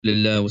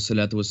Alhamdulillah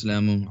wassalatu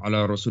wassalamu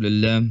ala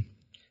Rasulillah.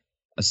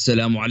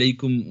 Assalamu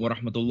alaikum wa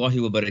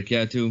rahmatullahi wa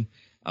barakatuh.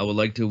 I would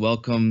like to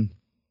welcome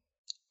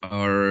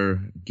our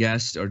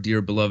guest, our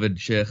dear beloved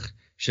Sheikh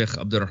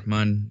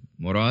Abdurrahman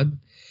Murad.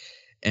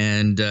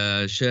 And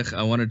Sheikh,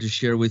 I wanted to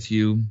share with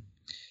you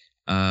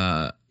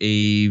a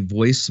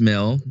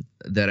voicemail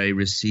that I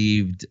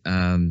received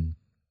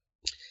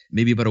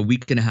maybe about a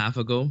week and a half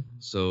ago.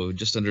 So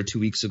just under 2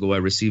 weeks ago, I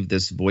received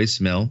this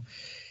voicemail,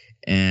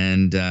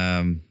 and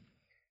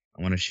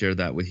I want to share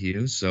that with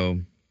you.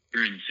 So,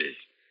 appearances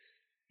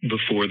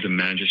before the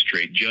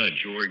magistrate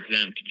judge or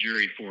exempt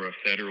jury for a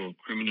federal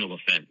criminal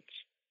offense.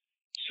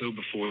 So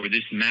before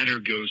this matter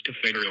goes to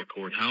federal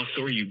courthouse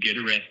or you get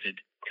arrested,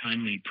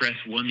 kindly press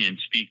 1 and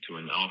speak to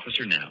an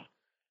officer now.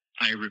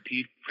 I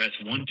repeat, press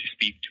 1 to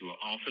speak to an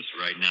officer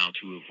right now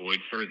to avoid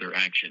further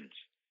actions.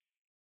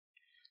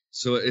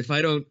 So if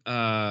I don't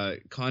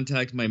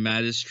contact my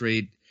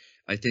magistrate,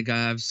 I think I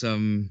have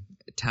some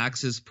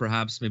taxes,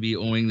 perhaps maybe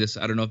owing this.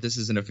 I don't know if this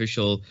is an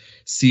official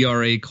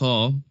CRA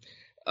call,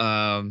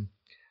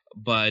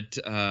 but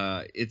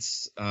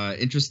it's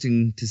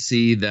interesting to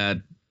see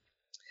that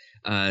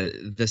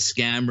the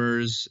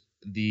scammers,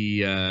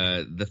 the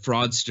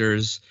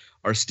fraudsters,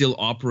 are still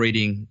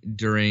operating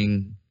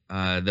during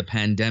the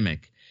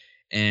pandemic,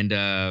 and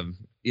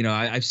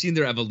I've seen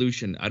their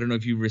evolution. I don't know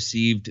if you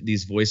received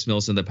these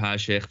voicemails in the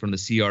past, Sheikh, from the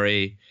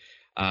CRA,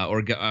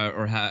 or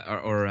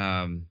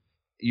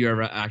you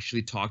ever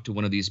actually talked to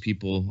one of these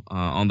people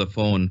on the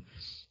phone.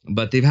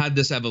 But they've had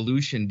this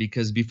evolution,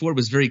 because before it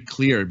was very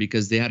clear,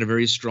 because they had a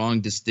very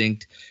strong,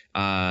 distinct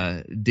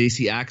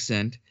Desi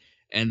accent,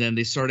 and then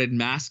they started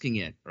masking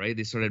it, right?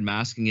 They started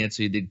masking it,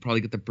 so they'd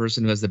probably get the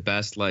person who has the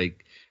best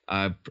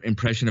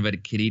impression of a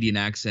Canadian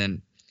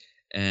accent,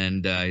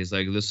 and he's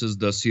like, "This is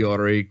the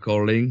CRA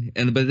calling,"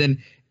 but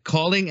then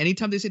calling,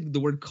 anytime they said the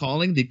word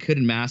calling, they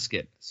couldn't mask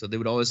it, so they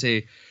would always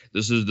say,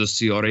 "This is the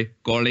CRA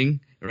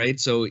calling," right?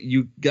 So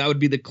that would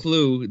be the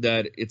clue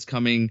that it's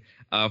coming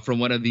from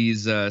one of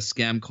these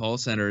scam call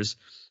centers.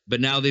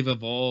 But now they've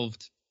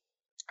evolved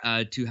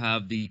to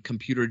have the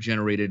computer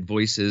generated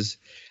voices.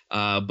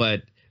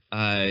 But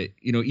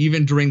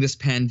even during this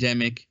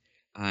pandemic,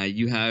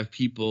 you have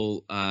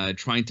people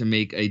trying to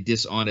make a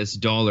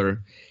dishonest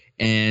dollar.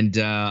 And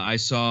I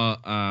saw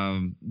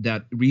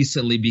that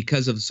recently,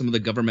 because of some of the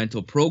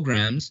governmental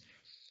programs,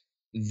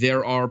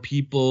 there are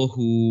people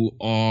who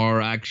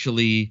are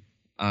actually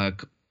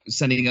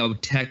sending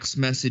out text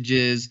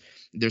messages,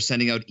 they're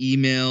sending out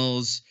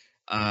emails,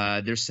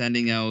 they're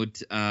sending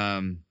out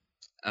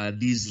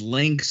these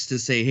links to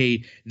say,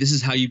 "Hey, this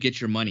is how you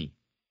get your money."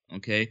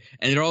 Okay,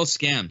 and they're all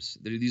scams.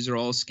 These are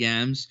all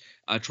scams,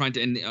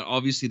 and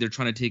obviously they're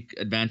trying to take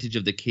advantage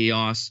of the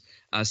chaos,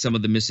 some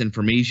of the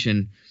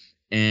misinformation,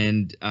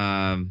 and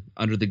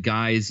under the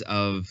guise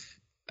of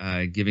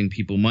giving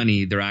people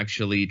money, they're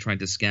actually trying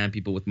to scam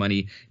people with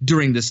money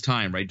during this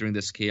time, right? During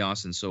this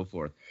chaos and so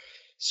forth.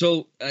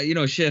 So,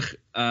 Sheikh,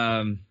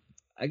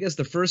 I guess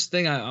the first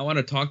thing I want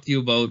to talk to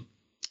you about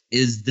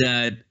is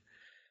that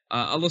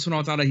Allah subhanahu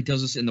wa ta'ala, He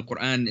tells us in the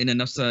Quran, "Inna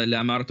nafsa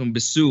la'amaratun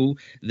bisu,"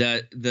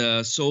 that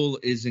the soul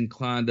is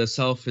inclined, the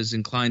self is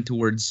inclined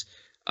towards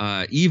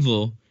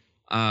evil.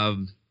 Are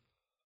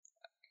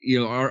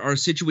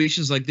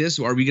situations like this,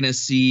 are we going to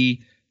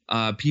see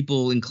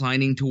people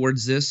inclining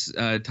towards this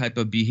type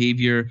of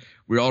behavior?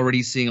 We're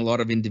already seeing a lot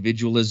of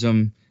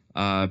individualism.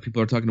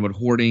 People are talking about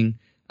hoarding.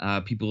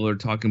 People are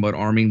talking about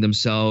arming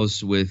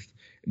themselves with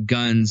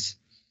guns.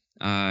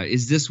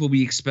 Is this what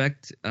we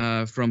expect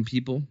from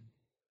people?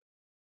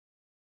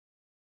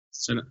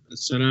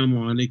 Assalamu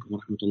alaikum wa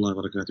rahmatullahi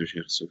wa barakatuh,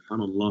 Sheikh.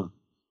 Subhanallah.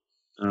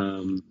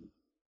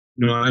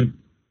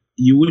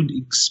 You would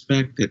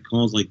expect that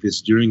calls like this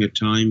during a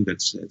time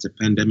it's a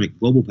pandemic,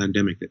 global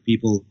pandemic, that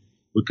people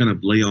would kind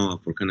of lay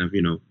off or kind of,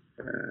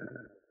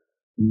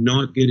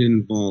 not get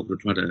involved or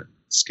try to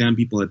scam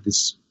people at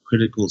this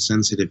critical,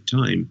 sensitive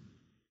time.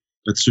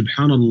 But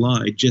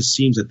subhanallah, it just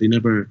seems that they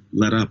never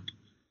let up.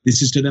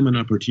 This is to them an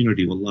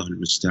opportunity, wallahu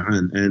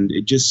al-musta'an, and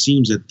it just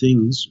seems that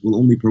things will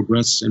only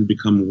progress and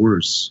become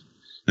worse.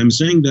 I'm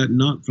saying that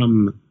not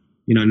from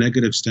a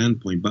negative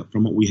standpoint, but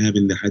from what we have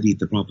in the hadith.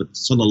 The Prophet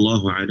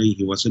sallallahu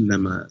alaihi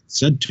wasallam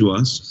said to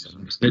us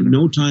that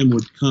no time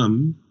would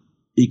come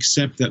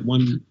except that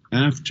one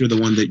after the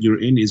one that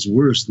you're in is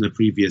worse than the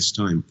previous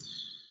time.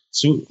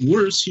 So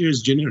worse here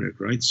is generic,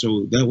 right?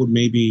 So that would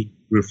maybe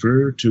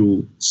refer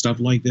to stuff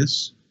like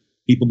this,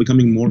 people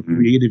becoming more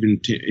creative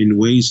in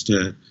ways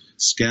to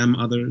scam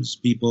others,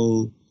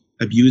 people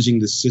abusing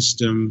the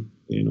system,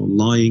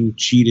 lying,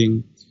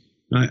 cheating.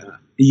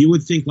 You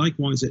would think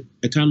likewise that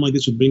a time like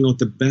this would bring out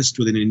the best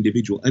within an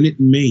individual, and it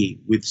may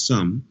with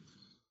some,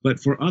 but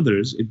for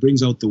others it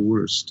brings out the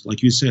worst.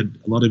 Like you said,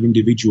 a lot of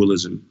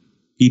individualism,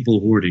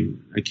 people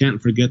hoarding. I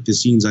can't forget the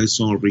scenes I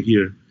saw over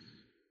here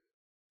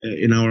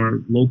in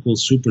our local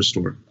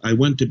superstore. I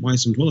went to buy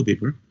some toilet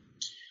paper.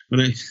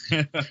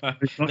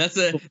 That's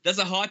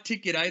a hot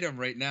ticket item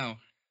right now.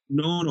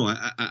 No.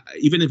 I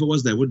even if it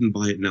was that, I wouldn't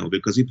buy it now,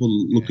 because people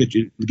look at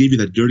you, give you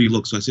that dirty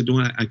look. So I said, no,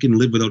 I can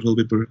live without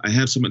toilet paper. I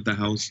have some at the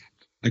house.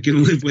 I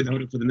can live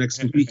without it for the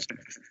next week.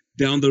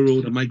 Down the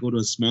road, I might go to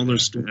a smaller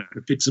store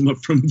to fix them up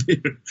from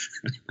there.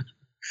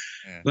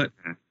 But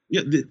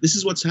yeah, this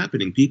is what's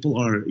happening. People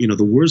are,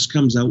 the worst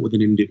comes out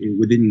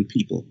within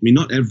people. I mean,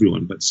 not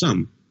everyone, but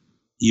some.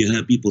 You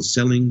have people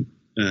selling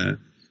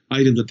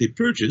items that they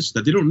purchase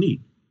that they don't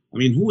need. I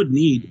mean, who would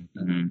need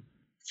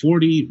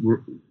 40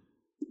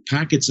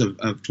 packets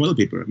of toilet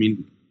paper? I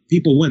mean,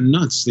 people went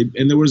nuts.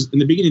 And there was, in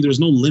the beginning, there was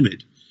no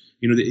limit.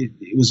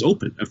 It was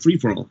open, a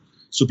free-for-all.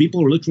 So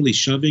people were literally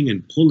shoving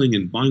and pulling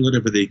and buying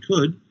whatever they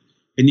could.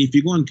 And if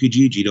you go on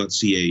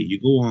Kijiji.ca, you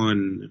go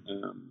on,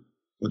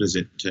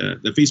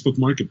 the Facebook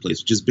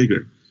Marketplace, which is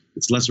bigger.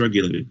 It's less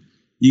regulated.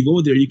 You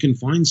go there, you can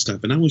find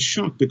stuff. And I was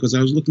shocked because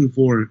I was looking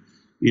for,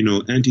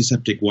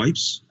 antiseptic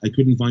wipes. I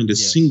couldn't find a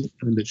single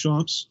in the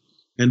shops.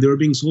 And they were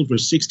being sold for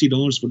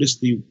 $60 for just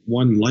the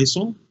one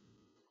Lysol.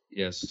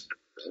 Yes.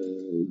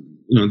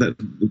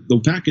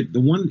 The packet,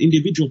 the one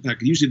individual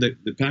packet, usually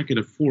the packet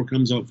of 4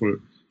 comes out for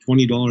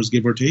 $20,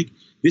 give or take.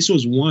 This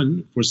was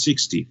one for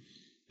 $60.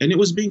 And it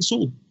was being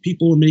sold.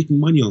 People were making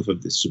money off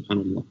of this,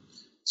 subhanAllah.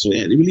 So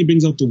yeah, it really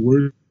brings out the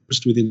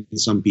worst within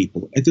some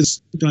people. At the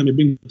same time, it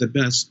brings out the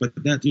best, but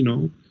that,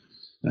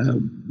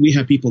 we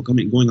have people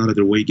going out of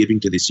their way, giving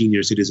to the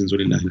senior citizens,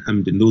 walillah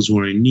alhamd, and those who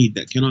are in need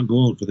that cannot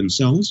go out for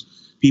themselves.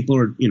 People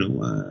are,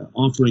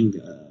 offering,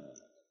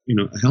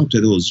 help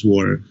to those who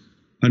are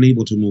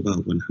unable to move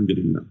out.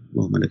 Alhamdulillah,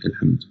 Allahumma lak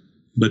alhamd.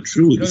 But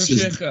true,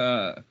 Sheikh,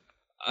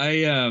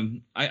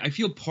 I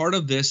feel part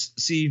of this.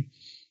 See,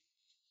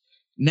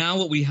 now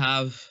what we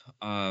have,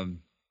 when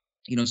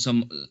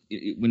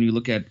you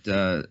look at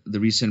the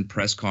recent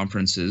press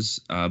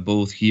conferences,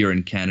 both here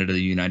in Canada,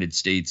 the United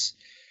States,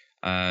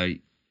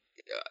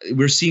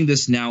 we're seeing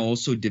this now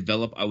also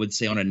develop, I would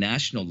say, on a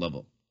national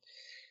level,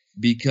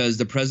 because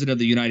the president of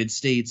the United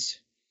States,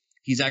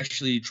 he's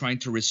actually trying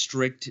to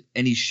restrict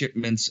any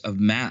shipments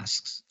of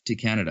masks to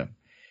Canada.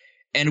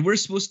 And we're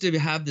supposed to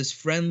have this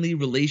friendly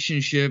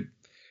relationship,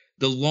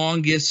 the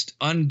longest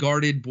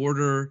unguarded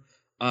border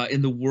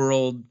in the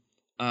world.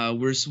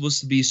 We're supposed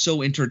to be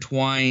so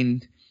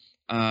intertwined.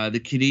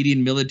 The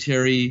Canadian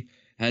military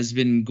has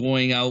been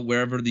going out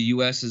wherever the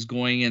U.S. is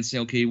going and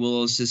saying, okay,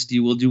 we'll assist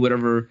you. We'll do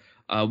whatever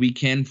we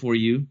can for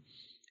you.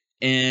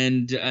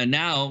 And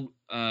now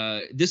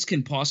this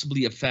can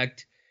possibly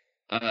affect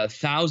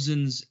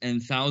thousands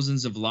and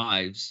thousands of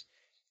lives.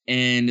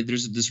 And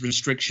there's this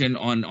restriction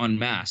on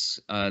masks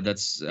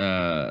that's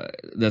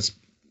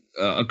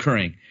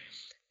occurring.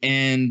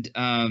 And,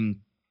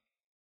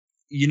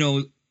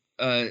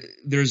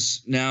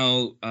 there's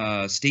now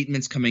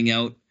statements coming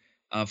out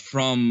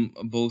from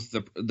both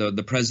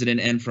the president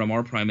and from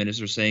our prime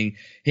minister saying,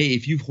 hey,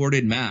 if you've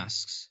hoarded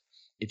masks,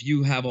 if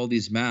you have all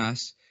these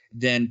masks,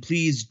 then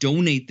please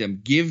donate them,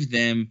 give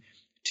them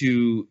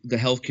to the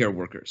healthcare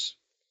workers.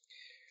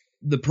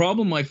 The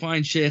problem I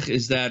find, Sheikh,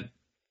 is that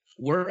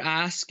we're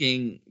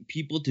asking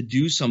people to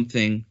do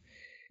something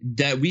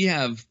that we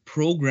have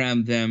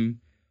programmed them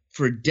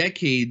for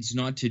decades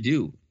not to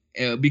do,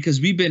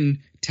 because we've been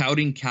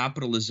touting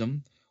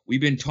capitalism.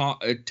 We've been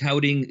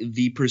touting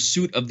the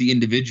pursuit of the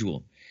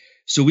individual.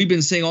 So we've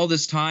been saying all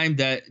this time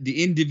that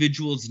the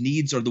individual's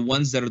needs are the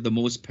ones that are the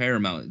most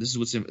paramount. This is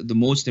what's the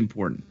most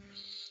important,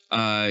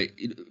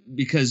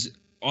 because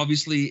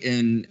obviously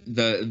in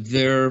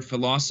their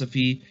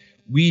philosophy,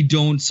 they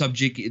don't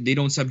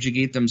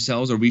subjugate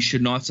themselves, or we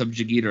should not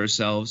subjugate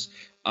ourselves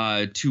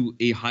to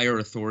a higher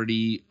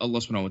authority, Allah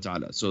subhanahu wa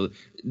ta'ala. So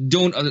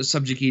don't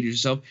subjugate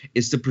yourself.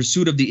 It's the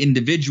pursuit of the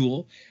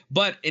individual,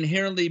 but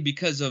inherently,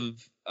 because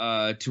of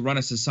to run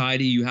a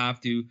society, you have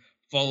to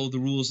follow the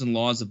rules and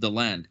laws of the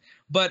land.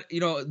 But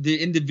the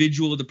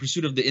individual, the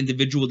pursuit of the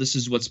individual, this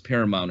is what's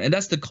paramount, and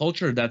that's the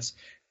culture that's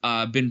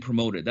been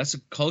promoted. That's a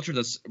culture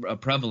that's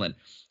prevalent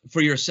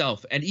for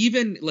yourself. And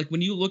even like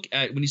when you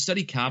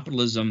study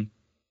capitalism,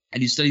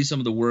 and you study some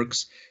of the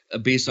works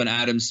based on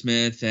Adam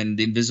Smith and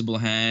the Invisible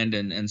Hand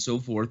and so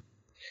forth,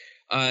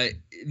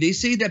 they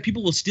say that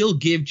people will still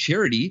give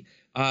charity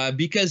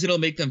because it'll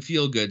make them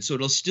feel good. So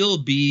it'll still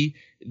be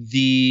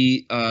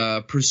the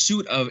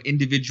pursuit of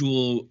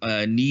individual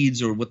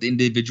needs or what the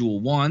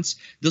individual wants.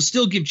 They'll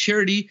still give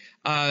charity,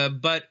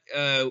 but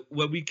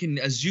what we can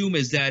assume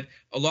is that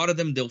a lot of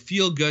them, they'll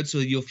feel good, so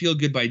you'll feel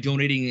good by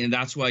donating, and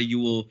that's why you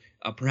will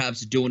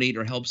perhaps donate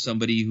or help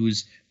somebody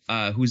who's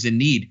in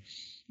need.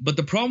 But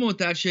the problem with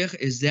that, Sheikh,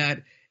 is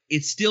that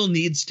it still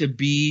needs to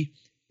be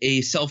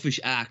a selfish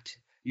act.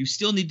 You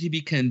still need to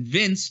be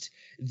convinced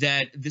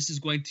that this is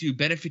going to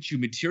benefit you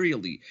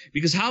materially.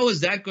 Because how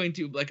is that going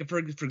to, like, for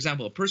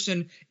example, a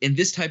person in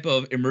this type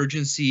of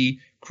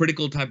emergency,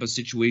 critical type of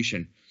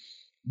situation,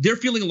 they're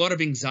feeling a lot of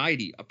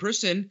anxiety. A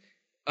person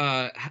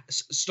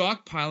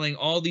stockpiling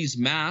all these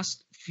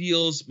masks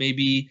feels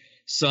maybe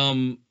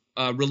some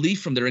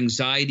relief from their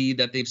anxiety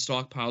that they've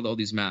stockpiled all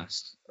these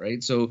masks,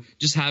 right? So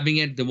just having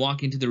it, they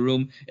walk into the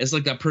room, it's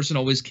like that person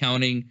always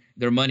counting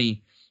their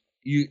money.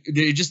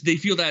 They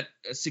feel that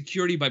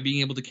security by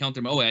being able to count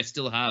them. Oh, I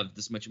still have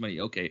this much money.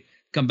 Okay,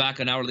 come back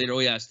an hour later. Oh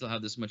yeah, I still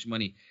have this much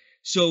money.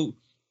 So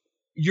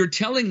you're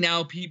telling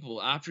now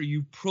people, after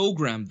you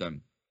program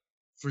them,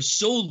 for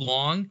so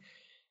long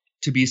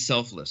to be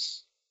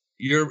selfless.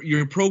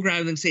 You're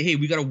programmed and say, hey,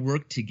 we got to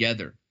work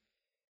together.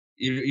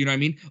 You know what I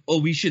mean? Oh,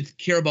 we should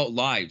care about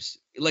lives.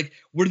 Like,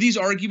 were these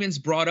arguments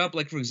brought up?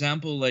 Like, for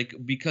example, like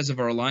because of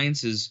our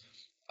alliances,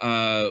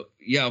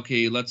 yeah,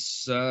 okay,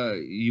 let's.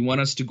 You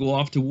want us to go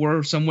off to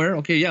war somewhere?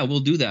 Okay, yeah, we'll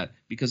do that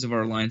because of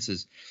our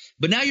alliances.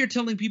 But now you're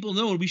telling people,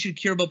 no, we should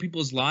care about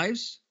people's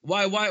lives.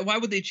 Why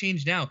would they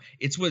change now?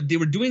 It's what they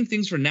were doing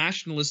things for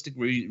nationalistic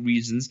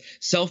reasons,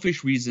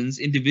 selfish reasons,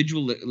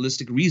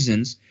 individualistic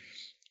reasons.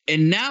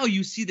 And now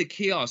you see the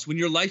chaos when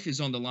your life is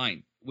on the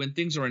line, when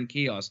things are in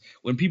chaos,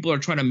 when people are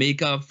trying to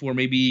make up for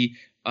maybe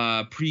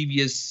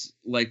previous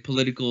like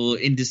political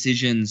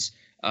indecisions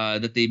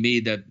that they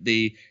made, that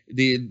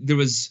there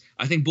was,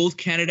 I think both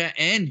Canada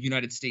and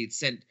United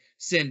States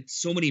sent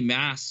so many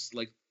masks,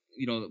 like,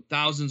 you know,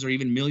 thousands or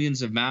even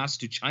millions of masks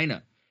to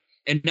China.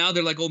 And now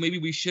they're like, oh, maybe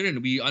we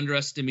shouldn't. We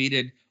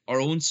underestimated our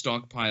own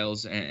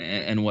stockpiles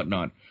and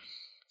whatnot.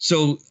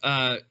 So,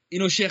 you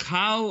know, Sheikh,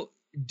 how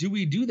do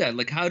we do that?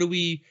 Like, how do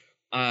we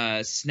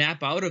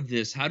snap out of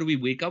this? How do we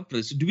wake up for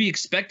this? Do we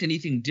expect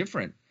anything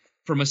different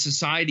from a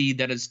society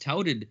that has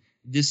touted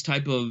this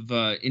type of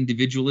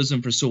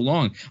individualism for so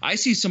long? I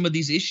see some of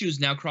these issues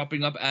now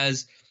cropping up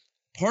as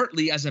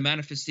partly as a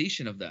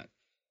manifestation of that.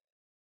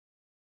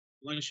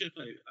 Well, Sheikh,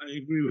 I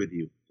agree with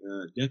you.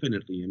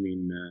 Definitely. I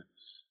mean,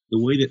 the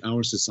way that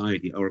our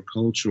society, our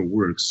culture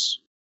works,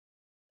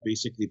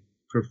 basically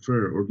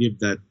prefer or give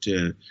that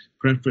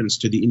preference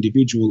to the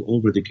individual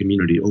over the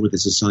community, over the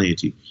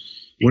society.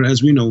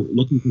 Whereas we know,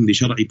 looking from the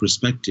Shara'i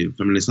perspective,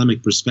 from an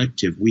Islamic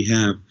perspective, we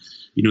have,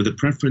 you know, the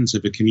preference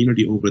of a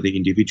community over the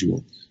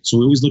individual. So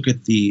we always look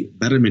at the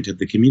betterment of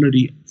the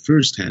community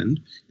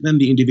firsthand, then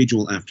the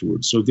individual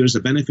afterwards. So if there's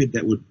a benefit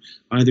that would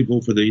either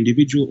go for the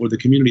individual or the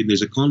community,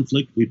 there's a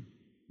conflict,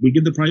 we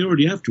give the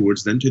priority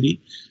afterwards then to the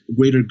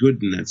greater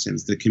good in that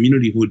sense, the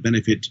community who would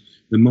benefit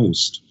the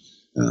most.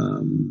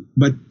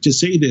 But to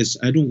say this,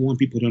 I don't want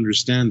people to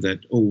understand that,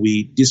 oh,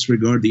 we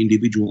disregard the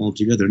individual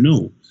altogether.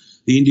 No,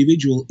 the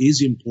individual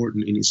is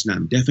important in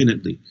Islam,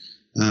 definitely.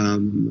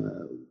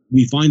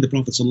 We find the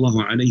Prophet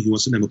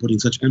ﷺ putting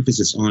such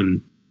emphasis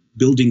on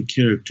building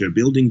character,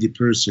 building the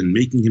person,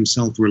 making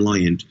himself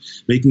reliant,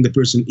 making the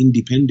person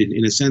independent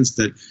in a sense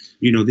that,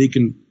 you know, they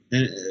can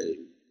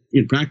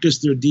practice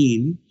their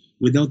deen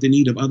without the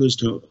need of others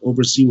to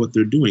oversee what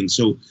they're doing.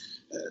 So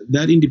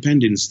that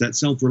independence, that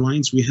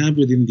self-reliance we have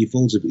within the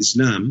folds of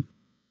Islam,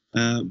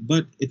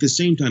 but at the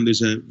same time,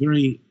 there's a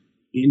very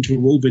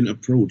interwoven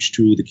approach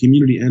to the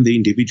community and the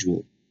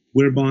individual,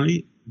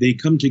 whereby they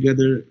come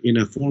together in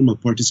a form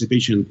of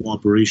participation and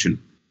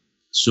cooperation.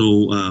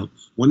 So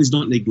one is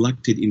not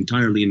neglected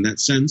entirely in that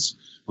sense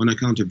on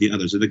account of the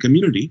other. So the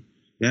community,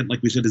 that,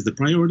 like we said, is the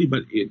priority,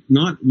 but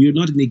we are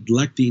not to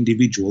neglect the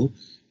individual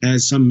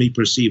as some may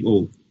perceive,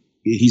 oh,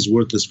 he's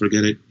worthless,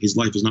 forget it, his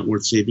life is not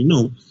worth saving.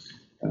 No.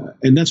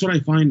 And that's what I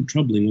find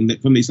troubling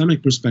from the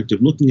Islamic perspective,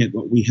 looking at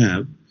what we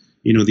have,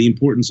 you know, the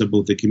importance of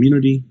both the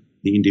community,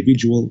 the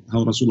individual,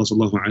 how Rasulullah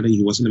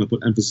ﷺ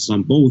put emphasis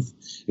on both,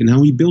 and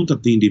how he built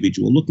up the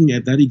individual, looking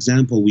at that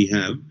example we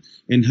have,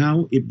 and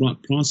how it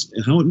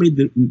made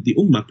the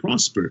ummah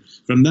prosper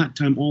from that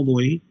time all the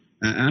way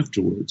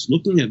afterwards.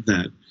 Looking at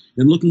that,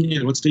 and looking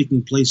at what's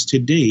taking place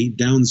today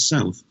down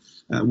south,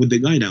 with the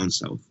guy down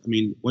south. I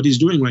mean, what he's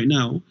doing right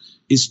now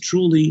is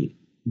truly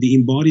the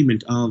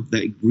embodiment of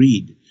that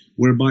greed,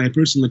 whereby a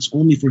person looks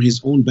only for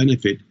his own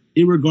benefit,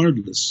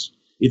 irregardless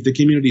if the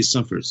community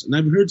suffers. And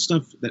I've heard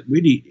stuff that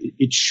really,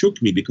 it shook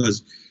me,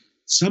 because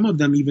some of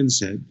them even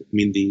said, I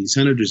mean, the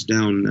senators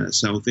down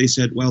south, they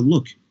said, well,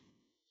 look,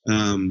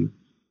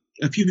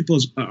 a few people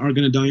are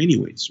going to die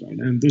anyways, right?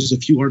 And there's a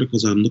few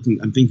articles I'm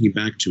thinking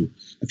back to.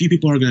 A few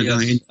people are going to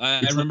die.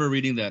 I remember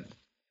reading that.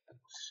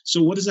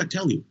 So what does that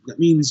tell you? That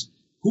means,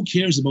 who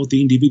cares about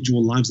the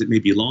individual lives that may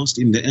be lost?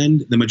 In the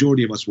end, the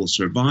majority of us will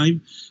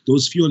survive.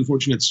 Those few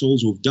unfortunate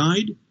souls who've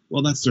died,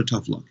 well, that's their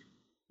tough luck.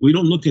 We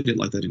don't look at it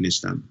like that in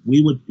Islam.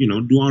 We would, you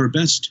know, do our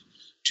best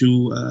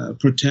to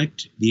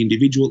protect the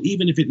individual,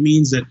 even if it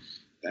means that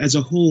as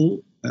a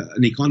whole,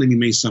 an economy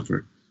may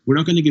suffer. We're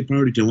not going to give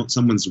priority to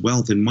someone's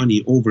wealth and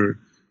money over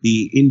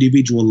the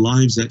individual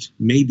lives that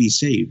may be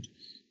saved.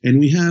 And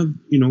we have,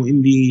 you know,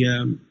 in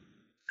the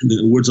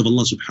words of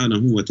Allah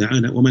subhanahu wa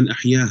ta'ala, وَمَنْ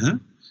أَحْيَاهَا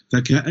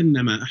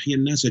فَكَأَنَّمَا أَحْيَا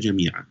النَّاسَ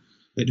جَمِيعًا.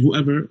 That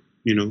whoever,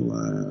 you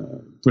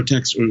know,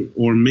 protects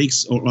or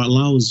makes or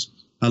allows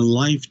a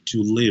life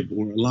to live,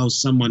 or allows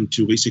someone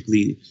to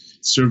basically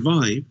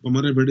survive from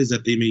whatever it is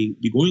that they may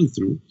be going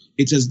through,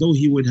 it's as though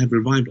he would have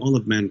revived all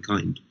of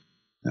mankind.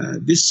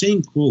 This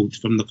same quote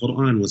from the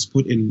Quran was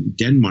put in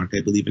Denmark,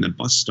 I believe, in a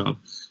bus stop,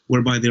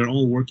 whereby they're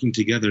all working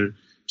together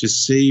to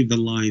save the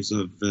lives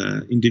of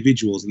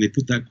individuals, and they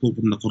put that quote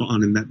from the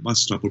Quran in that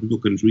bus stop where people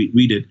can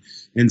read it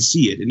and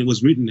see it. And it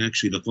was written,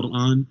 actually, the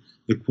Quran,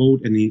 the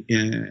quote, and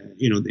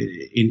you know,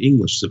 in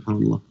English,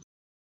 subhanAllah.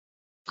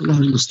 Allah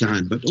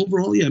understand. But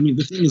overall, yeah, I mean,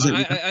 the thing is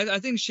that I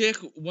think, Sheikh,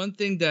 one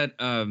thing that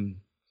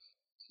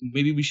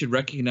maybe we should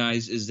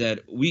recognize is that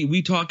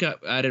we talk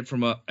at it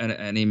from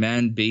an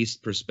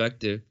iman-based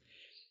perspective,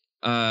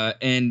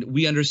 And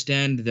we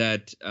understand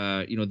that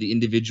the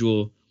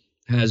individual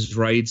has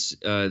rights,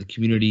 the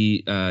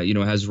community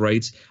has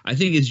rights. I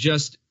think it's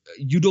just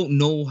you don't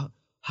know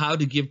how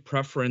to give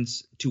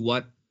preference to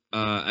what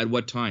at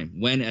what time,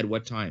 when, at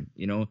what time,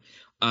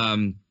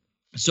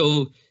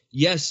 so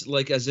yes,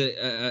 like as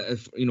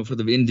for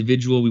the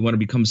individual, we want to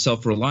become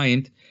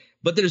self-reliant,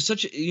 but there's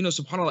such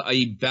subhanAllah,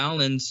 a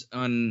balance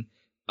on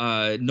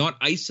not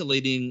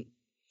isolating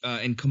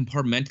and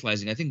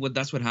compartmentalizing. I think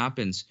that's what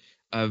happens.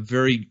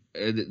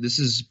 This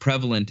is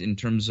prevalent in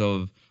terms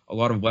of a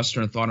lot of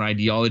Western thought and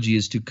ideology,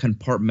 is to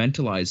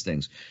compartmentalize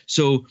things.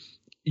 So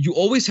you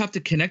always have to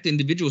connect the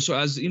individual. So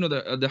as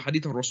the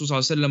hadith of Rasul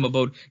sallallahu alaihi wasallam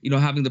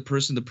about having the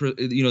person,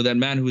 that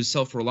man who is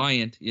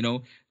self-reliant,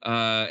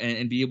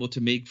 and be able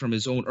to make from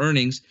his own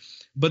earnings.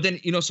 But then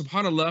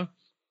subhanallah,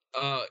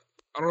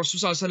 Rasul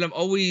sallallahu alaihi wasallam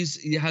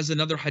always has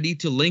another hadith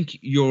to link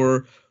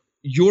your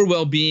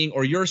well-being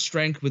or your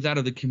strength with that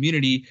of the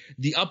community.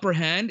 The upper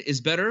hand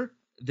is better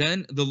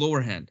than the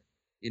lower hand,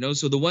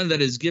 so the one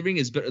that is giving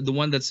is better, the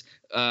one that's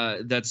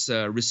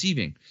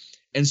receiving.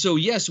 And so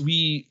yes,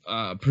 we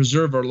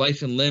preserve our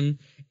life and limb,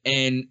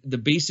 and the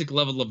basic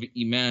level of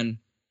iman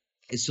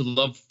is to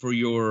love for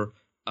your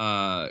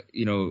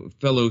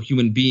fellow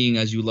human being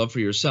as you love for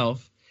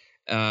yourself,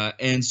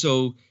 and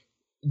so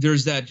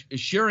there's that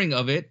sharing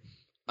of it.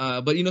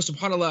 But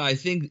subhanallah, I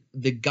think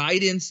the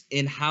guidance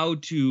in how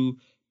to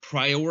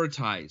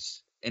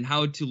prioritize and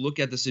how to look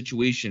at the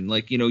situation,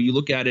 like you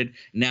look at it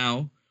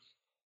now,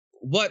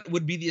 what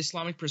would be the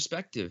Islamic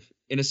perspective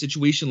in a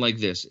situation like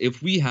this?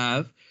 If we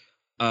have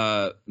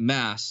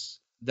masks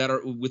that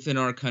are within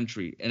our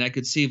country and that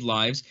could save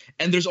lives,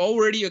 and there's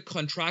already a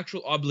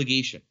contractual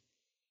obligation.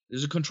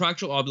 There's a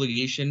contractual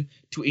obligation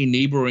to a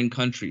neighboring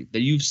country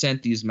that you've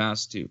sent these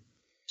masks to.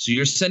 So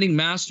you're sending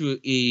masks to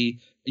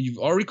you've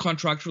already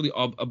contractually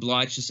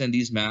obliged to send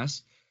these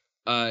masks.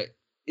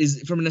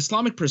 Is from an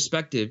Islamic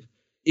perspective,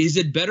 is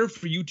it better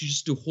for you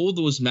to hold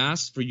those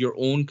masks for your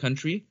own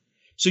country?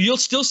 So you'll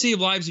still save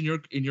lives in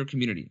your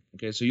community.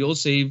 Okay, so you'll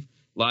save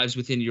lives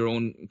within your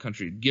own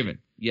country, given,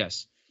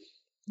 yes.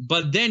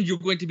 But then you're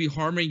going to be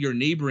harming your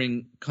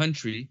neighboring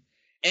country,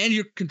 and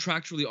you're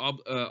contractually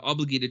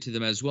obligated to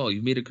them as well.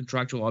 You've made a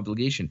contractual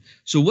obligation.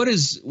 So what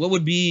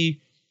would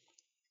be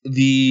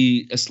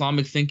the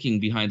Islamic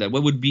thinking behind that?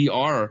 What would be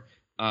our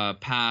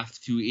path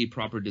to a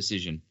proper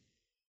decision?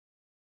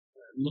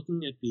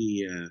 Looking at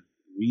the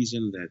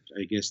reason that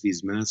I guess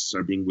these masks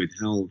are being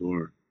withheld,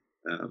 or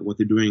what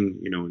they're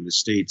doing, in the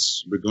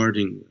States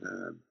regarding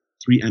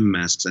 3M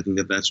masks, I think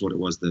that's what it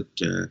was. That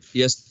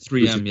yes,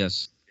 3M,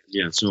 yes,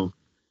 yeah. So,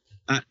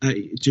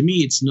 to me,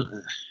 it's not.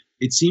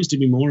 It seems to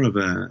be more of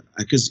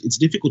because it's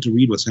difficult to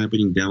read what's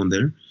happening down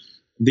there.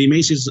 They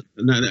may say,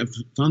 I've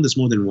found this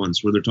more than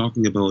once, where they're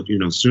talking about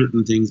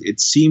certain things.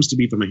 It seems to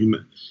be from a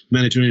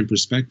humanitarian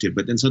perspective,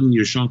 but then suddenly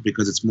you're shocked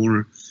because it's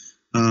more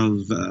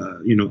of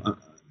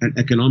an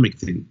economic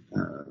thing,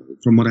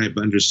 from what I've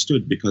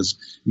understood, because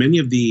many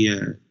of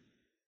the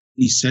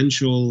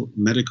essential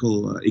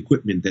medical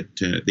equipment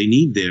that they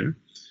need there,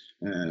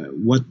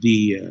 what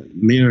the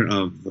mayor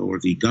or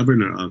the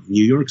governor of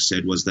New York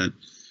said was that,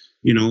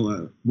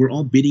 we're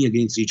all bidding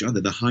against each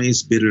other. The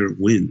highest bidder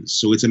wins.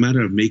 So it's a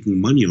matter of making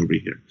money over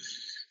here.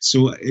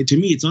 So to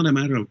me, it's not a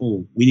matter of,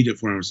 we need it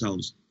for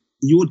ourselves.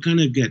 You would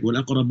kind of get,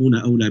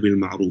 وَالْأَقْرَبُونَ أَوْلَى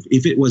بِالْمَعْرُوفِ,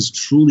 if it was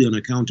truly on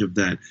account of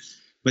that.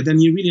 But then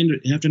you really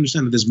have to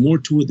understand that there's more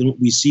to it than what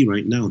we see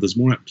right now. There's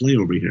more at play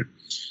over here.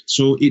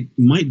 So it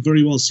might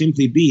very well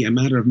simply be a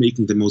matter of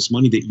making the most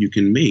money that you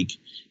can make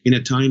in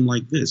a time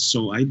like this.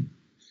 So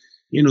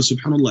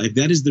subhanAllah, if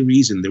that is the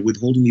reason they're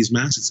withholding these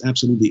masks, it's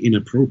absolutely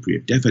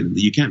inappropriate.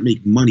 Definitely. You can't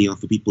make money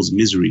off of people's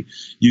misery.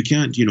 You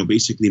can't,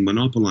 basically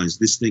monopolize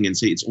this thing and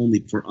say it's only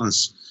for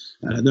us.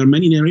 There are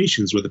many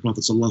narrations where the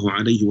Prophet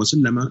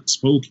ﷺ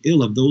spoke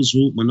ill of those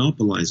who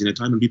monopolize in a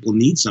time when people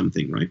need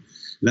something, right?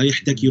 لا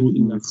يحتكر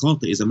إلا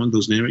الخاطئ is among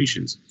those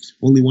narrations.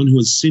 Only one who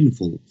is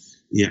sinful,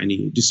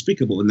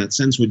 despicable in that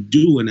sense, would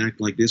do and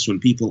act like this when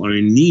people are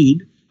in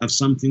need of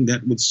something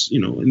that would,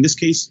 in this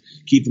case,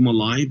 keep them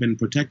alive and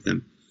protect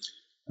them.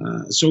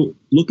 So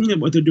looking at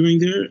what they're doing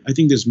there, I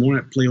think there's more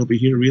at play over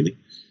here, really.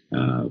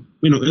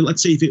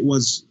 Let's say if it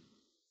was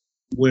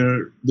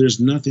where there's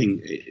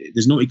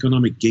no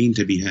economic gain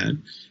to be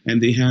had,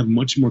 and they have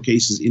much more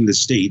cases in the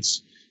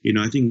States,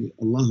 I think,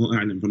 Allahu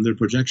A'lam, from their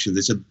projections,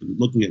 they said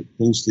looking at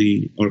close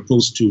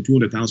to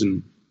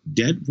 200,000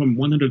 dead, from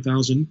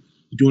 100,000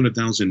 to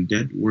 200,000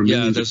 dead.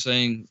 They're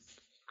saying,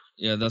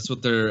 that's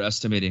what they're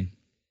estimating.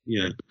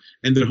 Yeah,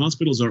 and their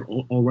hospitals are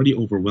already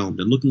overwhelmed.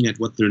 And looking at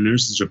what their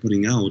nurses are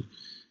putting out,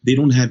 they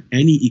don't have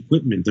any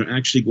equipment. They're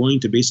actually going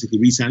to basically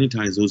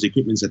re-sanitize those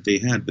equipments that they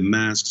had, the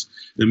masks.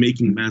 They're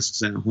making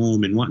masks at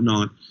home and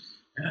whatnot.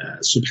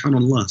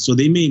 Subhanallah. So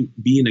they may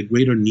be in a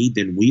greater need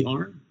than we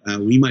are.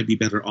 We might be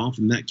better off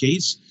in that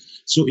case.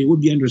 So it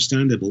would be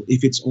understandable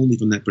if it's only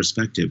from that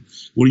perspective,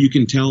 where you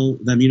can tell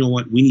them,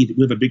 we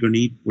have a bigger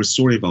need. We're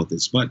sorry about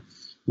this. But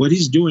what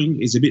he's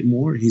doing is a bit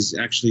more. He's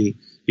actually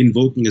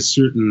invoking a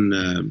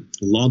certain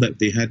law that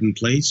they had in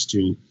place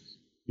to,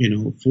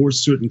 force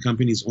certain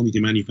companies only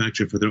to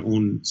manufacture for their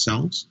own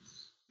selves.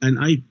 And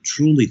I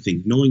truly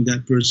think, knowing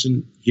that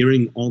person,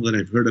 hearing all that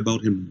I've heard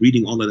about him,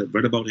 reading all that I've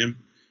read about him,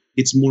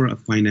 it's more a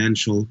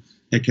financial,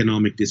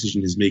 economic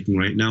decision he's making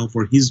right now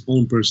for his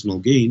own personal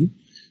gain,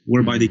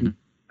 whereby they can get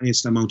the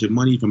highest amount of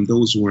money from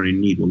those who are in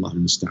need, wallahu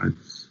musta'an.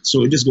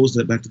 So it just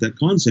goes back to that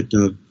concept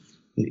of,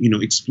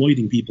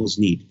 exploiting people's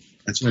need.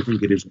 That's what I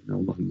think it is right now,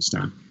 wallahu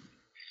musta'an.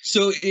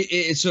 So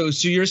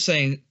you're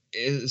saying,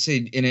 say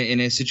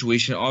in a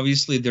situation,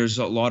 obviously there's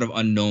a lot of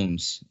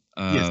unknowns.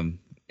 Yes.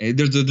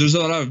 There's a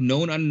lot of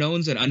known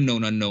unknowns and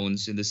unknown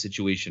unknowns in this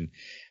situation.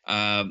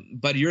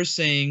 But you're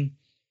saying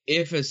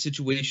if a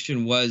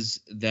situation was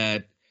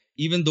that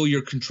even though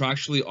you're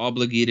contractually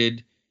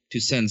obligated to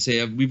send,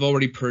 say we've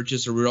already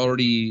purchased or we're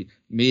already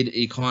made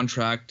a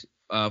contract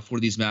for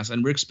these masks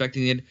and we're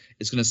expecting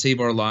it's going to save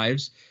our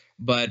lives,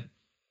 but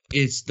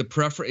it's the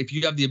if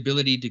you have the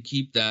ability to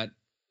keep that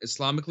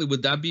Islamically,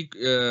 would that be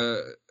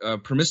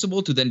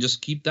permissible to then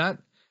just keep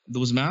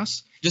those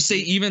masks? Just say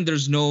even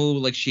there's no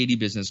like shady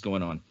business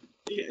going on.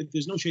 Yeah, if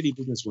there's no shady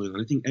business going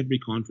on, I think every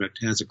contract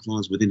has a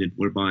clause within it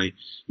whereby,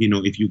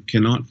 if you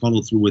cannot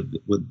follow through with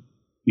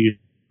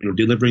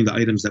delivering the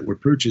items that were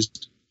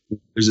purchased,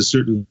 there's a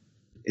certain,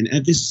 and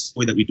at this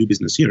way that we do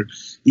business here,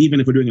 even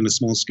if we're doing it on a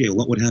small scale,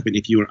 what would happen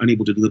if you are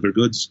unable to deliver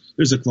goods?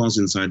 There's a clause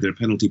inside there,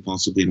 penalty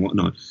possibly and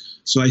whatnot.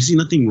 So I see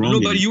nothing wrong.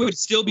 No, but you would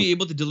still be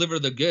able to deliver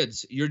the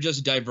goods. You're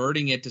just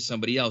diverting it to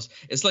somebody else.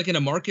 It's like in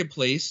a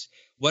marketplace.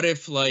 What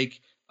if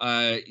like we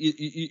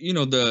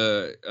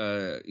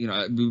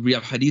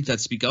have hadith that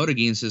speak out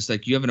against this.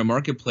 Like you have in a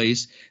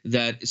marketplace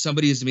that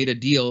somebody has made a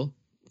deal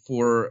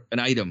for an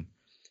item.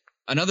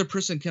 Another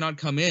person cannot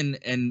come in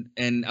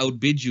and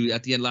outbid you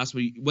at the end last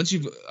week. Once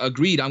you've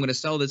agreed, I'm going to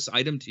sell this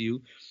item to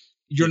you,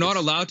 you're not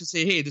allowed to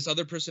say, hey, this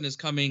other person is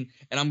coming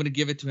and I'm going to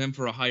give it to him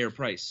for a higher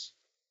price.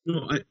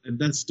 No,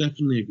 that's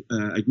definitely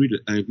I agree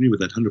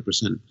with that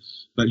 100%.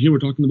 But here we're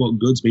talking about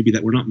goods maybe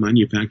that were not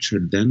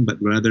manufactured then, but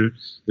rather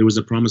there was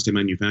a promise to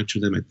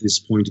manufacture them at this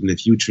point in the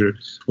future,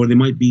 or they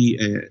might be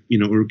a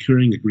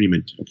recurring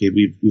agreement. Okay,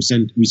 we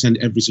send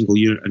every single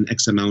year an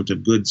X amount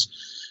of goods.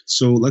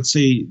 So let's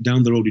say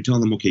down the road you tell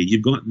them, okay,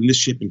 you've got this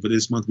shipping for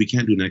this month, we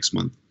can't do next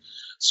month.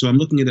 So I'm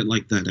looking at it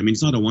like that. I mean,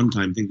 it's not a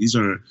one-time thing. These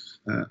are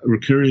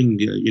recurring,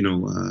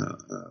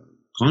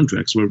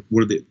 contracts where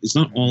it's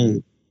not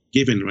all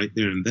given right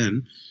there and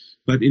then.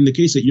 But in the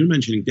case that you're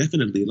mentioning,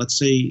 definitely, let's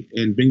say,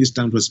 and bring this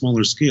down to a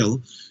smaller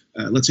scale,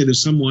 let's say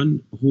there's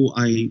someone who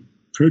I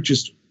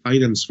purchased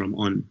items from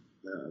on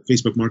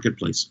Facebook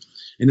Marketplace,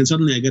 and then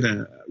suddenly I get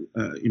a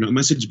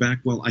message back,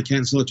 well, I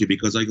can't sell it to you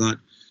because I got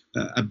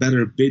a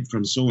better bid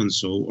from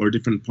so-and-so or a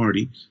different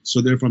party,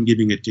 so therefore I'm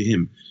giving it to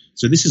him.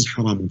 So this is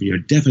haram over here,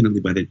 definitely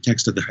by the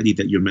text of the hadith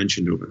that you've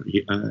mentioned.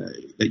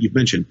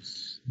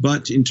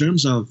 But in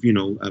terms of,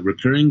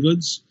 recurring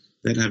goods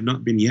that have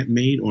not been yet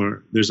made,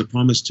 or there's a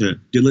promise to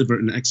deliver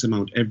an X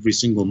amount every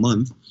single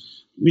month,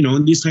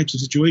 in these types of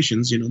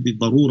situations, the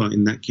darura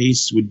in that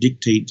case would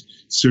dictate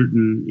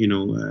certain,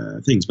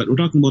 things. But we're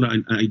talking about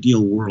an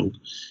ideal world.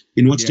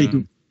 In what's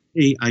taking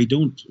place, I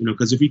don't,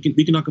 because if we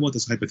can talk about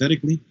this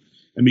hypothetically,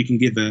 and we can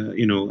give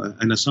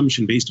an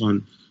assumption based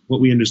on what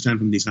we understand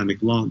from the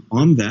Islamic law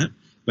on that.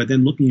 But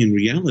then looking in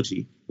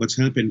reality, what's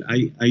happened,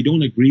 I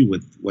don't agree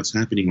with what's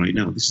happening right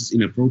now. This is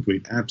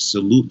inappropriate,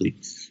 absolutely,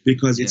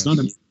 because it's not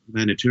a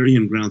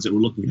humanitarian grounds that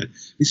we're looking at.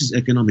 This is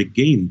economic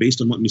gain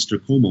based on what Mr.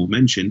 Como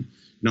mentioned.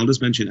 And I'll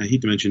just mention, I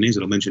hate to mention names,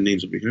 but I'll mention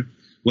names over here.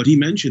 What he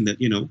mentioned that,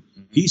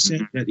 he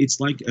said that it's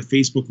like a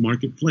Facebook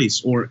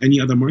marketplace or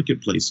any other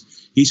marketplace.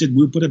 He said,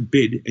 we'll put a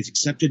bid, it's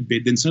accepted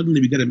bid, then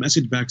suddenly we get a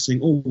message back saying,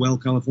 oh, well,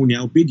 California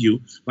outbid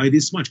you by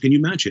this much. Can you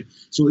match it?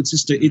 So it's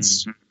just,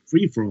 it's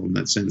free for all in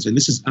that sense. And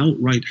this is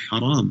outright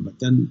haram, but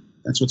then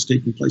that's what's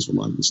taking place for a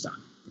lot of this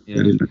time.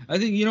 Yeah. I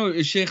think,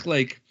 Sheikh,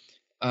 like,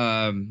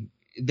 a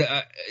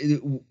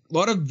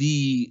lot of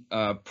the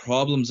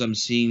problems I'm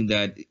seeing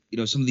that,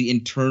 some of the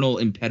internal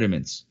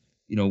impediments,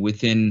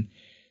 within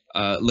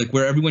like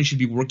where everyone should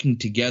be working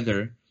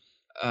together.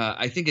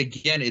 I think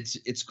again,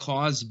 it's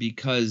caused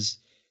because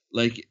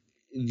like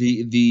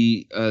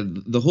the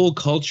whole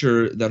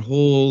culture, that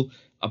whole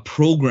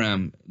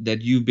program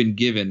that you've been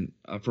given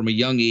from a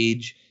young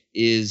age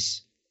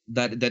is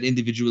that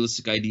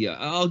individualistic idea.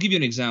 I'll give you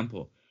an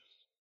example.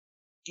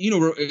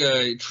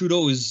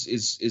 Trudeau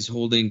is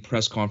holding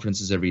press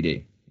conferences every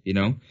day,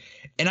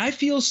 and I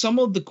feel some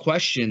of the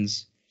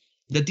questions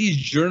that these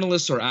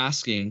journalists are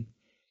asking,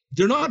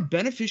 they're not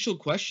beneficial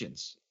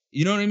questions.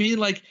 You know what I mean?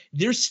 Like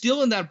they're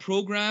still in that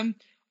program.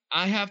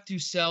 I have to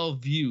sell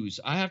views.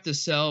 I have to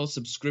sell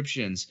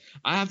subscriptions.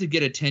 I have to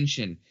get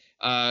attention.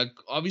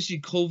 Obviously,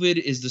 COVID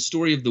is the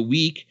story of the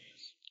week.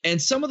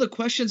 And some of the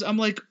questions I'm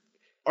like,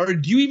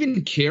 do you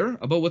even care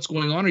about what's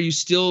going on? Are you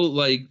still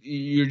like,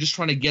 you're just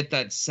trying to get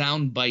that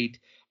sound bite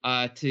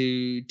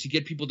to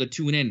get people to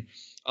tune in?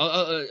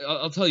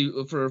 I'll tell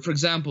you, for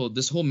example,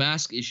 this whole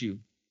mask issue.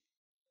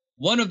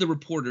 one of the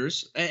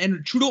reporters,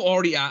 and Trudeau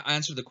already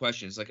answered the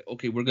question. It's like,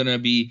 okay, we're gonna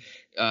be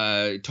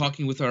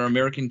talking with our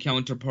American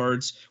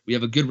counterparts. We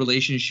have a good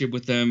relationship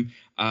with them,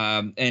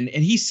 and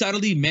he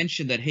subtly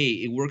mentioned that, hey,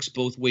 it works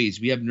both ways.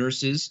 We have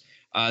nurses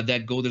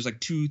that go. There's like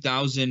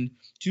 2,000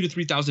 to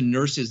 3,000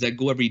 nurses that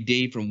go every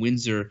day from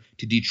Windsor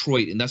to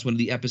Detroit, and that's one of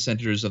the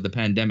epicenters of the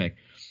pandemic.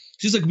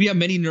 She's like, we have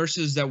many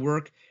nurses that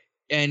work,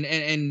 and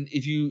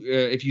if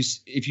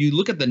you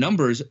look at the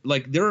numbers,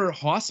 like there are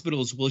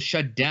hospitals will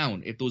shut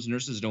down if those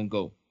nurses don't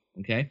go.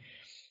 Okay,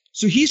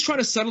 so he's trying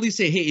to subtly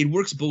say, hey, it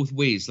works both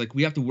ways. Like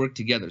we have to work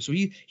together. So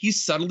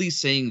he's subtly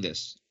saying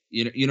this.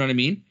 You know what I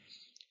mean?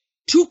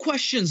 2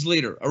 questions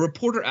later, a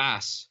reporter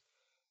asks,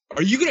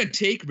 are you going to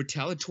take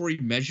retaliatory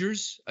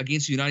measures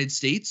against the United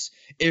States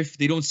if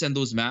they don't send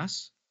those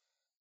masks?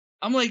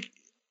 I'm like,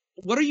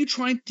 what are you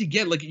trying to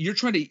get? Like, you're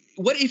trying to,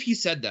 what if he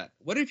said that?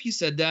 What if he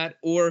said that?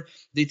 Or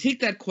they take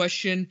that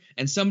question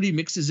and somebody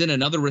mixes in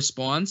another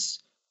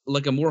response,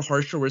 like a more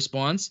harsher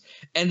response.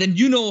 And then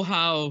you know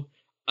how,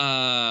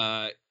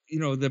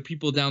 the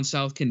people down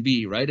south can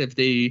be, right? If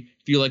they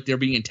feel like they're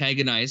being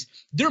antagonized,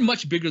 they're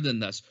much bigger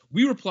than us.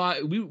 We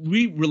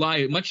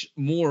rely much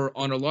more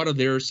on a lot of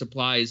their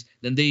supplies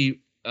than they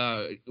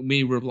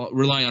may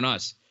rely on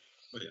us.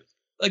 Oh, yeah.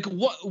 Like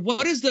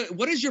what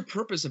is your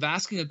purpose of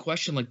asking a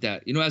question like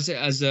that?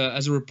 As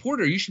a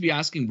reporter, you should be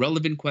asking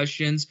relevant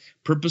questions,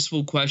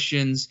 purposeful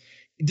questions.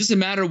 It doesn't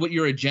matter what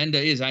your agenda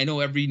is. I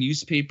know every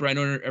newspaper, I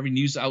know every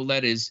news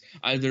outlet is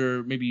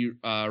either maybe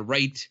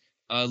right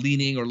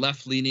leaning or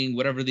left leaning,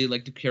 whatever they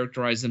like to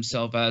characterize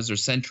themselves as, or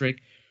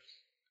centric.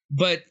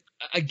 But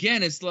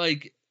again, it's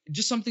like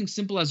just something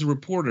simple as a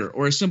reporter,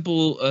 or a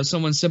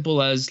someone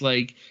simple as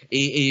like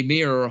a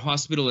mayor or a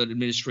hospital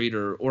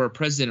administrator or a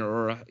president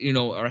or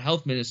a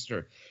health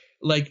minister.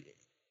 Like,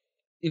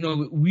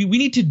 we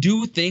need to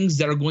do things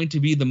that are going to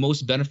be the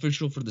most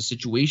beneficial for the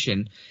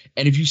situation.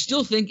 And if you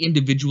still think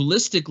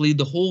individualistically,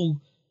 the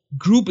whole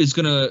group is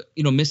gonna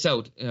miss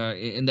out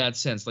in that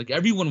sense. Like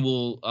everyone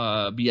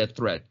will be a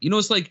threat.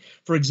 It's like,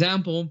 for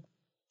example,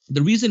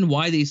 the reason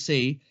why they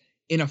say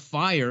in a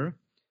fire,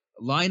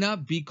 line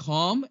up, be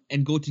calm,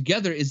 and go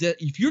together is that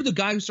if you're the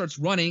guy who starts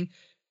running,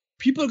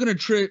 people are going to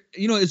trip,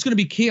 it's going to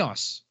be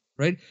chaos,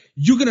 right?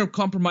 You're going to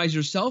compromise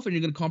yourself, and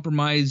you're going to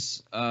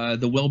compromise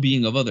the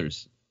well-being of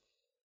others.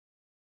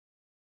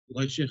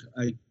 Well, Sheikh,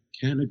 I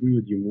can't agree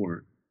with you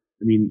more.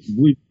 I mean,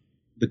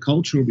 the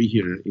culture over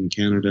here in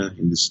Canada,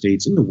 in the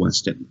States, in the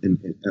West at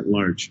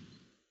large,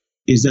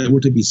 is that we're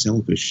to be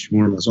selfish,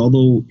 more or less.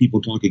 Although people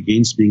talk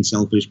against being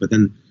selfish, but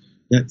then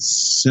that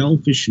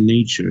selfish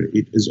nature,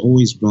 it is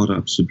always brought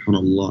up,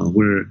 subhanAllah,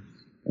 where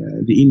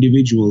the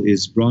individual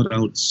is brought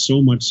out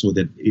so much so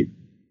that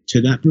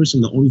to that person,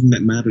 the only thing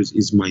that matters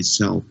is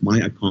myself, my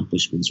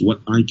accomplishments,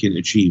 what I can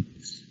achieve.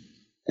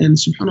 And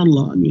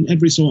subhanAllah, I mean,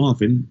 every so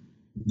often,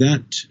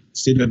 that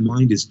state of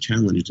mind is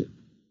challenged,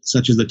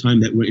 such as the time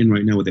that we're in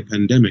right now with the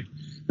pandemic.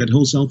 That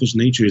whole selfish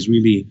nature is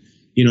really,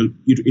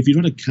 if you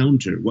try to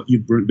counter what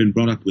you've been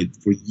brought up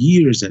with for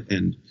years at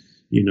end,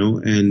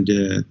 and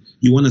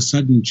you want a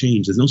sudden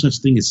change. There's no such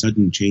thing as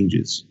sudden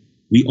changes.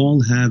 We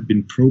all have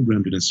been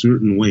programmed in a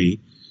certain way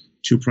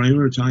to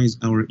prioritize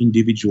our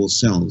individual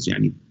selves,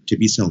 to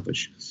be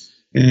selfish.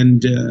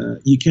 And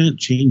you can't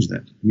change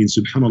that. I mean,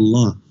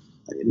 subhanAllah,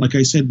 like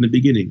I said in the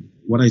beginning,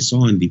 what I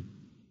saw in the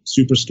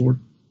superstore,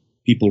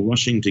 people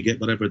rushing to get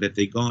whatever that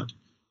they got,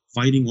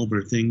 fighting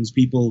over things,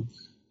 people,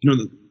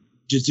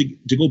 just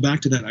to go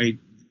back to that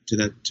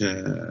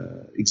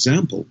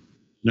example.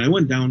 And I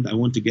went down, I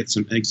went to get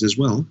some eggs as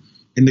well.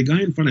 And the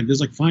guy in front of, there's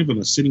like 5 of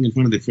us sitting in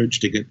front of the fridge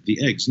to get the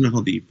eggs. You know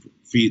how the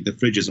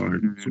fridges are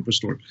in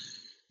Superstore.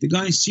 The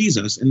guy sees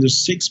us, and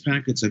there's 6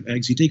 packets of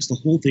eggs. He takes the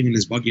whole thing in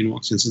his buggy and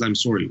walks in and says, I'm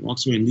sorry,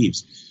 walks away and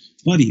leaves.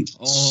 Buddy.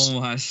 Oh,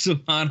 my,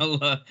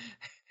 subhanAllah.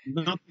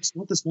 Not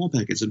the small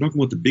packets. I'm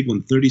talking about the big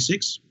one,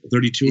 36,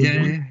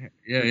 32.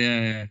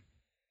 Yeah.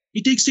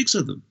 He takes 6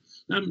 of them.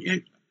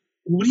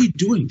 What are you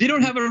doing? They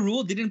don't have a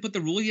rule? They didn't put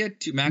the rule yet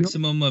to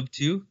maximum of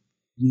 2?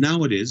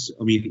 Now it is.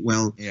 I mean,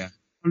 well, yeah.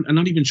 I'm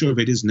not even sure if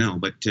it is now,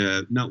 but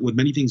now with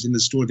many things in the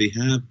store, they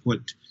have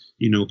put,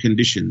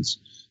 conditions.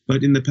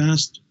 But in the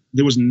past,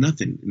 there was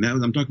nothing. And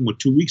I'm talking about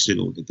 2 weeks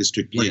ago that this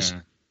took place.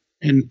 Yeah.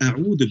 And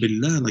a'udhu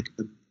billah,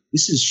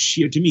 this is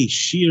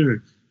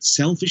sheer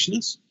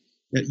selfishness,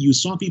 that you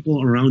saw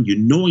people around you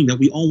knowing that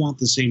we all want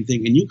the same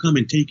thing, and you come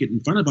and take it in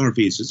front of our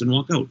faces and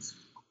walk out.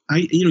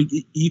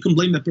 You can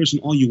blame that person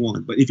all you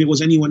want, but if it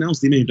was anyone else,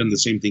 they may have done the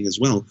same thing as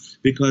well,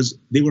 because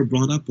they were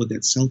brought up with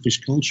that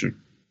selfish culture,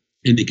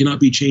 and it cannot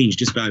be changed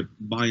just by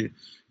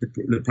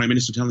the Prime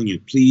Minister telling you,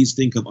 please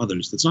think of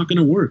others. That's not going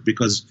to work,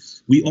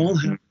 because we all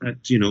have that,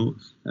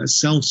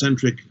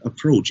 self-centric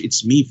approach.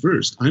 It's me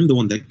first. I'm the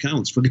one that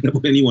counts. Forget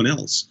about anyone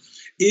else.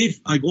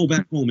 If I go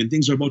back home and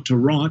things are about to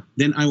rot,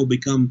 then I will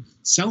become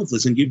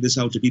selfless and give this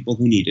out to people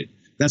who need it.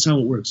 That's how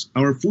it works.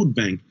 Our food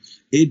bank,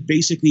 it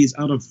basically is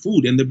out of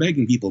food, and they're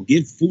begging people,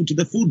 give food to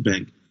the food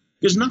bank.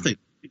 There's nothing,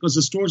 because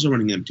the stores are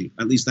running empty.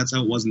 At least that's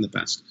how it was in the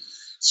past.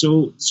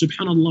 So,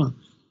 subhanAllah,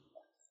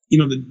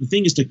 the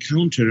thing is to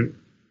counter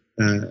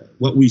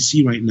what we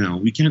see right now,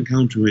 we can't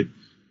counter it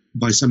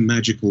by some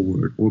magical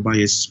word or by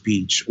a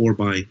speech or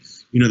by,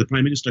 the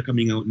Prime Minister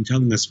coming out and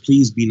telling us,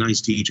 please be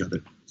nice to each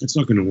other. That's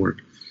not going to work.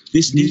 Do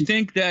you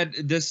think that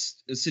this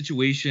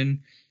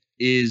situation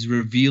is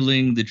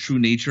revealing the true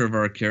nature of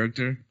our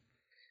character?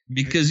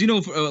 Because, a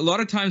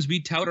lot of times we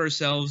tout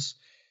ourselves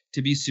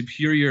to be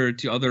superior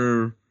to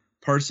other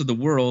parts of the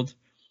world,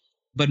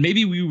 but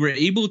maybe we were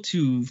able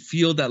to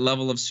feel that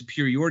level of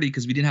superiority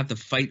because we didn't have to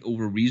fight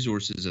over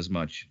resources as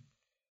much.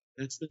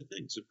 That's the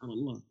thing,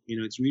 subhanAllah.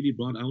 It's really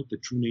brought out the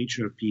true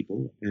nature of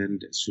people,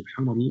 and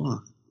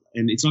subhanAllah.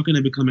 And it's not going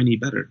to become any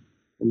better.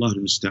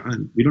 Allahu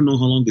musta'an. We don't know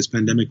how long this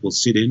pandemic will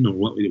sit in or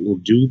what it will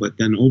do, but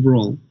then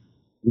overall,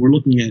 we're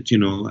looking at,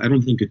 I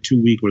don't think a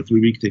 2-week or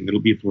 3-week thing.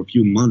 It'll be for a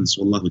few months.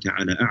 Wallahu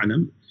ta'ala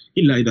a'lam.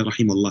 Illa idha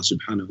rahim Allah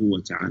subhanahu wa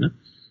ta'ala.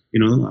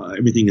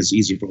 Everything is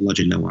easy for Allah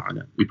Jalla wa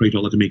ala. We pray to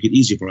Allah to make it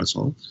easy for us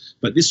all.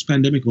 But this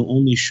pandemic will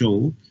only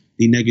show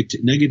the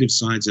negative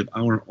sides of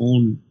our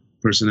own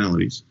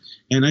personalities.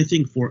 And I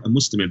think for a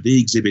Muslim, if they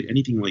exhibit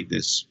anything like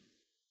this,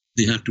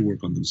 they have to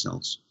work on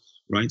themselves,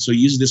 right? So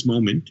use this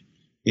moment,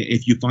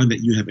 if you find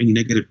that you have any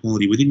negative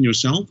quality within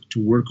yourself, to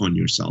work on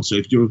yourself. So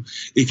if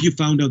you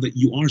found out that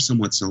you are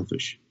somewhat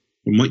selfish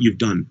from what you've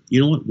done, you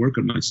know what? Work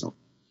on myself.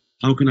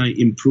 How can I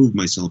improve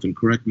myself and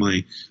correct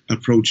my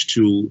approach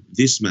to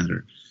this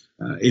matter?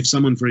 If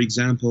someone, for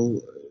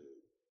example,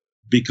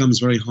 becomes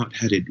very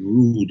hot-headed,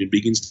 rude, and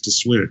begins to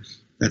swear,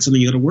 that's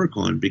something you got to work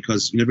on,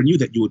 because you never knew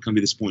that you would come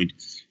to this point.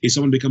 If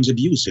someone becomes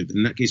abusive,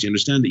 in that case, you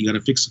understand that you got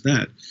to fix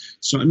that.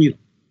 So,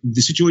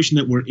 the situation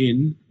that we're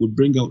in would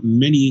bring out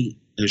many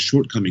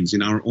shortcomings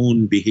in our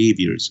own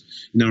behaviors,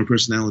 in our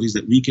personalities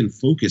that we can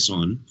focus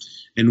on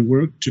and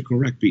work to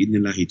correct,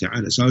 bi'idhnillahi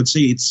ta'ala. So I would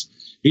say it's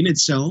in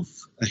itself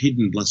a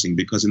hidden blessing,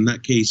 because in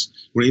that case,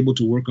 we're able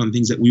to work on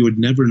things that we would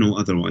never know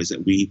otherwise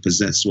that we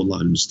possess,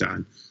 wallahu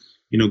al-musta'an.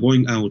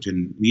 Going out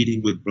and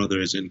meeting with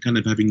brothers and kind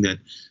of having that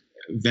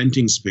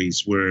venting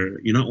space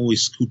where you're not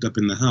always cooped up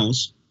in the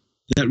house,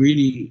 that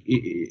really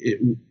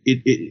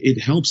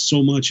it helps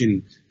so much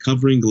in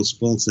covering those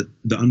faults, that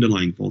the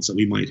underlying faults that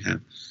we might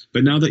have.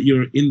 But now that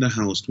you're in the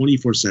house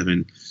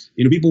 24/7,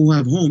 people who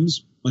have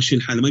homes,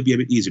 mashallah, it might be a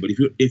bit easy. But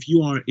if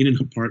you are in an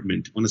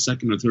apartment on a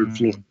second or third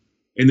floor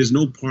and there's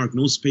no park,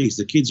 no space,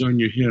 the kids are in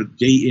your hair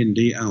day in,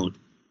 day out,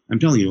 I'm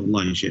telling you,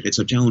 Allah, it's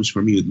a challenge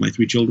for me with my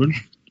 3 children.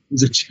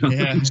 It's a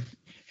challenge.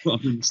 How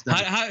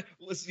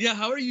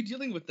are you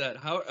dealing with that?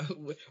 How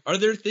are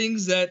there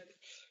things that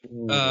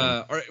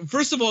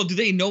first of all, do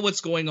they know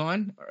what's going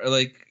on?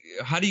 Or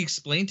how do you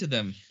explain to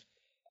them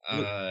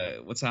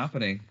what's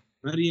happening?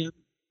 Maria,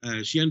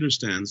 she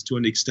understands to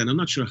an extent. I'm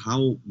not sure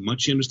how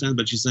much she understands,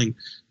 but she's saying,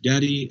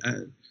 Daddy,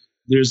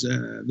 there's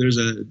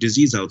a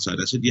disease outside.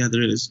 I said, yeah,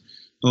 there is.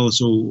 Oh,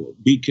 so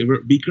be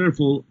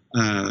careful.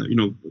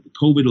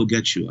 COVID will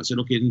get you. I said,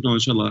 okay, no,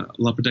 inshallah,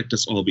 Allah protect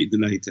us all,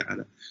 bi'idhnillahi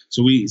ta'ala.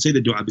 So we say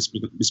the dua,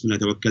 Bismillah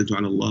tawakkaltu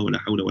ala Allah wa la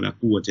hawla wa la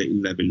quwwata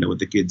illa billah, with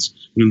the kids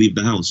when we leave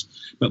the house.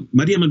 But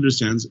Maryam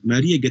understands.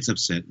 Maria gets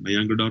upset, my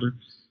younger daughter.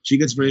 She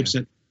gets very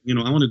upset. I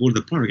want to go to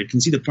the park. I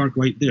can see the park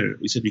right there.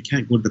 We said, you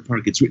can't go to the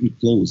park. It's written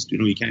closed.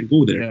 You can't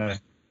go there. Yeah.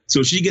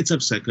 So she gets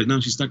upset because now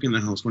she's stuck in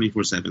the house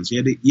 24/7. So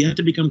you had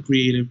to become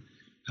creative,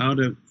 how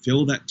to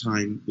fill that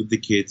time with the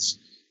kids,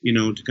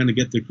 to kind of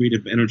get their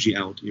creative energy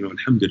out,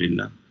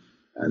 alhamdulillah.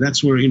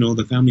 That's where,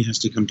 the family has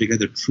to come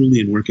together truly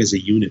and work as a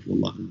unit,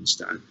 wallahu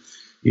musta'an.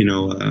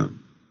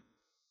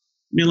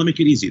 May Allah make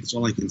it easy. That's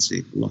all I can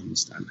say. Allahu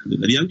musta'an.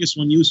 The youngest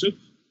one, Yusuf,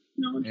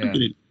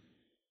 alhamdulillah.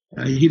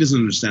 He doesn't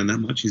understand that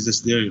much. He's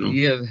just there,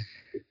 Yeah.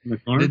 In the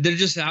car. They're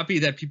just happy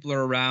that people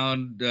are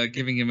around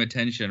giving him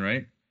attention,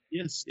 right?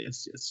 Yes,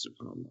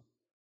 subhanAllah.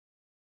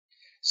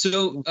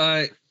 So,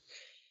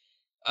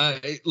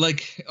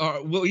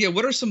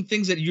 what are some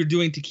things that you're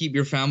doing to keep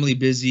your family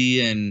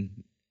busy and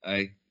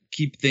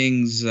keep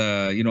things,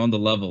 on the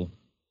level?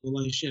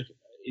 Well, Sheikh,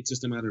 it's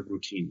just a matter of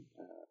routine.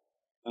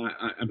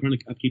 I'm trying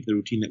to upkeep the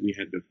routine that we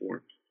had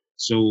before.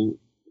 So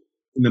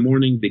in the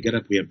morning, they get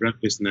up, we have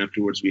breakfast, and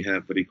afterwards we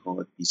have, the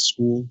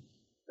school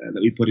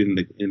that we put in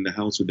the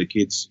house with the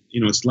kids.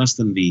 It's less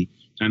than the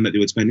time that they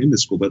would spend in the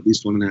school, but at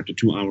least 1.5 to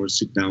 2 hours,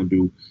 sit down,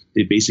 do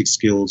the basic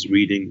skills,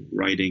 reading,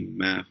 writing,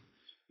 math,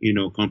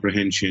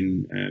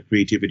 comprehension,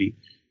 creativity.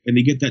 And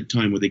they get that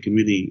time where they can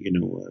really,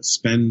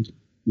 spend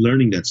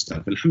learning that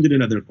stuff.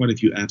 Alhamdulillah, there are quite a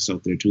few apps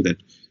out there too that,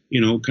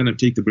 kind of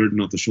take the burden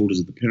off the shoulders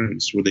of the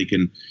parents, where they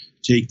can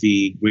take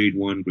the grade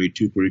 1, grade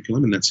 2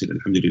 curriculum, and that's it,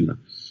 alhamdulillah.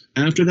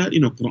 After that,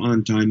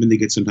 Quran time, and they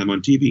get some time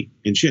on TV.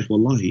 And Sheikh,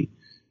 wallahi,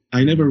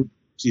 I never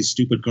see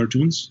stupid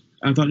cartoons.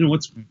 I thought,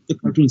 the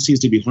cartoon seems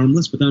to be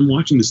harmless, but then I'm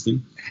watching this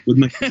thing with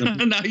my kids.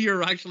 Now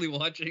you're actually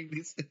watching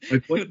these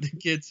with the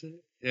kids.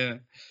 Yeah.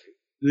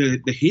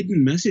 The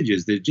hidden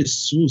messages, they're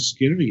just so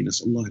scary.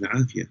 Nas'Allah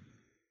al-afiyah.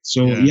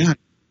 So,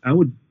 I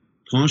would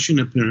caution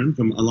a parent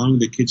from allowing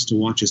the kids to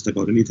watch just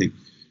about anything.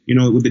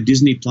 With the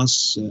Disney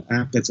Plus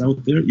app that's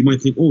out there, you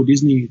might think, oh,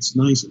 Disney, it's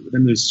nice. But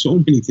then there's so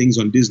many things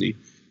on Disney.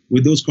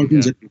 With those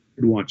cartoons that I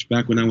could watch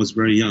back when I was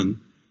very young,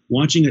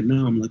 Watching it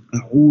now, I'm like,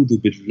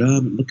 A'udhu billah,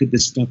 look at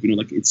this stuff,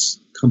 like it's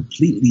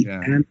completely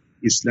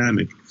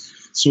anti-Islamic.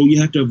 So you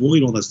have to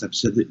avoid all that stuff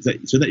so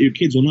that your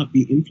kids will not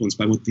be influenced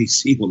by what they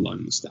see, wallah,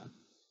 understand.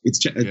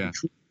 It's a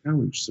true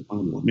challenge,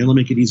 subhanAllah. May Allah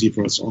make it easy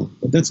for us all.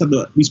 But that's how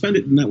we spend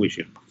it in that way,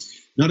 Sheikh.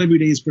 Not every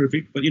day is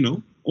perfect, but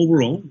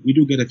overall, we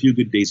do get a few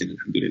good days in it,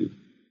 alhamdulillah.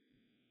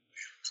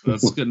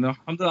 That's good. No,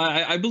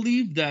 I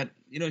believe that,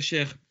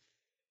 Sheikh,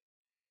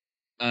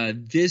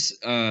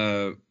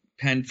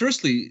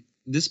 firstly,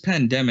 this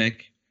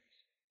pandemic,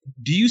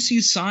 do you see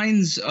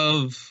signs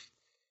of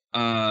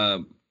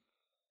the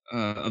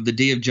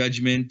Day of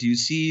Judgment? Do you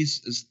see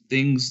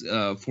things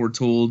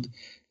foretold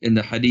in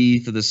the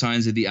Hadith of the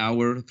signs of the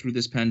hour through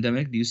this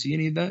pandemic? Do you see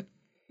any of that?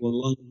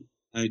 Well,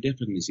 I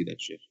definitely see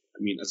that, Sheikh. I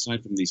mean,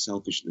 aside from the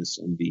selfishness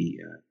and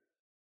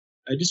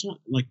I just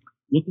want,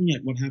 looking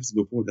at what happens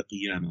before the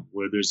Qiyamah,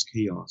 where there's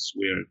chaos,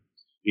 where,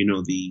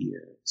 the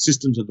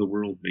systems of the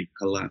world may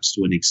collapse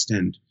to an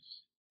extent.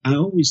 I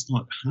always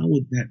thought, how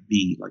would that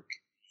be?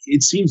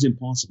 It seems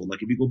impossible.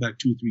 If you go back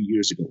 2-3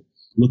 years ago,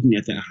 looking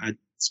at the Ahad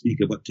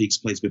speak of what takes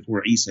place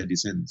before Isa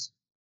descends,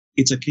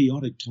 it's a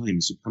chaotic time,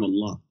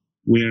 subhanAllah,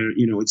 where,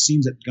 it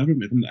seems that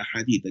government, from the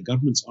Ahadith, the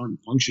governments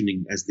aren't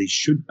functioning as they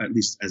should, at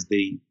least as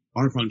they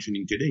are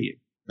functioning today,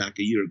 back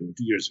a year ago,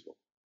 2 years ago.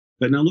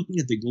 But now looking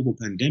at the global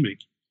pandemic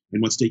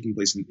and what's taking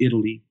place in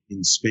Italy,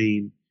 in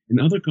Spain, and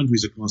other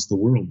countries across the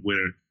world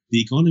where the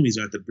economies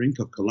are at the brink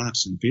of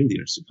collapse and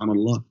failure,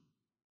 subhanAllah,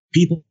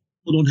 people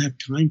don't have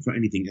time for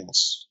anything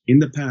else. In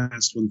the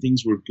past, when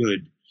things were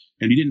good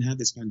and we didn't have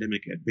this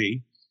pandemic at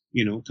bay,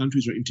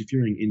 countries were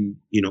interfering in,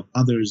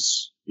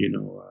 others,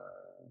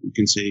 you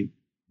can say,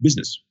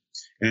 business.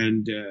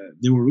 And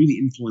they were really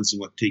influencing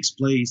what takes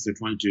place. They're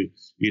trying to,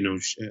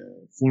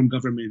 form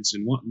governments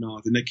and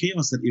whatnot. And the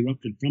chaos that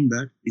erupted from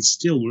that is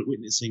still, we're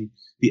witnessing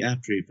the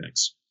after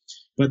effects.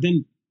 But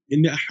then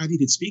in the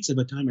Hadith, it speaks of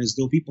a time as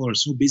though people are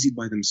so busy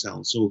by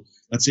themselves. So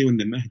let's say when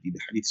the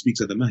Hadith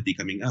speaks of the Mahdi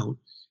coming out,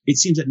 it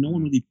seems that no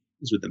one really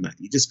deals with the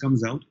Mahdi. He just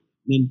comes out,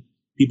 and then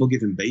people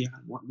give him bay'ah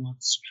and whatnot.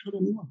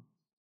 SubhanAllah.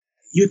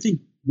 You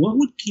think, what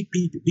would keep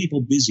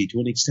people busy to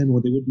an extent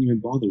where they wouldn't even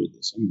bother with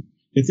this? I mean,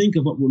 to think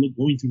of what we're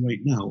going through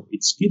right now,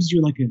 it gives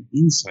you an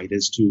insight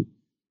as to,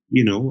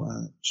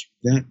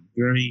 that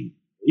very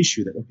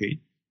issue that, okay,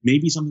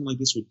 maybe something like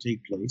this would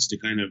take place to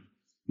kind of,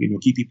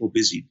 keep people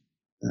busy.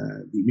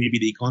 Maybe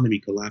the economy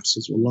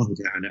collapses. Wallahu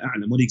ta'ala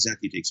a'lam what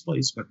exactly takes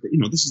place. But,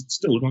 this is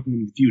still, we're talking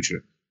in the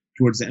future,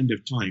 towards the end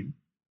of time,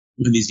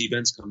 when these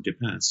events come to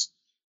pass.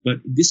 But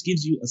this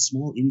gives you a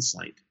small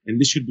insight, and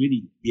this should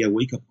really be a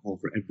wake-up call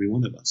for every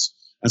one of us.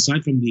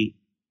 Aside from the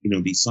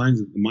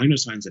signs, the minor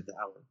signs of the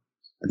hour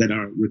that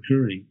are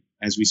recurring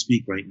as we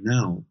speak right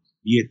now,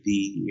 be it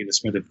the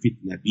spread of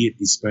fitna, be it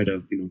the spread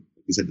of, like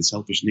we said, the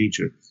selfish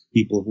nature,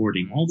 people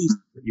hoarding, all these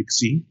that you can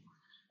see,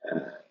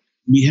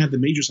 we have the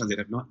major signs that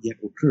have not yet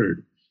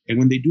occurred. And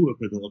when they do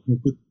occur, they'll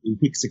occur in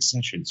quick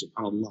succession,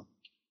 subhanAllah.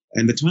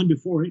 And the time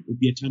before it would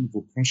be a time of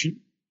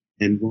oppression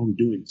and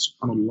wrongdoing,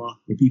 subhanAllah,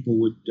 where people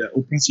would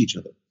oppress each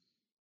other.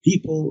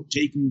 People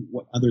taking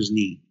what others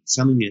need,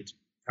 selling it,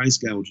 price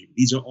gouging.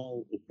 These are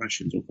all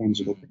oppressions or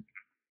forms of oppression.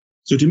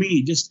 So to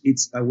me,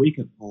 it's a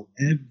wake-up call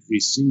every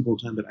single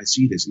time that I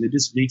see this. And it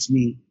just makes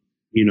me,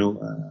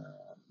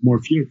 more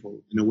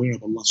fearful and aware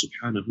of Allah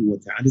subhanahu wa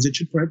ta'ala, as it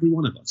should for every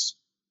one of us,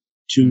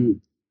 to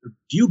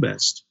do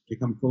best to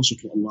come closer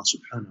to Allah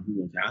subhanahu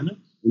wa ta'ala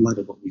in light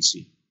of what we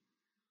see.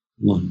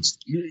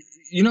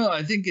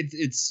 I think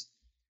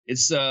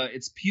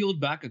it's peeled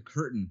back a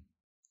curtain,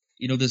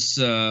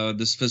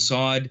 this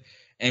facade,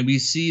 and we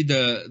see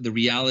the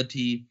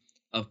reality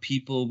of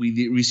people.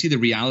 We see the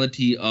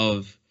reality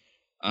of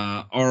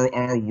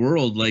our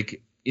world.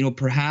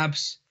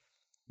 Perhaps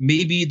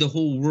maybe the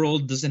whole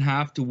world doesn't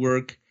have to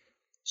work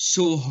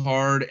so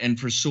hard and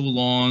for so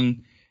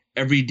long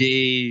every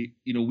day,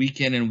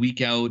 week in and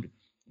week out,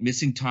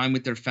 missing time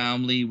with their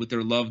family, with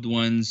their loved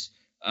ones,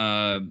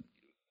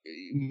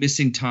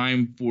 missing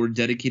time for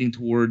dedicating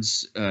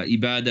towards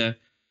ibadah.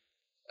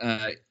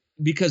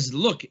 Because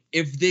look,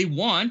 if they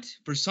want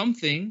for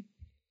something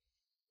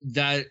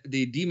that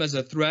they deem as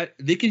a threat,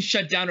 they can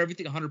shut down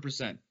everything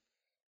 100%.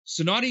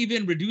 So not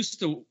even reduce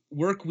the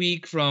work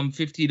week from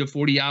 50 to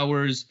 40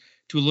 hours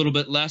to a little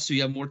bit less so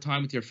you have more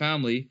time with your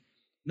family.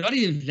 Not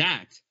even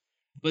that.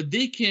 But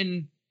they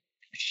can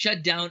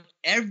shut down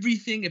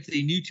everything if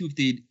they need to, if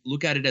they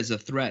look at it as a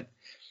threat.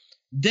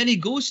 Then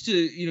it goes to,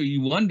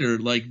 you wonder,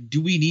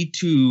 do we need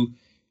to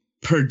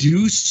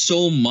produce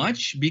so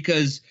much?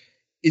 Because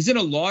isn't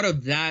a lot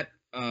of that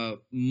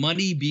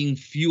money being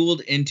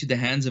fueled into the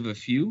hands of a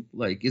few?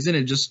 Isn't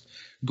it just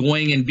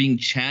going and being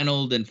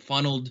channeled and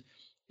funneled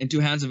into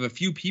hands of a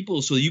few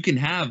people so you can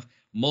have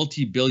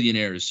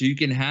multi-billionaires, so you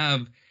can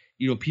have,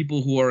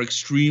 people who are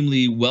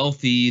extremely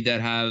wealthy that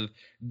have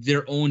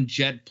their own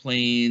jet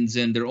planes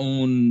and their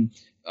own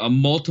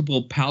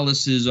multiple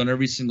palaces on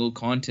every single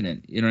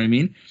continent. You know what I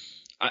mean?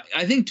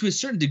 I think to a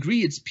certain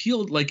degree it's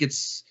peeled,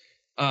 it's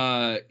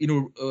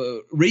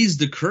raised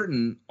the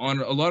curtain on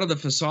a lot of the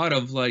facade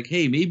of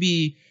hey,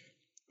 maybe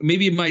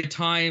maybe my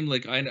time,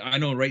 like I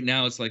know right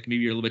now it's like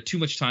maybe a little bit too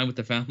much time with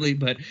the family,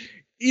 but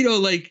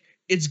like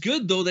it's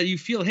good though that you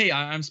feel, hey,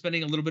 I'm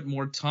spending a little bit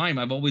more time.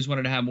 I've always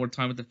wanted to have more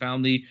time with the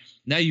family.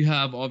 Now you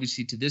have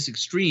obviously to this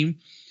extreme,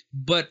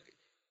 but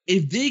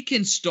if they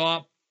can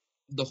stop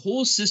the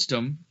whole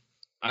system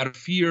out of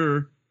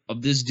fear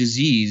of this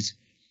disease,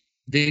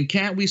 then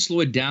can't we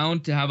slow it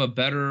down to have a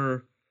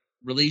better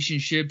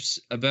relationships,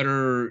 a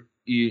better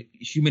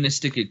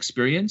humanistic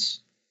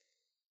experience?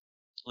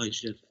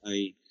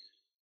 I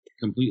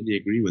completely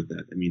agree with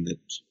that. I mean, that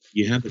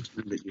you have the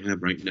time that you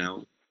have right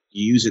now,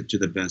 you use it to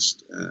the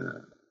best,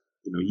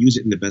 use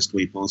it in the best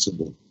way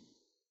possible.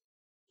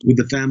 With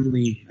the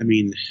family, I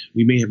mean,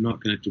 we may have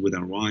not connected with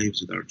our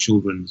wives, with our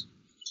children,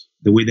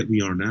 the way that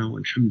we are now.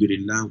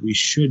 Alhamdulillah, we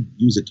should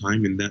use the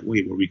time in that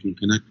way where we can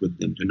connect with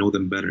them, to know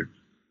them better.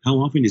 How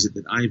often is it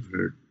that I've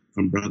heard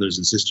from brothers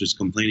and sisters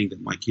complaining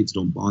that my kids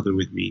don't bother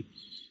with me?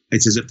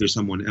 It's as if they're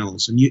someone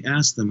else. And you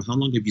ask them, how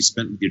long have you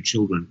spent with your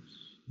children?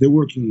 They're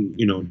working,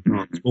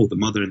 both the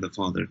mother and the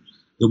father.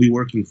 They'll be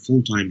working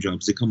full-time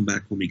jobs. They come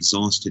back home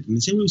exhausted. And they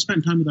say, well, we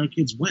spent time with our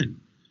kids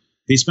when?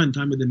 They spend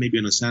time with them maybe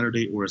on a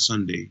Saturday or a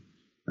Sunday,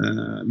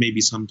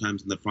 maybe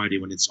sometimes on the Friday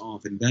when it's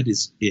off, and that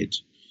is it.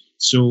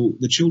 So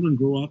the children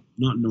grow up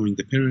not knowing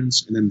the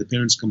parents, and then the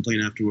parents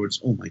complain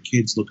afterwards, oh, my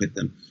kids, look at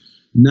them.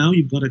 Now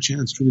you've got a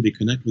chance to really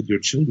connect with your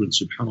children,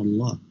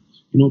 subhanAllah.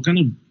 It kind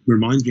of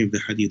reminds me of the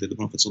hadith that the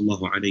Prophet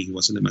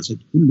ﷺ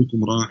said,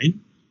 كُلُّكُمْ رَاعٍ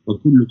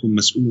وَكُلُّكُمْ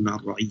مَسْئُولٌ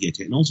عَنْ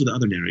رَعِيَّتِهِ. And also the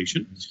other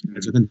narration,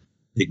 so then,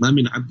 مَا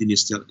مِنْ عَبْدٍ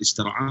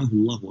اسْتَرْعَاهُ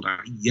اللَّهُ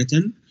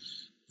رَعِيَّةً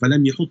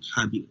فلم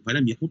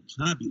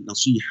يحطها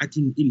بنصيحة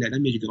إلا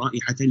لم يجد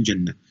رائحة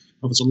الجنة.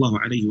 Prophet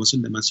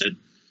ﷺ said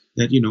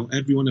that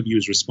every one of you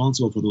is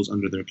responsible for those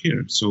under their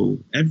care. So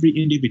every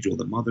individual,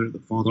 the mother, the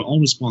father, all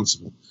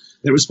responsible.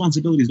 Their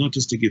responsibility is not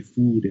just to give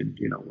food and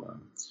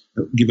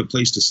give a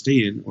place to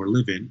stay in or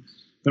live in,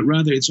 but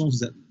rather it's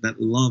also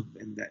that love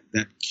and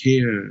that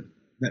care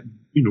that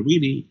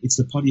really it's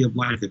the body of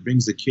life that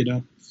brings the kid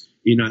up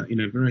in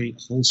a very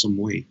wholesome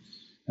way.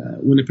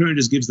 When a parent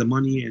just gives the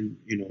money and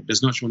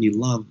does not show any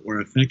love or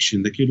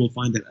affection, the kid will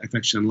find that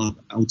affection and love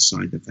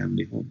outside the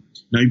family home.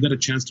 Now you've got a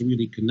chance to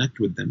really connect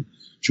with them,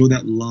 show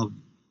that love,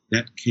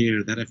 that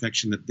care, that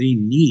affection that they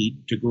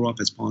need to grow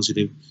up as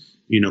positive,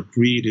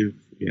 creative,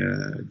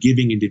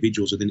 giving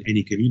individuals within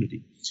any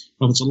community.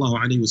 Prophet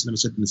ﷺ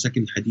said in the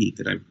second hadith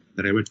that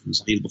I read from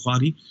Sahih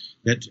al-Bukhari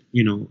that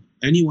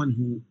anyone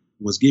who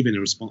was given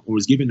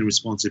a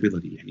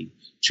responsibility, any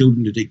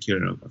children to take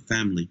care of, a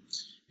family,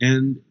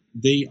 and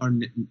they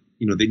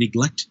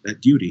neglect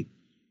that duty,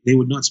 they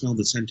would not smell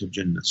the scent of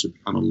Jannah,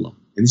 subhanAllah.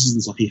 And this is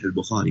in Sahih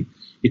al-Bukhari.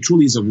 It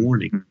truly is a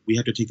warning. We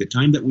have to take the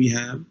time that we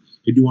have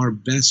to do our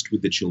best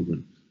with the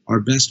children, our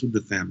best with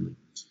the family.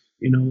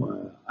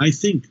 I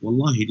think,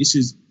 wallahi, this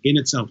is in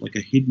itself like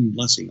a hidden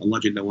blessing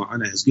Allah Jalla wa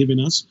Ala has given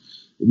us.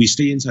 We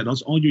stay inside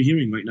us. All you're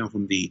hearing right now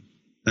from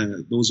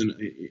those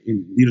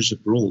in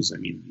leadership roles, I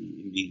mean,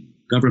 in the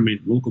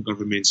government, local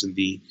governments, and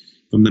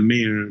from the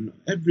mayor, and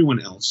everyone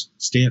else,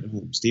 stay at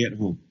home, stay at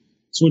home.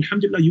 So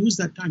alhamdulillah, use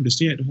that time to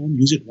stay at home,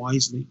 use it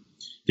wisely,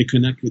 to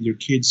connect with your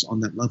kids on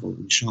that level,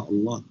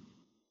 inshallah.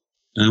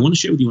 I want to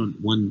share with you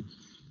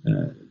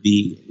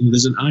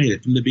there's an ayah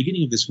from the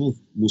beginning of this whole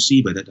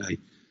musibah that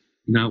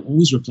I'm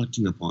always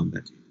reflecting upon,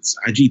 that it's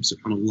ajib,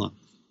 subhanallah.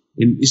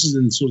 And this is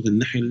in Surah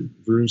Al-Nahl,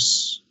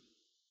 verse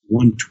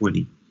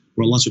 120,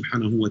 where Allah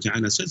subhanahu wa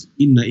ta'ala says,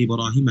 Inna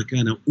Ibrahima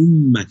kana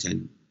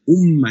ummatan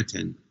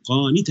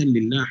qanitan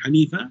lillah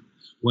hanifa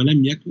wa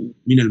lam yaku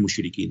min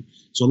al-mushrikeen.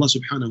 So Allah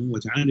subhanahu wa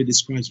ta'ala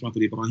describes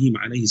Prophet Ibrahim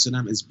alayhi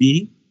salam as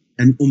being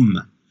an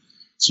ummah.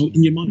 So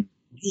in your mind,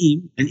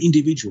 an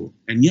individual,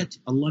 and yet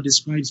Allah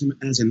describes him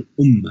as an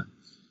ummah.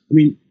 I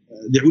mean,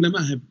 the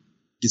ulama have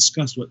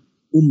discussed what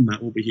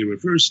ummah over here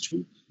refers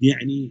to,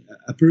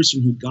 a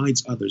person who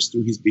guides others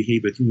through his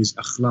behavior, through his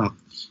akhlaq.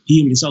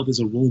 He himself is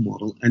a role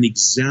model, an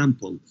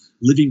example,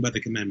 living by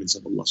the commandments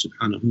of Allah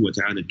subhanahu wa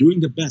ta'ala, doing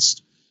the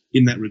best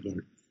in that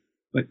regard.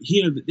 But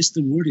here,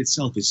 the word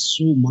itself is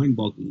so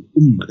mind-boggling,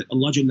 ummah, that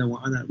Allah Jalla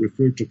wa Ala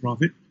referred to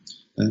Prophet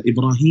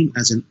Ibrahim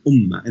as an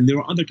ummah. And there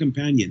are other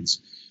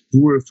companions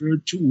who were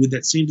referred to with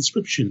that same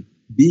description,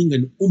 being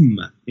an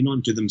ummah in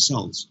unto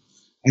themselves.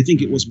 I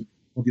think it was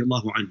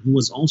radiallahu anhu, who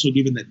was also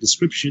given that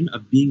description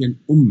of being an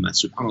ummah,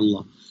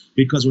 subhanAllah.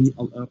 Because when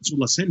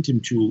Rasulullah sent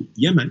him to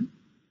Yemen,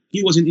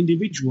 he was an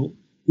individual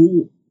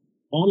who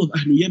all of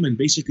Ahlul Yemen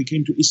basically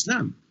came to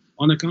Islam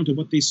on account of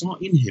what they saw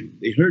in him.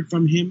 They heard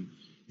from him,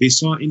 they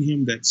saw in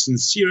him that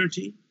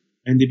sincerity,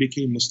 and they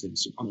became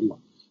Muslims, subhanAllah.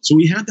 So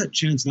we have that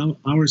chance now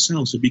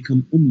ourselves to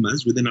become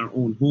ummahs within our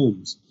own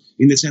homes,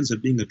 in the sense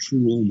of being a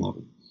true role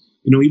model.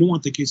 You don't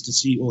want the kids to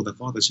see, the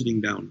father sitting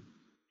down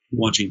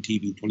watching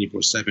TV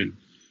 24/7,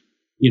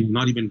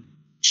 not even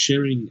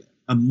sharing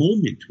a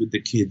moment with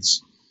the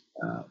kids,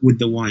 with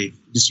the wife,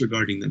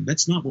 disregarding them.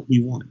 That's not what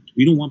we want.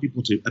 We don't want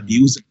people to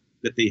abuse it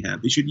that they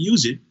have. They should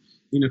use it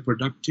in a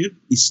productive,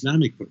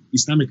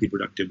 Islamically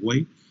productive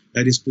way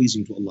that is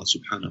pleasing to Allah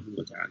subhanahu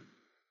wa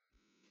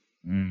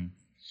ta'ala.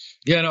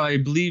 Yeah, no, I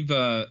believe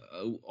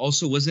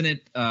also, wasn't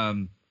it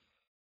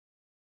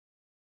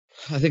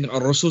I think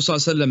Rasul Sallallahu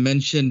Alaihi Wasallam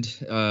mentioned,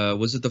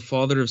 was it the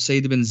father of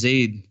Sayyid bin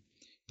Zayd,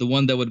 the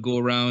one that would go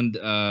around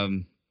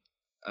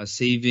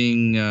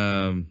saving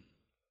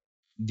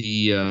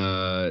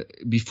the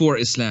before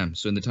Islam,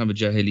 so in the time of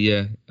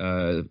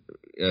Jahiliyyah,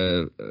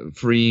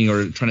 freeing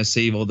or trying to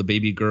save all the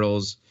baby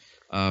girls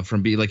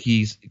from being, like,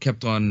 he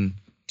kept on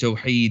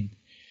Tawheed,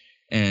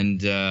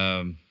 and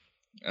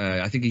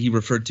I think he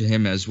referred to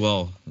him as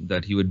well,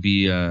 that he would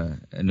be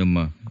an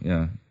ummah.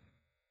 Yeah.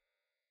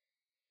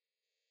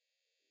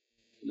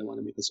 I want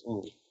to make us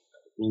all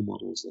role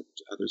models that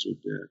others would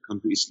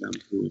come to Islam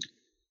through it.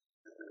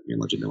 May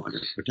Allah Jalla wa Ala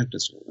protect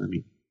us all.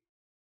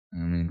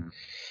 Ameen.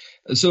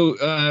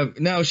 So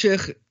now,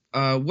 Sheikh,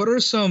 what are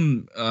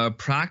some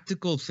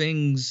practical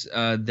things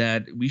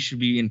that we should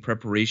be in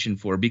preparation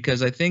for?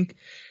 Because I think,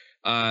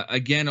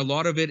 again, a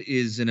lot of it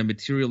is in a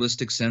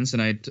materialistic sense,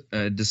 and I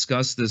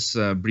discussed this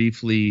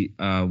briefly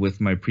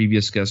with my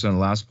previous guest on the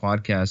last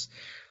podcast.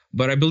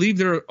 But I believe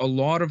there are a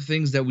lot of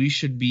things that we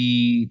should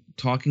be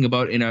talking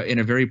about in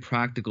a very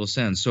practical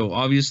sense. So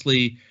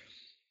obviously,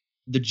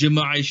 the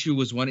Jummah issue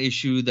was one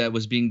issue that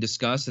was being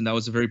discussed, and that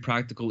was a very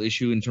practical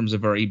issue in terms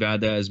of our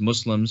ibadah as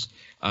Muslims.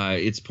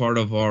 It's part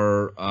of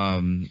our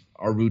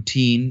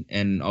routine,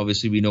 and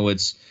obviously we know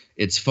it's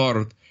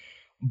fard.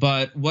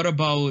 But what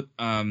about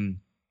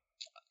Ramadan's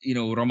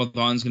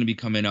going to be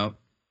coming up?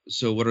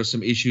 So what are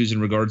some issues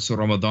in regards to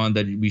Ramadan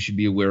that we should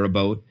be aware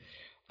about?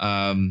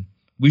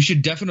 We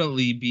should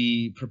definitely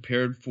be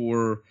prepared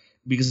for,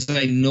 because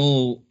I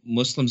know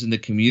Muslims in the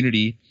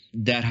community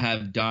that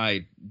have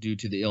died due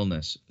to the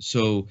illness.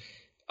 So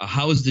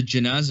how is the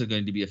janazah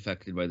going to be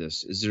affected by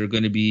this? Is there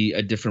going to be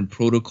a different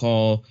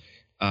protocol,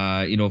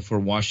 for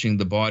washing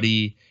the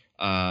body,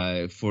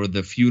 for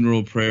the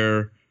funeral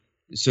prayer?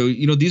 So,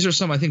 these are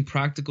some, I think,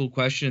 practical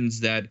questions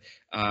that,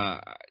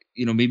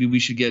 maybe we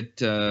should get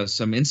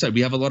some insight.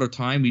 We have a lot of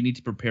time. We need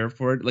to prepare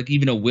for it. Like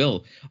even a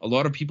will. A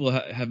lot of people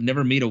have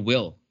never made a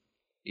will.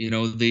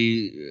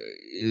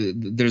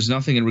 There's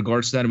nothing in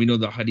regards to that. And we know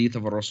the hadith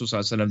of Rasul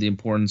Sallallahu Alaihi Wasallam, the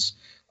importance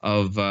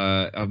of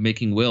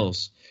making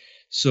wills.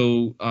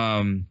 So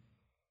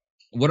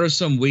what are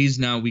some ways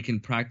now we can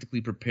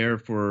practically prepare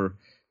for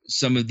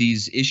some of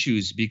these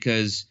issues?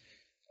 Because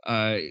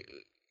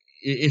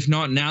if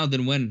not now,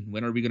 then when?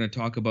 When are we going to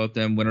talk about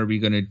them? When are we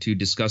going to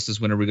discuss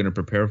this? When are we going to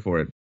prepare for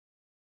it?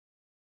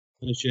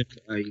 Sheikh,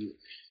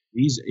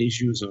 these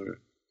issues are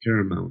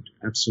paramount,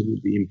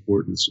 absolutely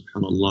important,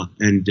 subhanAllah.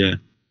 And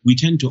we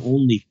tend to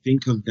only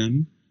think of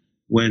them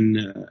when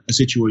a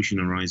situation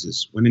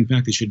arises, when in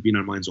fact it should be in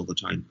our minds all the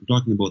time. I'm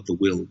talking about the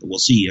will, the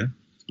wasiyah.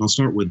 I'll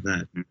start with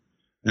that.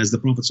 As the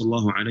Prophet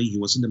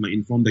ﷺ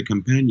informed the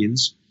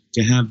companions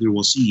to have their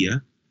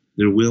wasiyah,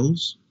 their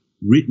wills,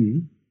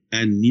 written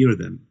and near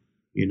them.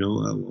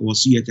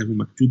 وَصِيَّتَهُ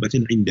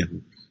مَكْتُوبَةً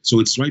عِنْدَهُ. So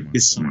it's right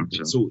beside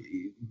them. So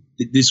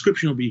the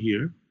description over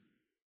here,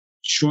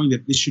 showing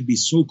that this should be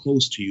so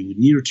close to you,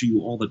 near to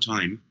you all the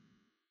time,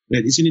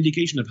 that it's an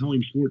indication of how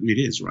important it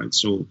is, right?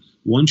 So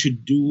one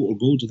should do or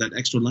go to that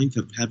extra length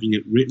of having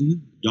it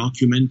written,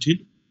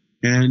 documented,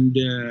 and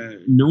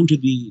known to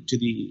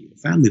the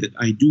family that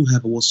I do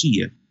have a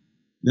wasiyah.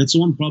 That's the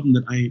one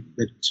problem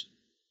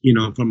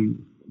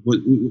from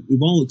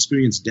we've all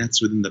experienced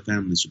deaths within the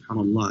family,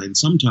 subhanAllah, and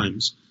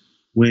sometimes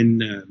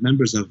when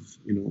members of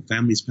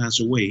families pass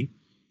away,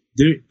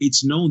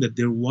 it's known that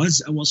there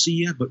was a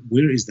wasiyah, but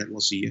where is that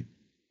wasiyah?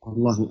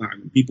 Allahu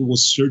a'lam. People were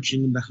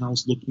searching in the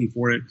house looking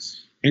for it,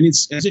 and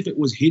it's as if it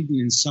was hidden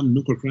in some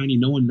nook or cranny.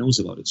 No one knows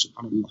about it,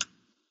 subhanAllah.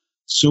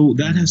 So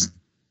that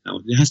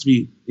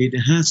it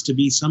has to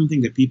be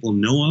something that people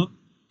know of.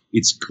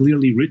 It's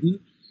clearly written,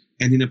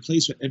 and in a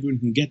place where everyone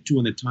can get to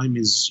when the time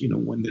is,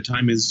 when the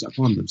time is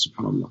upon them,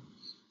 subhanAllah.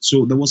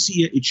 So the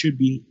wasiyah, it should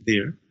be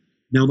there.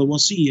 Now the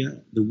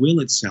wasiyah, the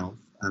will itself,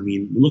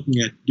 we're looking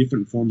at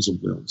different forms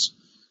of wills.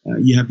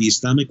 You have the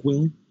Islamic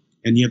will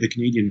and you have the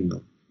Canadian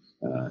will.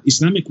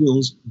 Islamic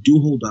wills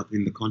do hold up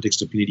in the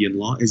context of Canadian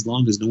law as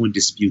long as no one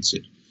disputes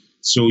it.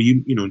 So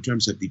in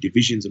terms of the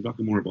divisions, I'm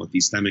talking more about the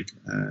Islamic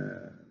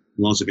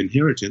laws of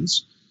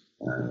inheritance.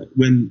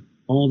 When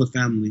all the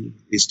family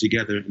is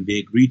together and they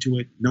agree to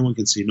it, no one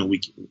can say, no,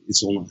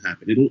 it's all not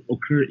happened. It'll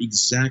occur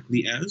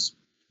exactly as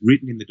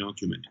written in the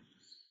document.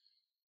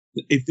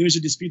 If there's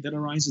a dispute that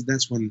arises,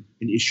 that's when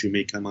an issue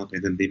may come up,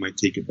 and then they might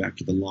take it back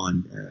to the law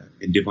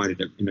and divide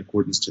it in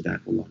accordance to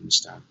that. Allah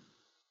understand.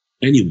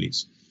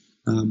 Anyways,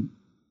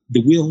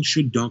 the will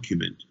should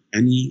document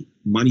any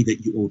money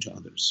that you owe to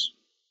others.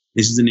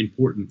 This is an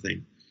important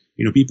thing.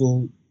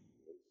 People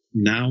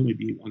now,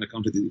 maybe on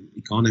account of the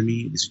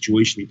economy, the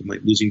situation, people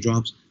might losing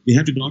jobs, they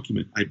have to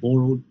document, I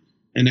borrowed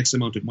an X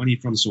amount of money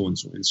from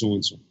so-and-so and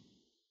so-and-so.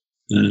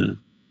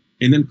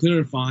 And then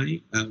clarify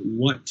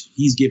what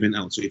he's given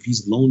out. So if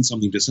he's loaned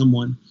something to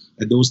someone,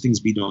 that those things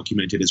be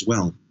documented as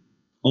well.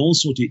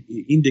 Also to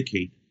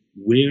indicate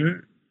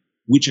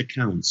which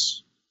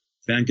accounts,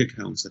 bank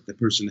accounts that the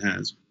person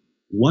has,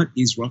 what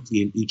is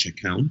roughly in each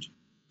account,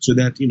 so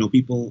that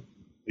people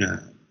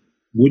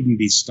wouldn't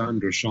be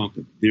stunned or shocked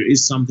that there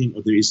is something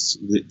or there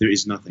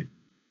is nothing.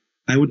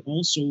 I would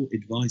also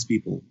advise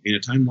people in a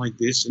time like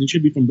this, and it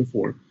should be from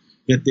before,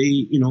 that they,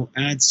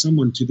 add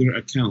someone to their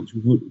account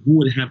who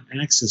would have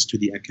access to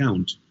the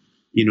account,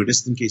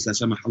 just in case, la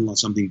samahallah,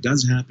 something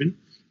does happen.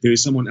 There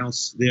is someone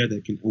else there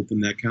that can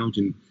open the account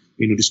and,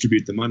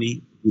 distribute the money,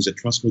 who's a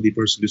trustworthy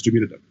person,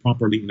 distribute it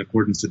properly in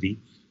accordance to the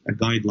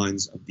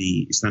guidelines of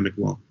the Islamic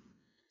law.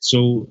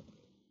 So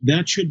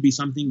that should be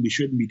something we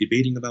shouldn't be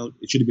debating about.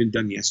 It should have been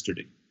done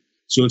yesterday.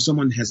 So if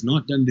someone has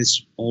not done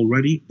this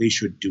already, they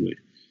should do it.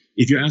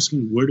 If you're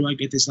asking, where do I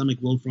get the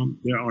Islamic will from?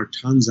 There are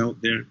tons out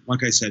there.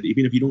 Like I said,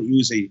 even if you don't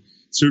use a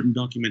certain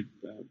document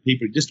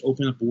paper, just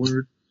open up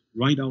Word,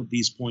 write out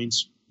these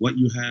points, what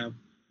you have,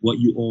 what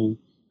you owe,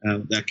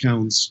 the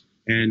accounts,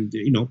 and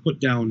put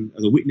down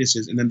the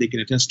witnesses, and then they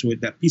can attest to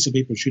it. That piece of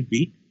paper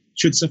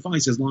should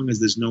suffice as long as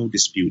there's no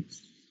dispute.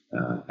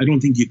 I don't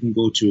think you can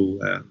go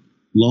to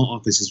law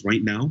offices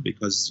right now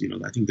because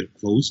I think they're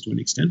closed to an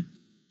extent.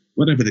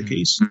 Whatever the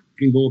case, you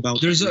can go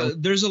about.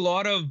 There's a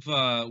lot of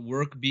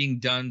work being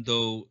done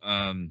though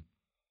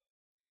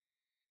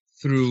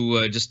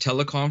through just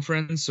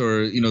teleconference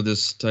or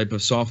this type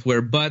of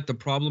software. But the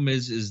problem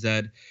is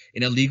that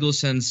in a legal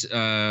sense,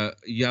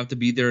 you have to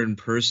be there in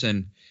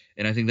person,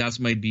 and I think that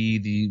might be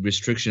the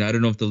restriction. I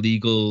don't know if the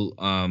legal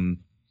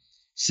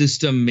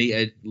system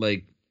may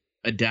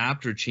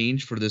adapt or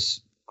change for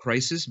this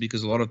crisis,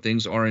 because a lot of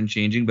things aren't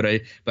changing. But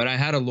I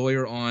had a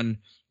lawyer on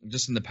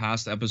just in the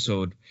past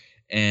episode.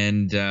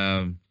 And,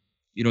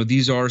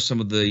 these are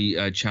some of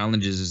the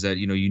challenges, is that,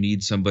 you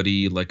need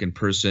somebody like in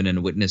person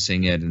and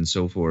witnessing it and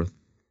so forth.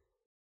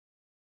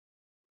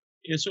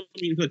 Yeah, so,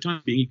 for the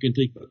time being, you can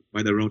take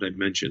by the road I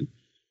mentioned,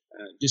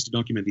 just to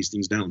document these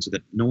things down so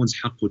that no one's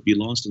haqq would be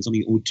lost and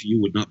something owed to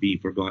you would not be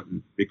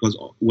forgotten. Because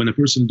when a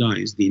person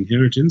dies, the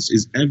inheritance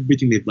is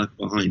everything they've left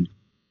behind.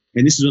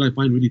 And this is what I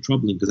find really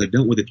troubling, because I've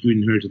dealt with a few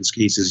inheritance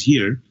cases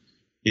here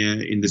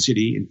in the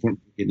city, in Fort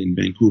McKinnon, in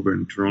Vancouver,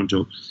 and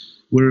Toronto,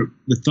 where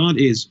the thought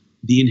is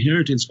the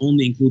inheritance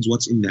only includes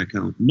what's in the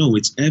account. No,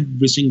 it's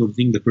every single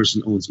thing the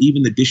person owns,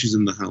 even the dishes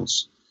in the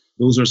house.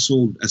 Those are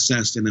sold,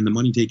 assessed, and then the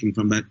money taken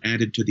from that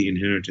added to the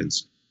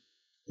inheritance.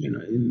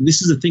 And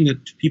this is the thing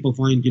that people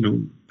find,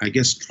 I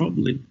guess,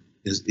 troubling.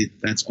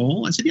 That's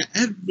all? I said, yeah,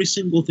 every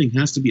single thing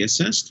has to be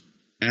assessed,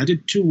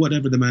 added to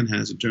whatever the man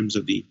has in terms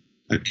of the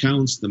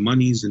accounts, the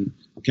monies, and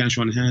cash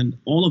on hand.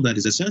 All of that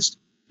is assessed.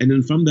 And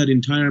then from that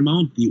entire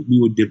amount, we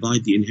would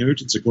divide the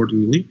inheritance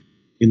accordingly,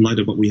 in light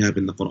of what we have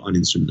in the Quran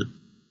and Sunnah.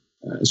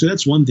 So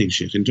that's one thing,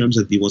 Sheikh, in terms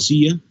of the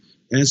wasiyah.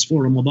 As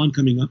for Ramadan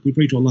coming up, we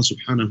pray to Allah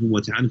subhanahu wa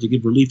ta'ala to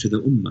give relief to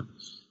the ummah,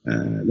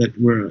 that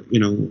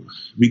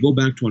we go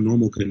back to a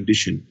normal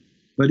condition.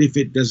 But if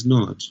it does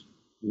not,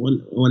 well,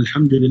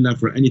 alhamdulillah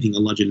for anything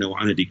Allah Jalla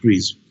wa ala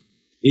decrees.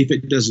 If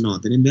it does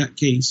not, then in that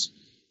case,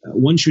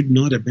 one should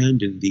not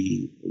abandon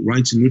the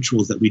rites and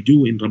rituals that we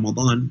do in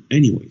Ramadan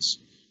anyways.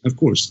 Of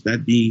course,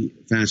 that be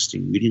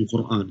fasting, reading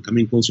Quran,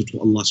 coming closer to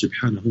Allah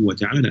subhanahu wa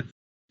ta'ala.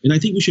 And I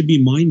think we should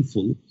be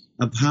mindful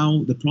of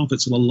how the Prophet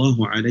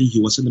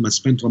ﷺ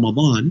spent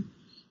Ramadan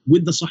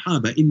with the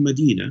Sahaba in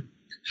Medina,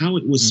 how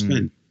it was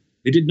spent.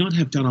 They did not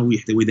have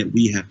Taraweeh the way that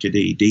we have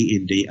today, day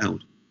in, day out.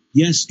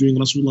 Yes, during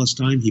Rasulullah's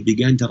time, he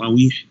began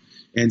Taraweeh,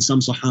 and some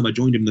Sahaba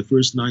joined him the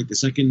first night. The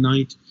second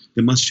night,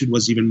 the masjid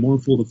was even more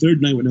full. The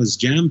third night, when it was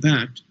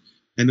jam-packed,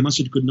 and the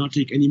masjid could not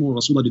take any more,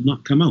 Rasulullah did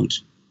not come out.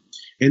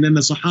 And then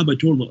the Sahaba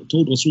told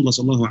Rasulullah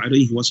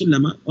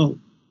ﷺ, oh,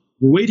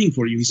 we're waiting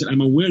for you. He said,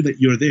 I'm aware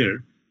that you're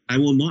there. I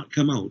will not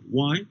come out.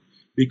 Why?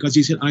 Because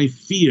he said, I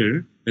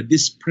fear that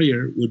this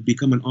prayer would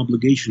become an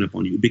obligation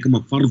upon you, become a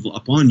fardh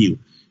upon you,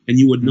 and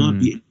you would not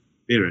be able to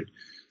bear it.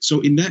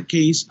 So in that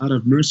case, out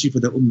of mercy for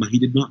the ummah, he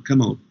did not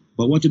come out.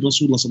 But what did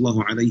Rasulullah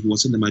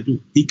ﷺ do?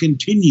 He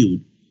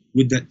continued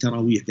with that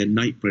Taraweeh, that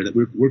night prayer that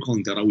we're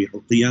calling Taraweeh,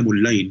 or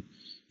Qiyamul Layl.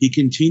 He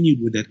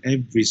continued with that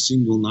every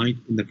single night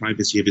in the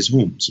privacy of his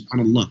home,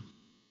 subhanAllah.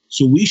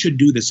 So we should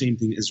do the same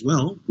thing as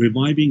well,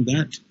 reviving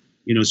that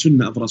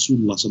sunnah of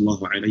Rasulullah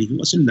sallallahu alayhi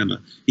wa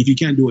sallam. If you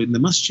can't do it in the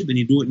masjid, then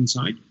you do it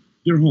inside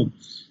your home.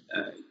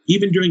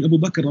 Even during Abu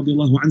Bakr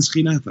radiallahu anhu's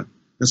khilafah,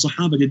 the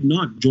Sahaba did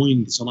not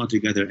join the salah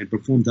together and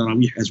perform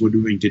Taraweeh as we're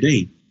doing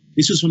today.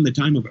 This was from the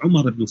time of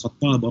Umar ibn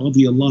Khattab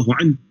radiallahu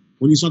anhu.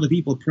 When he saw the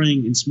people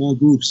praying in small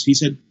groups, he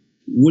said,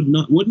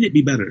 wouldn't it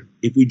be better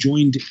if we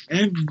joined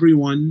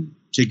everyone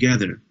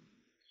together?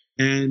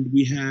 And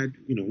we had,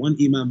 one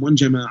imam, one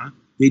jama'ah.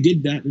 They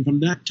did that, and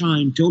from that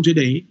time till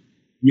today,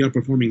 we are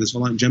performing the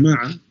salah in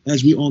jama'ah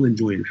as we all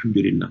enjoy,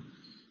 alhamdulillah.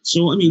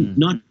 So,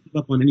 not give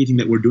up on anything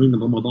that we're doing in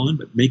Ramadan,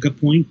 but make a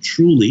point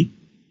truly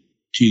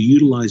to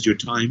utilize your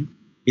time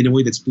in a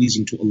way that's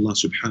pleasing to Allah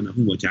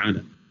subhanahu wa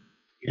ta'ala.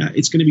 Yeah,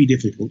 it's going to be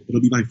difficult.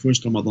 It'll be my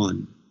first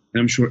Ramadan.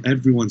 And I'm sure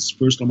everyone's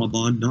first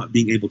Ramadan not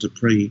being able to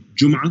pray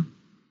Jum'ah,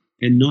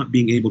 and not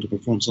being able to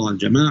perform salah in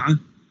jama'ah,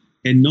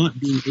 and not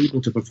being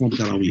able to perform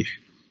Taraweeh.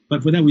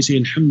 But for that we say,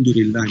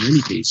 alhamdulillah, in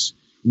any case,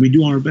 we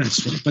do our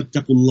best.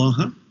 فَاتَّقُوا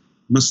اللَّهَ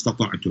مَا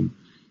اسْتَطَعْتُمْ.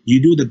 You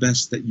do the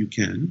best that you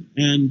can,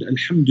 and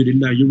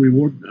alhamdulillah, you're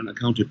rewarded on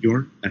account of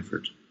your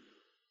effort.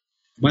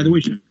 By the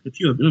way, I'm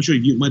not sure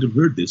if you might have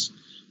heard this,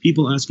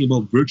 people asking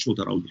about virtual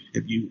tarawih.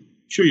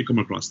 Sure you come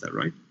across that,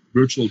 right?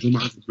 Virtual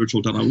Jum'ah,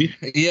 virtual tarawih.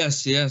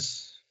 Yes,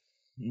 yes.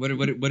 What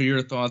are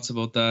your thoughts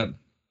about that?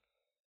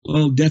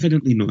 Well,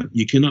 definitely not.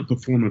 You cannot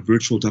perform a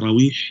virtual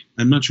tarawih.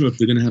 I'm not sure if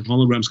they're going to have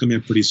holograms coming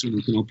up pretty soon.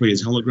 We can all pray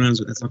as holograms,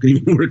 but that's not going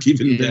to even work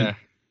even then.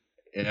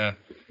 Yeah.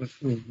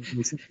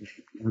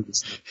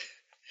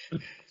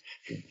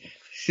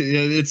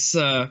 It's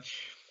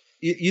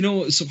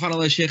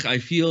subhanAllah, Sheikh, I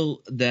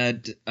feel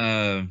that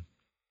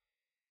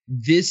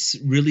this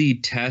really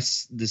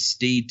tests the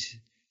state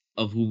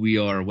of who we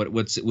are,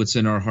 what's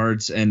in our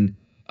hearts. And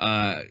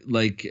I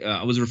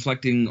was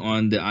reflecting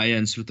on the ayah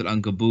in Surah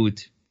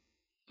Al-Ankabut,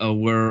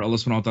 where Allah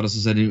subhanahu wa ta'ala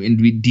said,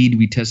 indeed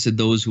we tested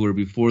those who were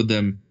before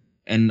them,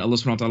 and Allah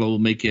subhanahu wa ta'ala will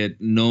make it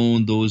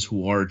known those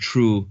who are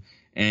true,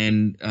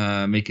 and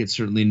make it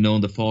certainly known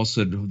the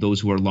falsehood of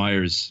those who are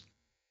liars.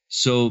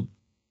 So,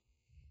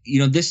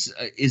 this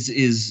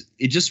is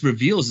it just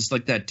reveals, it's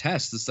like that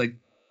test. It's like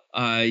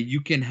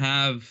you can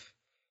have,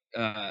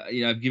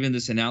 I've given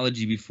this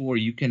analogy before.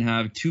 You can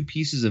have two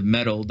pieces of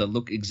metal that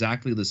look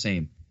exactly the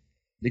same.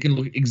 They can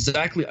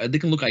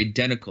look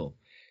identical.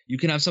 You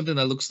can have something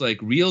that looks like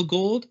real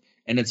gold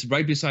and it's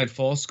right beside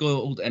false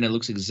gold and it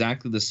looks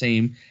exactly the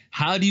same.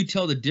 How do you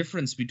tell the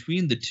difference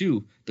between the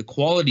two, the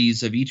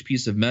qualities of each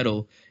piece of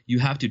metal? You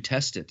have to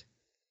test it.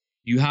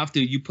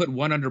 You put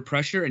one under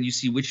pressure and you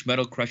see which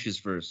metal crushes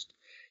first.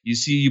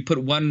 You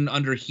put one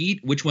under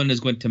heat, which one is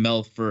going to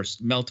melt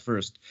first.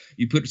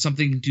 You put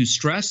something into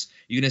stress,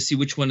 you're going to see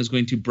which one is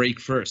going to break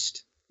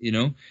first.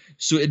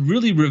 So it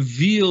really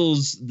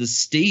reveals the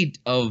state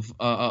of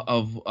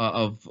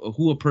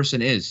who a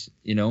person is,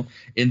 in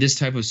this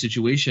type of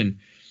situation.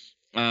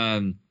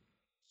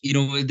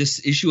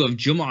 This issue of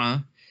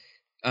Jum'ah,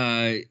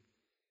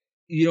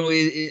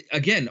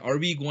 again, are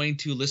we going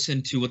to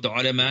listen to what the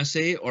ulama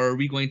say, or are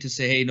we going to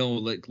say, hey, no,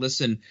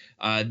 listen,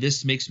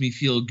 this makes me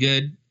feel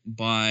good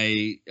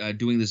by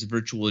doing this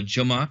virtual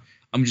Jum'ah.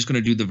 I'm just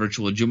going to do the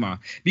virtual Jum'ah.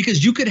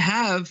 Because you could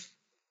have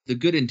the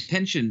good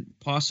intention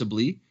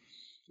possibly,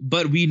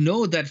 but we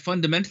know that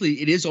fundamentally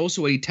it is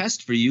also a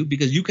test for you,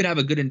 because you could have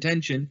a good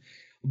intention,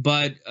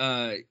 but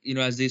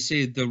as they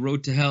say, the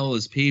road to hell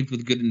is paved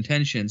with good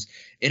intentions.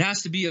 It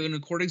has to be in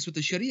accordance with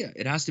the Sharia.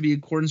 It has to be in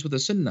accordance with the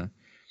Sunnah.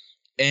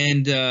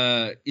 And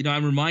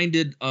I'm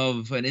reminded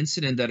of an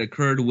incident that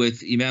occurred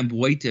with Imam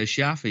Buwaita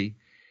Shafi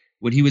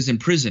when he was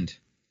imprisoned,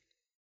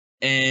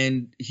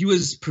 and he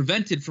was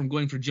prevented from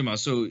going for Jum'ah.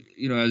 So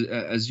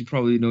as you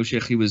probably know,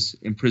 Sheikh, he was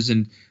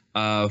imprisoned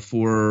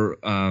for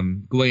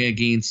going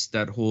against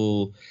that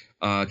whole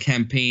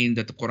campaign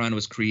that the Quran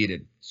was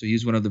created. So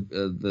he's one of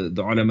the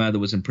ulama that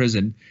was in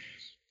prison.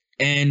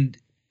 And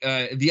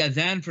the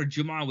adhan for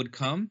Jum'ah would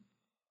come.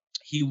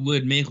 He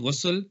would make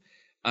ghusl.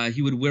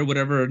 He would wear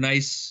whatever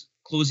nice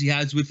clothes he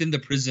has within the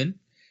prison,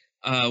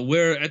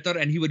 wear atar,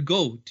 and he would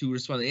go to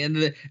respond.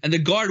 And the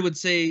guard would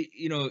say,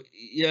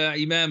 yeah,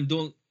 Imam,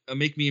 don't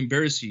make me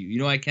embarrass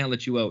you. I can't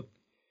let you out.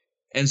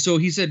 And so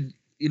he said,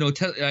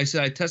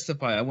 I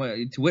testify, I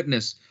want to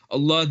witness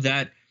Allah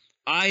that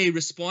I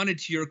responded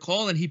to your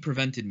call and he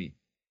prevented me.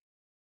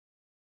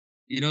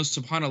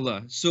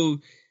 Subhanallah.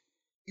 So,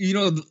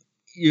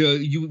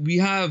 we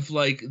have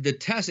like the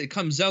test. It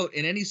comes out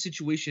in any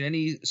situation,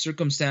 any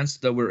circumstance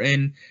that we're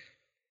in.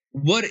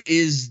 What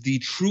is the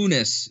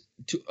trueness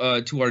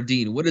to our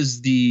deen? What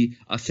is the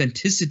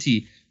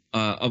authenticity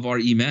of our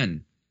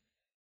iman?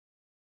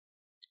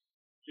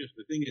 Yes,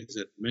 the thing is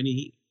that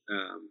many.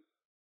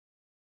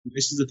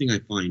 This is the thing I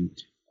find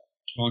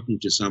talking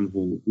to some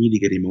who really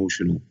get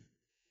emotional.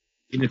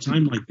 In a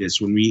time like this,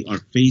 when we are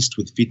faced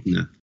with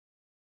fitna,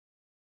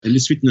 and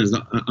this fitna is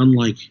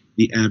unlike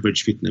the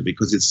average fitna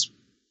because it's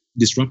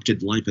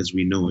disrupted life as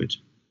we know it.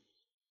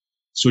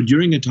 So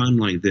during a time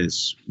like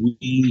this, we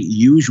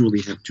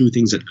usually have two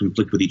things that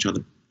conflict with each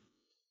other.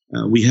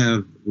 We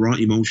have raw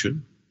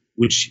emotion,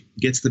 which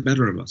gets the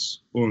better of us,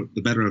 or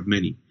the better of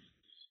many.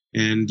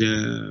 And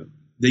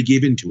they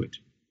give into it.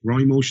 Raw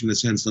emotion in the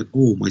sense like,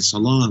 oh, my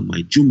salah,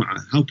 my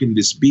Jum'ah, how can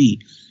this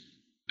be?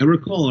 I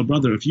recall a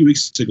brother a few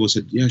weeks ago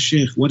said, yeah,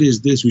 Sheikh, what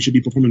is this? We should be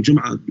performing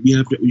Jum'ah.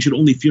 We should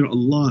only fear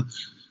Allah.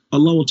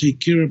 Allah will take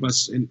care of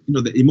us. And,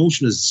 the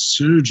emotion is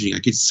surging. I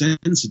could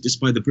sense it just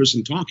by the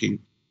person talking.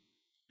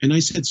 And I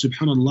said,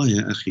 Subhanallah,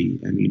 ya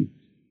akhi. I mean,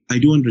 I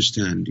do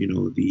understand,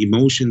 the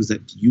emotions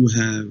that you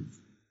have.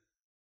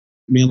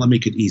 May Allah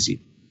make it easy.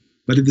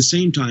 But at the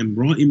same time,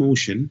 raw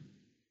emotion,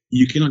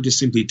 you cannot just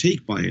simply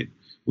take by it.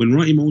 When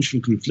raw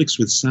emotion conflicts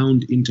with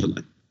sound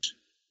intellect,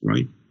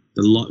 right?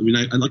 I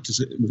like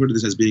to refer to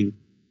this as being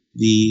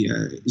the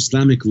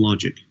Islamic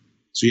logic.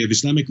 So you have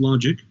Islamic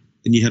logic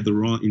and you have the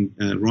raw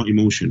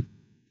emotion.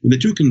 When the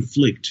two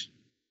conflict,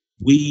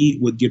 we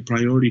would give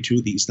priority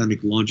to the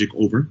Islamic logic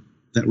over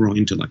that raw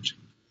intellect.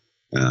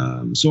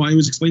 So I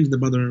was explaining to the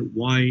brother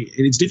why,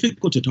 and it's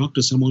difficult to talk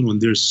to someone when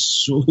they're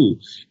so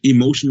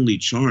emotionally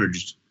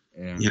charged.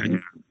 Yeah.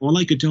 All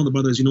I could tell the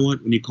brother is, you know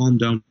what, when you calm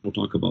down, we'll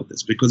talk about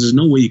this, because there's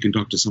no way you can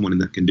talk to someone in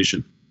that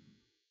condition.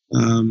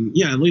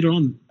 Later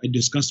on, I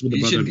discussed with the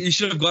brother. You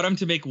should have got him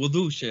to make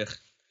wudu, Sheikh.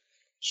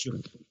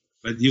 Sure.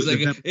 But It's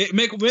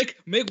like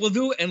make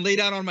wudu and lay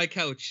down on my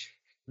couch.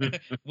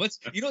 What's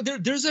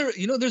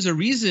there's a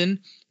reason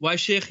why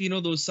Sheikh,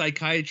 those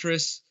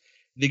psychiatrists,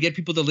 they get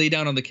people to lay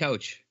down on the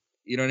couch.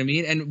 You know what I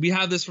mean? And we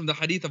have this from the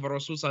hadith of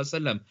Rasul Sallallahu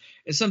Alaihi Wasallam.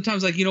 And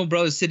sometimes, like,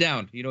 brothers, sit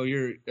down.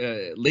 You're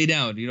lay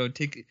down.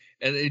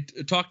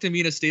 Talk to me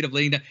in a state of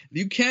laying down.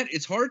 You can't.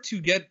 It's hard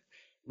to get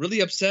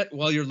really upset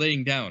while you're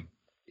laying down.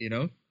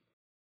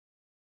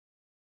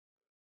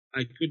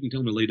 I couldn't tell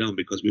him to lay down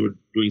because we were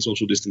doing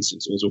social distancing,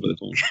 so it was over the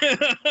phone.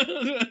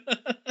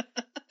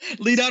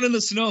 Lay down in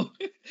the snow.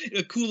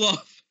 Cool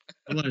off.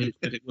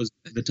 It was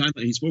the time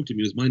that he spoke to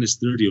me. It was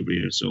 -30 over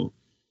here, so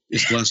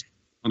this last.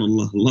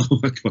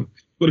 Allahu Akbar.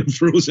 But I'm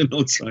frozen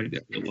outside.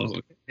 Allahu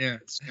Akbar. Yeah.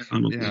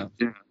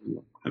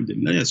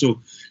 Alhamdulillah. Yeah.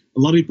 So a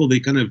lot of people, they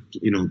kind of,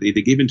 they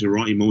give into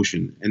raw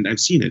emotion, and I've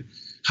seen it.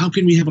 How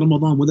can we have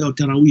Ramadan without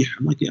Taraweeh?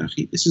 I'm like, yeah,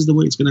 this is the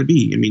way it's going to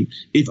be. I mean,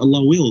 if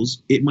Allah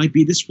wills, it might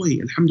be this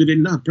way.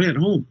 Alhamdulillah, pray at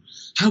home.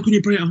 How can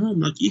you pray at home?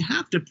 Like, you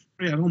have to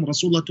pray at home.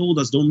 Rasulullah told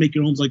us, don't make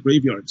your homes like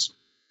graveyards.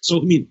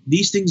 So, I mean,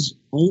 these things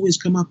always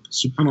come up,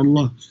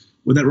 subhanAllah,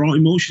 where that raw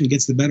emotion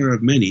gets the better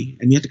of many,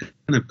 and you have to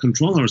kind of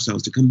control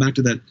ourselves to come back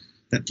to that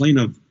plane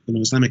of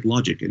Islamic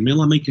logic. And may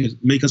Allah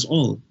make us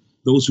all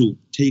those who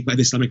take by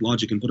the Islamic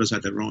logic and put us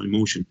at that raw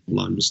emotion.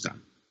 Allah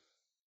understand.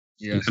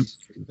 Yes,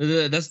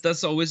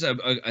 that's always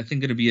I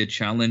think going to be a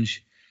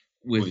challenge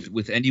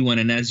with anyone.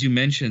 And as you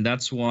mentioned,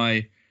 that's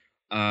why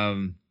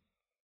the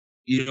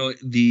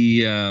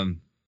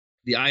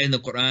ayah in the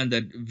Quran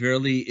that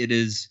verily it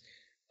is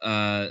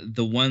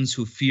the ones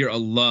who fear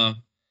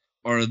Allah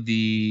are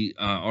the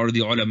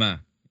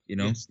ulama.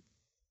 Yes.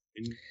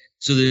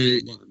 So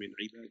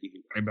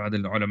ibad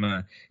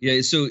al-ulama.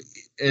 Yeah. So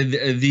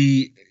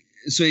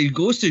so it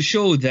goes to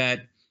show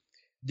that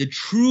the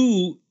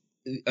true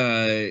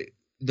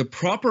the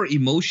proper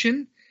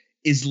emotion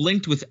is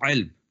linked with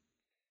ilm.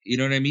 You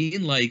know what I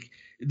mean? Like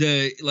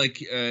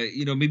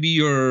maybe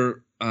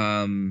you're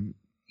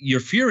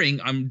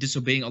fearing I'm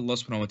disobeying Allah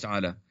subhanahu wa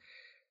ta'ala.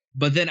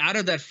 But then out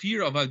of that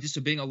fear of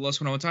disobeying Allah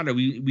subhanahu wa ta'ala,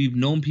 we've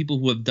known people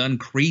who have done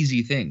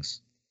crazy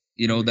things.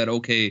 That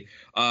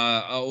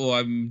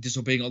I'm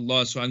disobeying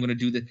Allah, so I'm going to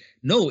do that.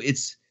 No,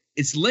 it's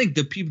linked.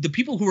 The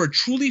people who are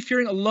truly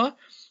fearing Allah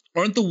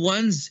aren't the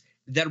ones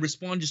that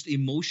respond just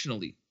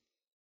emotionally.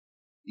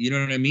 You know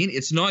what I mean?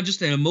 It's not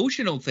just an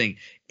emotional thing.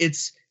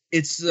 It's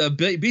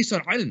based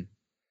on ilm.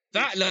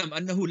 فَاعْلَمْ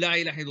أَنَّهُ لَا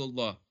إِلَهَ إِلَّا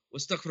اللَّهُ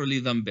وَاسْتَغْفِرْ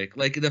لِذَنبِكَ.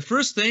 Like, the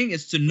first thing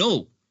is to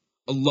know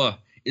Allah,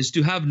 is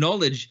to have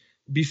knowledge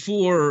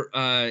before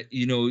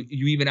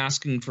you even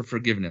asking for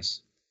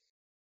forgiveness.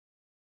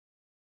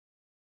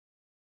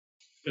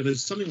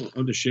 There's something I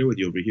want to share with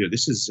you over here.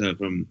 This is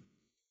from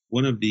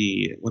one of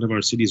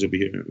our cities over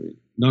here,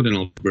 not in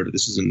Alberta.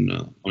 This is in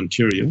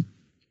Ontario,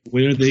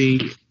 where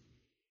this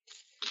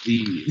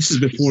is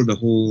before the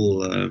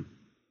whole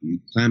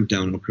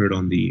clampdown occurred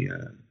on the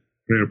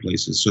prayer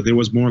places. So there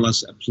was more or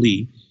less a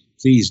plea: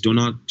 please do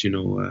not,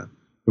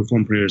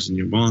 perform prayers in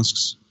your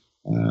mosques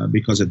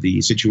because of the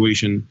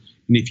situation.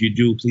 And if you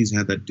do, please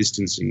have that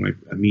distancing, like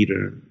 1.5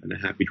 meters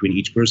between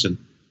each person.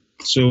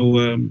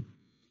 So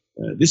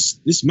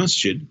this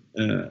masjid,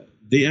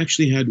 they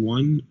actually had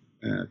one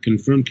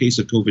confirmed case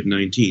of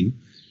COVID-19,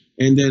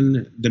 and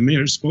then the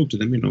mayor spoke to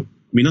them.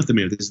 Not the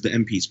mayor. This is the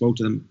MP. Spoke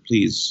to them.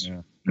 Please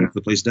put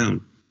the place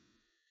down.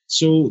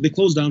 So they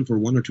closed down for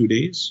 1 or 2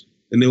 days,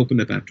 and they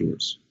opened up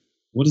afterwards.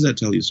 What does that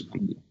tell you,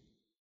 subhanAllah?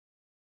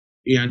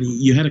 Yeah,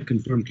 you had a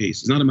confirmed case.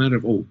 It's not a matter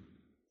of,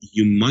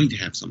 you might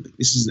have something.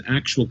 This is an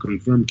actual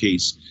confirmed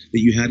case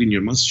that you had in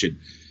your masjid.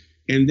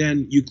 And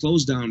then you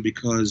close down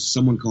because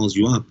someone calls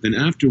you up. Then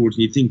afterwards,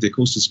 when you think the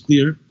coast is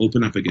clear,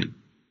 open up again.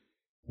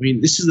 I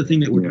mean, this is the thing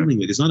that we're dealing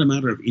with. It's not a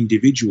matter of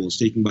individuals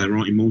taken by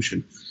raw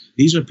emotion.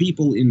 These are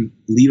people in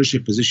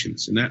leadership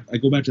positions. And that I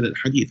go back to that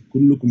hadith,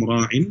 كُلُّكُمْ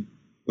رَاعٍ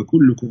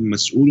وَكُلُّكُمْ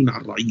مَسْئُولٌ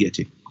عَنْ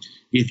رَعِيَّتِهِ.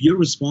 If you're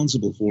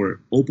responsible for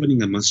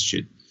opening a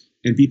masjid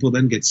and people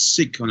then get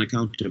sick on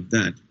account of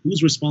that,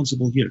 who's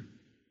responsible here?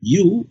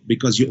 You,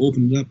 because you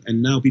opened it up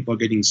and now people are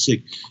getting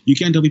sick. You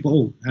can't tell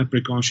people, have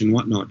precaution,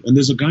 whatnot. And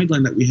there's a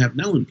guideline that we have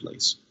now in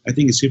place. I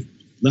think it's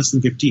less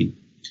than 15,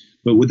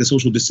 but with the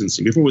social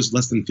distancing. Before it was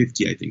less than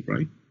 50, I think,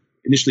 right?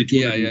 Initially,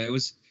 200. Yeah, it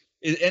was.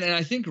 And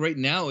I think right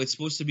now it's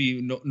supposed to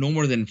be no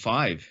more than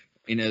 5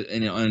 in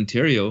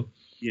Ontario.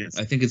 Yes.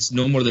 I think it's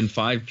no more than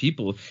 5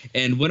 people.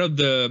 And one of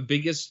the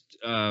biggest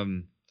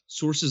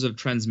sources of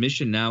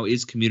transmission now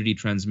is community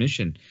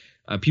transmission.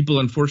 People,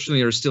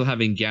 unfortunately, are still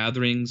having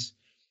gatherings.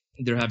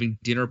 They're having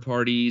dinner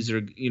parties,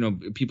 or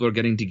people are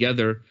getting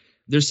together.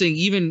 They're saying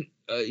even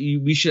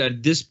we should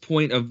at this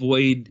point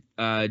avoid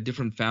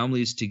different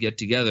families to get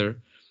together,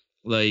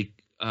 like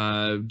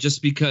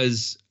just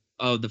because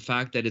of the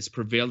fact that it's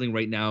prevailing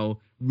right now,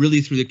 really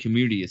through the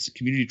community. It's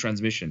community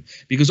transmission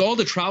because all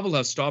the travel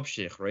has stopped,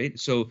 Sheikh, right?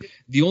 So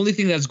the only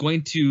thing that's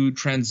going to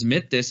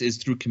transmit this is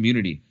through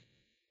community.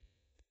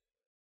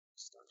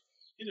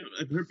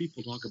 I've heard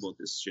people talk about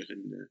this, Sheikh,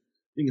 and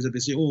thing is that they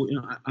say,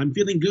 I'm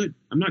feeling good,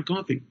 I'm not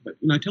coughing. But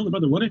I tell the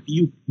brother, what if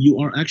you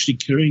are actually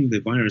carrying the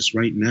virus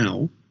right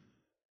now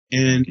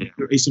and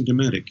you're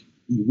asymptomatic?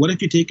 what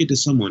if you take it to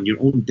someone, your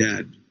own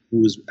dad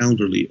who is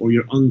elderly, or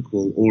your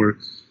uncle, or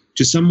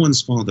to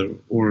someone's father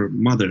or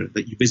mother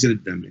that you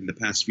visited them in the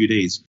past few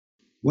days?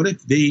 What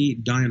if they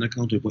die on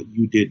account of what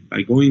you did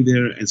by going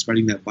there and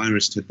spreading that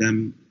virus to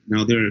them?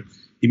 Now they're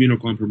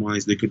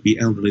immunocompromised, they could be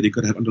elderly, they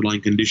could have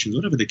underlying conditions,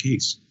 whatever the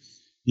case.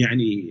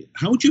 Yani,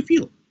 how would you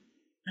feel?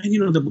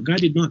 And the guy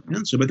did not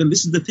answer. But then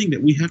this is the thing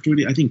that we have to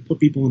really, I think, put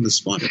people on the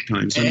spot at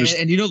times.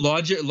 And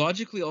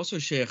logically also,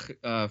 Sheikh,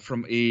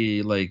 from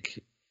a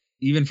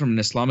even from an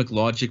Islamic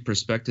logic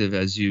perspective,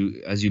 as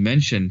you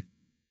mentioned,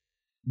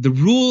 the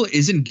rule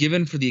isn't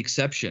given for the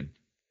exception.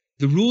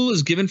 The rule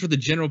is given for the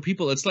general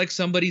people. It's like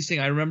somebody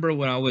saying, I remember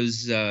when I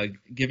was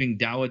giving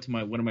dawah to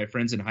one of my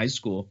friends in high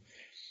school,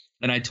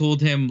 and I told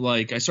him,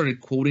 I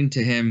started quoting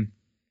to him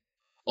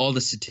all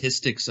the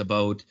statistics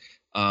about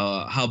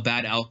how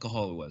bad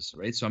alcohol was,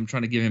 right? So I'm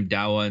trying to give him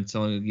dawah and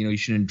telling him, you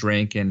shouldn't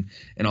drink and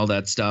all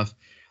that stuff.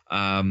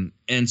 And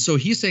so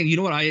he's saying, you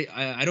know what,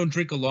 I don't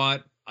drink a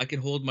lot. I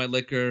can hold my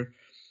liquor.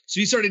 So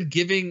he started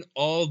giving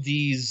all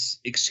these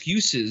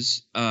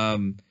excuses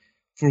for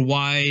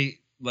why,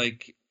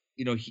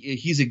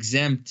 he's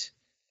exempt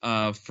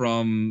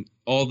from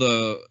all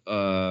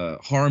the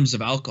harms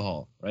of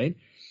alcohol, right?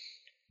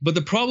 But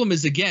the problem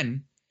is,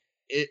 again,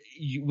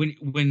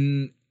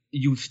 when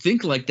you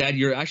think like that,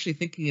 you're actually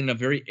thinking in a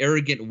very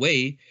arrogant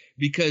way,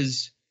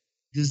 because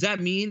does that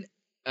mean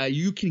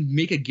you can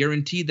make a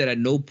guarantee that at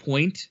no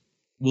point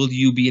will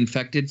you be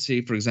infected?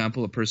 Say, for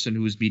example, a person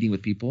who is meeting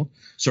with people.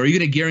 So are you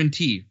going to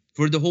guarantee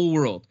for the whole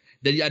world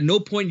that at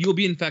no point you'll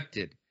be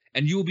infected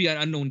and you will be an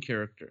unknown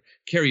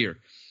carrier?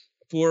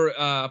 For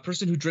a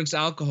person who drinks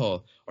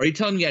alcohol, are you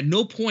telling me at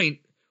no point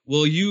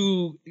will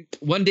you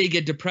one day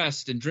get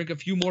depressed and drink a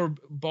few more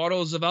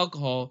bottles of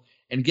alcohol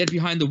and get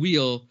behind the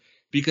wheel?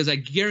 Because I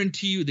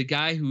guarantee you the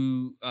guy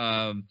who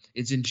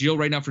is in jail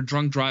right now for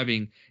drunk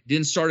driving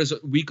didn't start his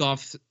week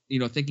off,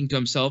 thinking to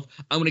himself,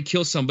 I'm going to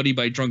kill somebody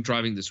by drunk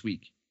driving this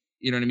week.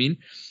 You know what I mean?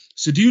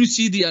 So do you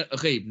see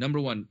okay, number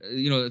one,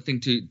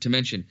 thing to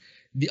mention.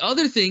 The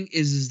other thing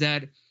is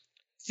that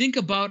think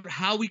about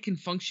how we can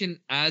function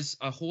as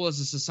a whole, as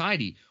a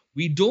society.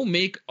 We don't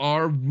make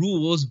our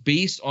rules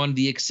based on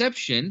the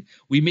exception.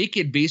 We make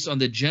it based on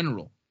the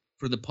general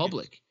for the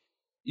public.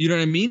 You know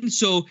what I mean?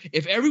 So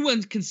if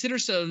everyone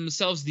considers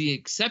themselves the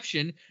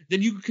exception,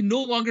 then you can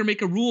no longer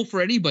make a rule for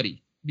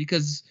anybody,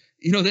 because,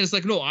 then it's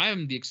like, no, I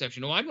am the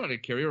exception. No, I'm not a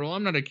carrier. Oh,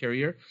 I'm not a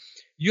carrier.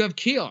 You have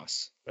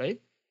chaos,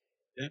 right?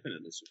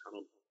 Definitely.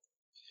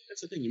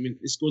 That's the thing. I mean,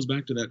 this goes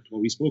back to that,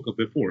 what we spoke of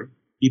before,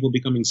 people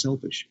becoming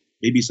selfish.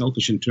 Maybe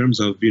selfish in terms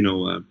of,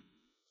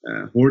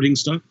 hoarding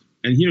stuff.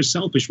 And here's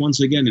selfish once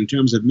again in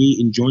terms of me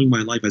enjoying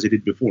my life as I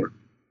did before.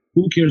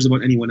 Who cares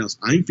about anyone else?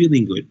 I'm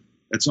feeling good.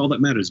 That's all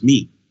that matters,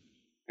 me.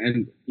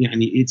 And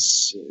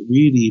it's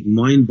really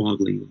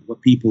mind-boggling what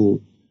people,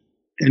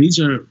 and these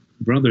are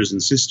brothers and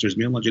sisters,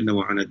 may Allah Jalla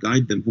wa Ala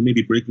guide them, who may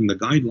be breaking the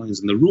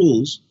guidelines and the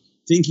rules,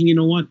 thinking, you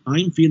know what,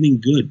 I'm feeling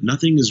good,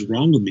 nothing is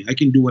wrong with me, I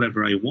can do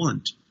whatever I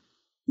want.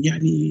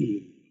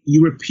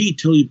 You repeat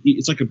till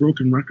it's like a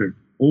broken record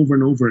over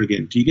and over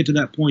again, till you get to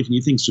that point and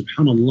you think,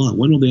 subhanallah,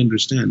 when will they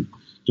understand?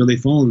 Till they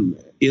fall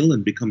ill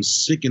and become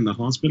sick in the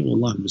hospital?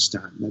 Allah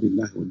musta'an. La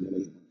ilaha wa illa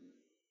ilayhi.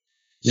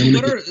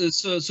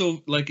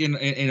 So like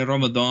in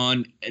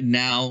Ramadan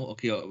now,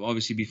 okay,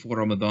 obviously before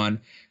Ramadan,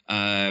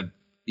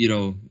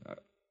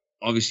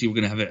 obviously we're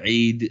gonna have an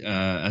Eid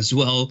as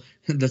well.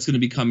 That's gonna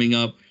be coming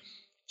up.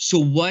 So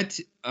what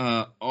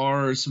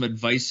are some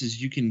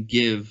advices you can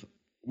give?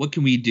 What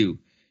can we do?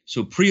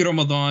 So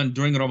pre-Ramadan,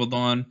 during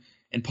Ramadan,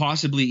 and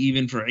possibly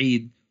even for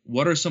Eid,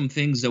 what are some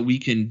things that we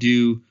can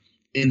do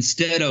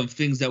instead of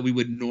things that we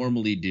would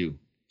normally do?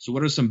 So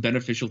what are some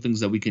beneficial things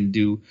that we can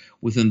do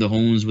within the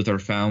homes with our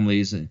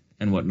families and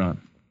whatnot?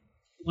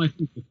 Well, I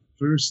think the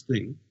first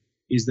thing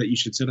is that you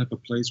should set up a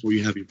place where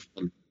you have your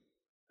fun.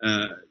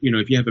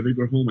 If you have a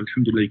bigger home,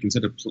 alhamdulillah, you can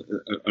set up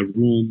a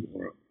room,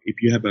 or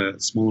if you have a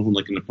smaller home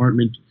like an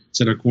apartment,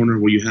 set a corner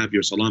where you have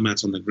your salah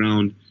mats on the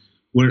ground,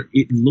 where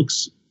it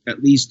looks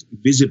at least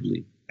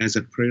visibly as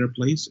a prayer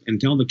place,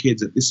 and tell the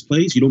kids that this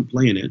place, you don't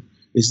play in it,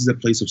 this is a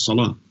place of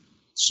salah.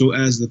 So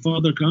as the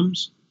father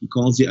comes, he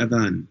calls the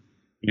adhan,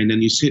 and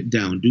then you sit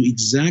down, do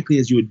exactly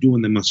as you would do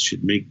in the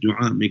masjid, make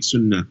dua, make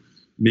sunnah,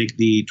 make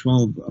the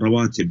 12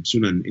 rawatib,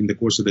 sunan, in the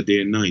course of the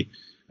day and night,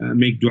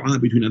 make dua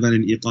between adhan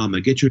and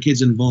iqamah, get your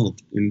kids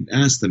involved and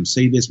ask them,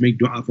 say this, make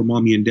dua for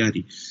mommy and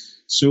daddy.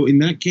 So in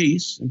that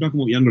case, I'm talking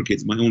about younger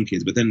kids, my own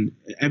kids, but then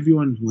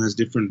everyone who has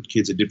different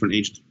kids at different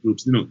age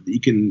groups, you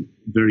can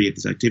vary at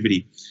this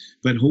activity.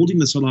 But holding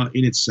the salah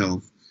in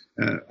itself,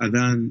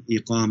 adhan,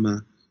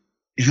 iqamah,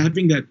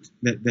 having that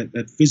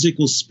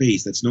physical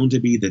space that's known to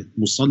be the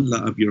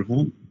musalla of your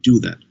home, do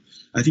that.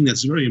 I think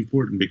that's very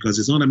important, because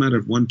it's not a matter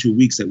of 1-2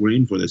 weeks that we're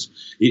in for this.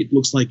 It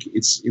looks like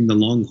it's in the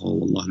long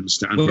haul. Allah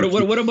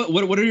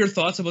musta'an. What are your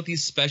thoughts about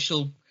these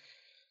special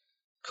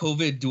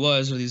COVID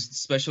du'as, or these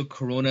special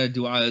corona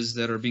du'as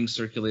that are being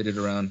circulated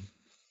around?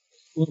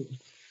 Well,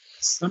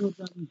 some of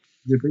them,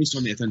 they're based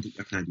on the authentic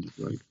ahadith,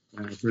 right?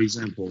 For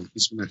example,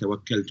 Bismillah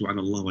tawakkaltu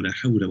ala Allah wa la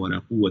hawla wa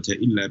la quwwata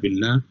illa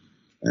billah.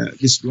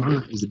 This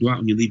dua is the dua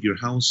when you leave your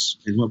house,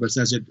 and whoever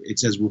says it, it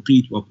says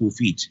 "Wuqit wa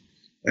kufit."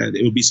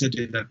 It will be said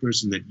to that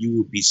person that you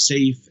would be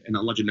safe, and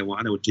Allah Jalla wa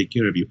Ala would take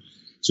care of you.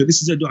 So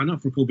this is a dua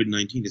not for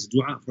COVID-19; it's a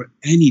dua for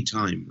any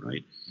time,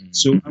 right?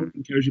 So I would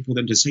encourage people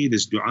then to say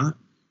this dua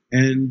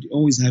and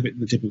always have it in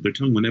the tip of their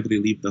tongue whenever they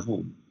leave the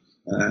home.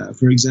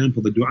 For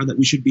example, the dua that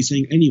we should be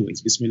saying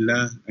anyways,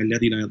 Bismillah,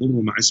 alladhi la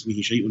yadurru ma'a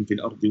ismihi shay'un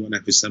fil ardi wa la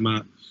fis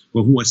sama'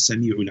 wa huwa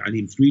as-sami'ul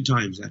 'alim, 3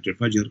 times after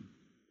Fajr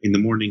in the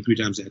morning, 3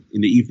 times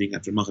in the evening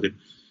after Maghrib.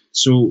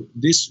 So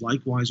this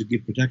likewise would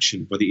give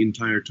protection for the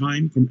entire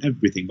time from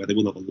everything by the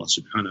will of Allah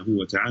subhanahu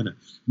wa ta'ala,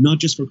 not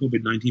just for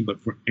COVID-19,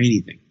 but for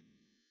anything.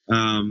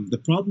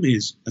 The problem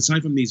is,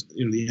 aside from these,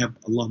 they have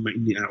Allahumma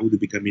inni a'udhu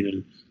bika min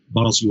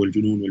al-barasi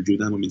wal-junun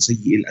wal-judam wa min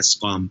sayyi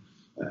al-asqam.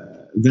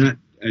 That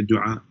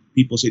dua,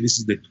 people say this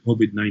is the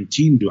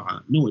COVID-19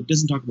 dua. No, it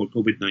doesn't talk about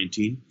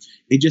COVID-19.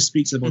 It just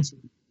speaks about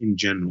in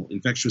general,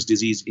 infectious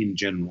disease in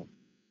general.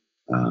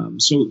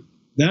 So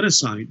that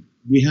aside,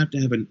 we have to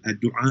have a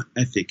dua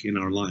ethic in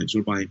our lives,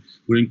 whereby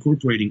we're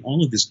incorporating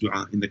all of this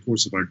dua in the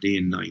course of our day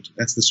and night.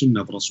 That's the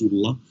sunnah of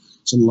Rasulullah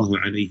sallallahu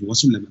alayhi wa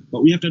sallam.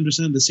 But we have to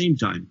understand at the same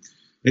time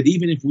that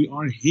even if we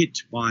are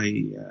hit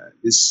by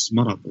this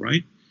marad,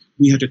 right,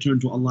 we have to turn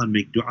to Allah and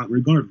make dua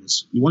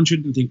regardless. One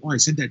shouldn't think, oh, I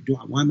said that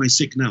dua, why am I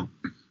sick now?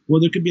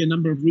 Well, there could be a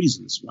number of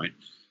reasons, right?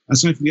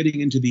 Aside from getting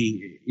into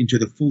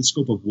the full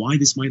scope of why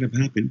this might have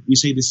happened, we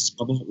say this is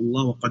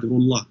qada'ullah wa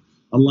qadrullah.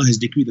 Allah has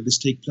decreed that this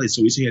take place.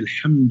 So we say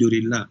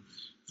alhamdulillah.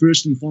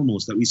 First and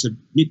foremost, that we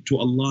submit to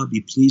Allah,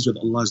 be pleased with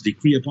Allah's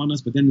decree upon us,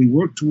 but then we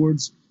work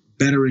towards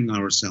bettering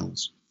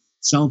ourselves,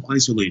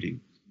 self-isolating,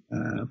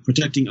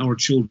 protecting our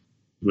children,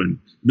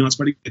 not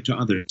spreading it to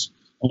others.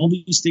 All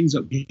these things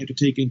that we have to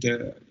take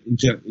into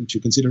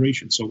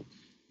consideration. So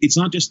it's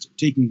not just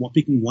picking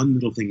one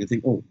little thing and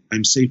think, oh,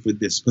 I'm safe with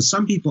this. But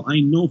some people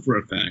I know for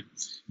a fact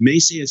may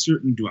say a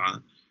certain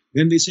dua,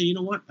 then they say, you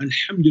know what,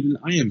 alhamdulillah,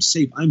 I am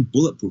safe, I'm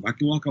bulletproof. I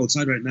can walk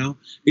outside right now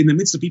in the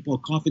midst of people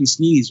cough and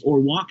sneeze, or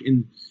walk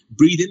and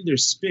breathe in their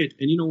spit,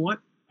 and you know what,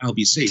 I'll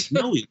be safe.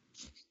 No,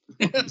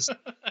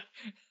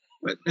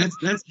 but that's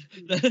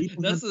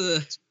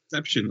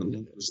exceptional.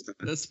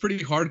 That's pretty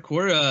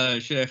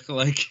hardcore, Sheikh.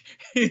 Like,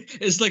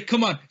 it's like,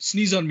 come on,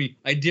 sneeze on me,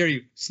 I dare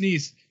you,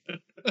 sneeze.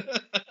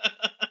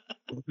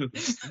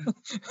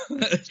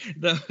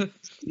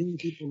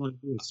 People like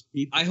this.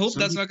 I hope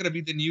that's not going to be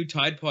the new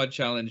Tide Pod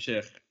challenge,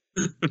 Sheikh.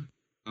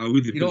 All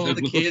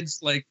the kids,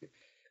 like,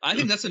 I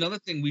think that's another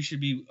thing we should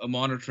be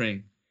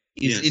monitoring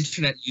is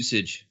internet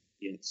usage.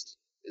 Yes,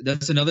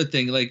 that's another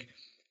thing. Like,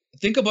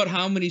 think about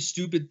how many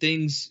stupid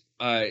things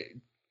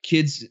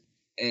kids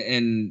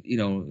and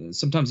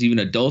sometimes even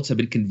adults have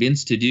been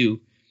convinced to do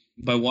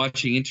by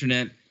watching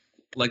internet,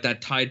 like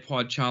that Tide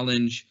Pod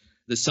challenge,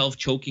 the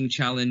self-choking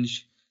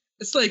challenge.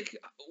 It's like,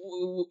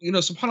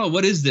 subhanAllah,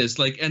 what is this?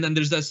 Like, and then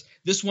there's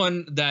this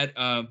one that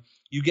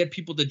you get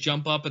people to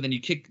jump up and then you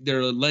kick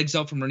their legs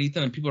out from underneath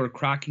them and people are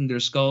cracking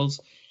their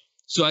skulls.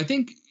 So I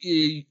think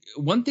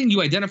one thing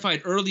you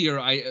identified earlier,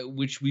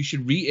 which we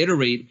should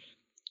reiterate,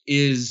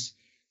 is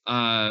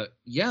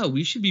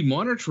we should be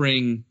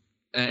monitoring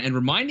and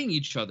reminding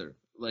each other.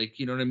 Like,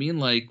 you know what I mean?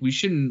 Like, we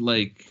shouldn't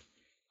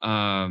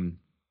I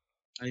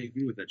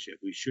agree with that,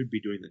 Sheikh. We should be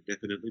doing that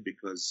definitely,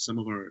 because some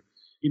of our,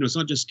 it's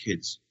not just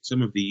kids.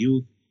 Some of the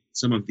youth,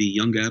 some of the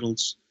young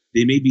adults,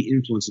 they may be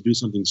influenced to do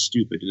something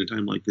stupid in a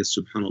time like this,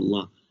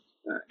 subhanAllah.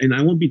 And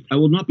I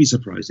will not be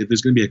surprised if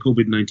there's going to be a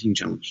COVID-19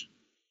 challenge.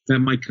 That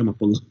might come up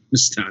a lot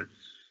this time.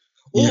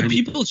 Oh,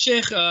 people,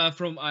 Sheikh,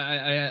 from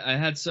I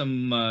had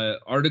some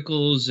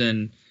articles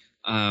and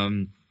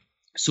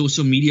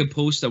social media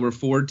posts that were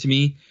forwarded to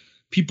me.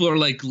 People are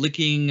like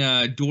licking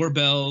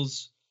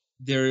doorbells.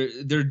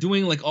 They're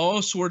doing like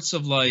all sorts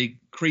of like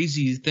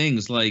crazy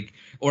things, like,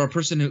 or a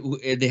person who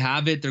they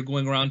have it, they're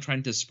going around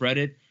trying to spread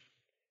it.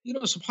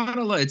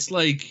 SubhanAllah, it's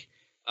like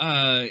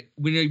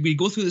when you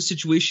go through this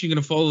situation, you're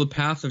gonna follow the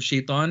path of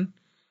shaitan,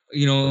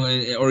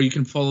 or you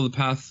can follow the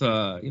path,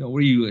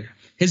 where you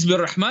Hizb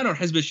al-Rahman or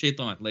Hizb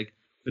al-Shaitan, like,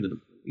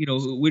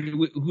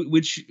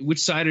 which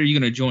side are you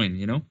gonna join?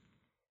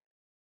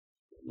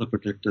 Allah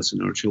protect us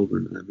and our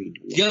children. I mean,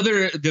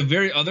 the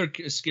very other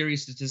scary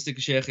statistic,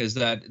 Sheikh, is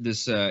that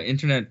this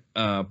internet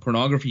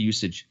pornography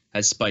usage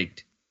has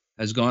spiked,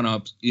 has gone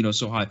up,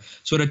 so high.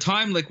 So at a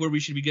time like where we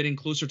should be getting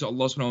closer to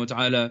Allah subhanahu wa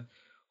ta'ala,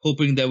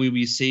 hoping that we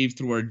be saved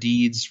through our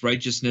deeds,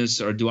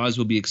 righteousness, our du'as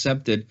will be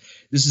accepted.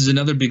 This is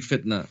another big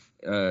fitna,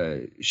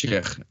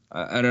 Sheikh.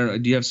 I don't know.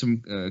 Do you have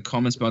some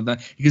comments about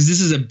that? Because this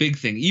is a big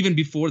thing, even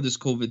before this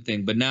COVID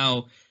thing. But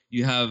now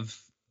you have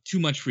too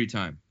much free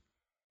time.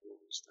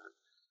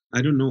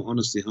 I don't know,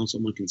 honestly, how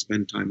someone can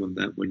spend time on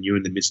that when you're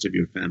in the midst of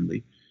your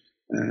family.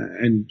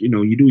 And,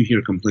 you do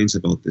hear complaints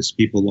about this.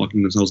 People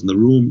locking themselves in the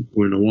room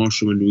or in a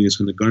washroom and doing this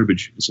kind of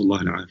garbage.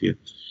 Nasallahu al-afiyah.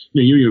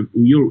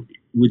 You're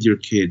with your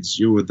kids,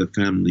 you're with the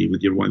family,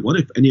 with your wife. What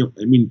if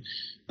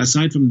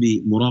aside from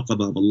the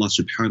muraqabah of Allah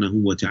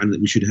subhanahu wa ta'ala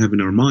that we should have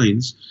in our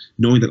minds,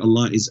 knowing that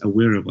Allah is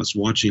aware of us,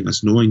 watching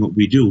us, knowing what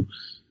we do,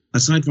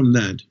 aside from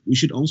that, we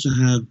should also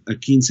have a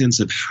keen sense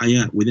of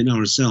haya within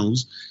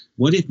ourselves.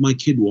 What if my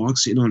kid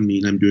walks in on me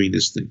and I'm doing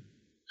this thing?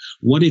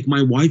 What if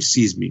my wife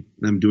sees me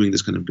and I'm doing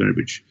this kind of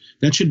garbage?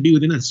 That should be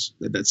within us,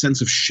 that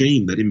sense of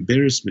shame, that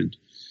embarrassment.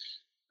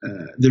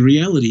 The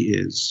reality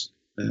is,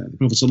 the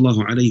Prophet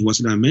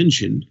ﷺ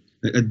mentioned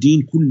that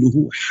ad-deen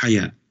kulluhu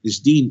haya. This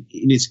deen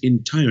in its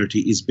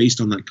entirety is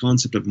based on that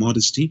concept of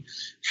modesty,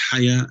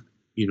 haya,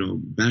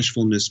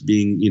 bashfulness,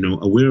 being,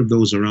 aware of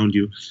those around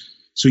you.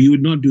 So you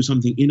would not do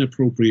something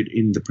inappropriate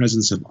in the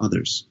presence of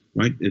others,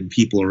 right, and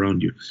people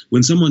around you.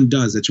 When someone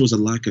does, that shows a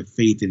lack of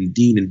faith in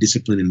deen and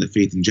discipline in the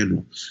faith in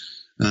general.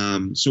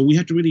 So we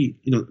have to really,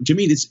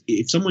 Jameel,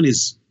 if someone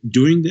is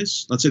doing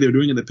this, let's say they were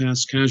doing it in the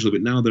past casually,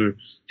 but now they're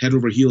head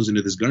over heels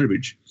into this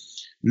garbage.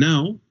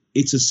 Now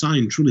it's a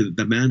sign truly that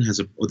the man has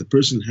or the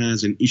person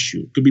has an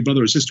issue. It could be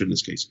brother or sister in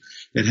this case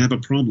that have a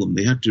problem.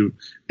 They have to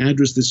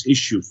address this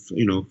issue,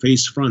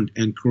 face front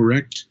and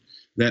correct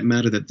that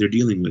matter that they're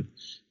dealing with,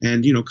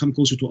 and come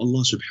closer to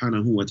Allah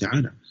subhanahu wa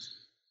ta'ala.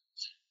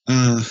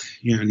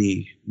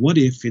 What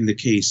if in the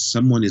case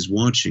someone is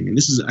watching, and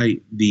this is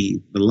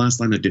the last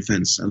line of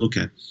defense I look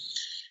at,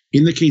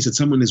 in the case that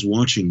someone is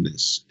watching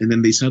this and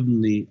then they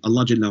suddenly,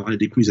 Allah Jalla wa'ala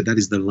decrees that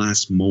is the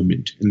last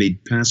moment and they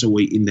pass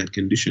away in that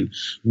condition,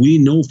 we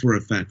know for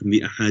a fact from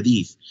the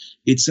ahadith,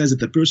 it says that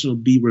the person will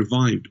be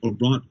revived or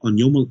brought on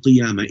Yawm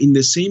al-Qiyamah in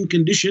the same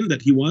condition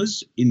that he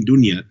was in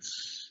dunya.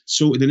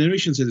 So the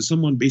narration says that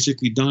someone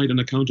basically died on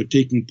account of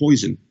taking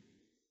poison.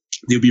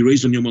 They'll be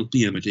raised on Yawm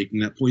al-Qiyamah taking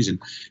that poison.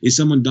 If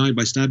someone died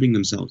by stabbing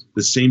themselves,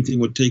 the same thing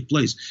would take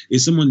place.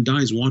 If someone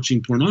dies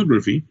watching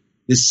pornography,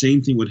 the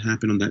same thing would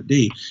happen on that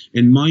day.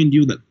 And mind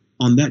you that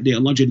on that day,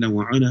 Allah Jalla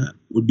wa'ala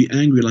would be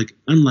angry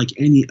unlike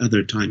any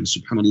other time,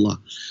 subhanAllah.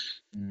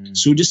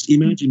 So just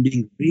imagine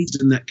being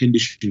raised in that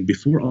condition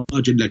before Allah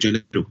Jalla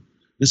Jalaluhu.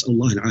 That's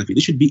Allah al-Afi.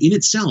 This should be in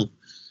itself,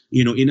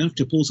 enough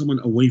to pull someone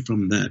away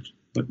from that.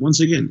 But once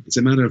again, it's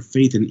a matter of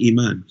faith and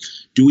iman.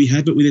 Do we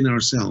have it within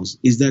ourselves?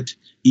 Is that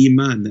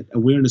iman, that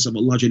awareness of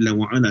Allah Jalla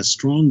wa'ala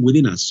strong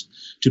within us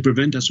to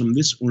prevent us from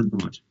this or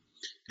not?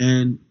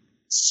 And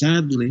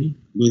sadly,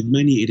 with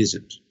many it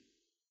isn't.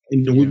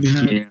 We've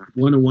had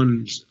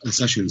one-on-one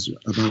sessions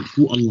about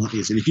who Allah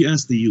is. And if you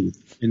ask the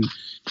youth, and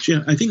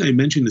I think I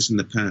mentioned this in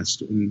the past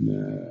to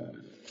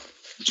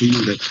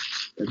you, that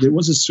there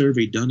was a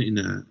survey done in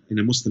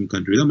a Muslim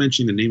country, without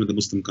mentioning the name of the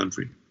Muslim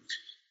country.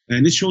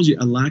 And this shows you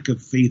a lack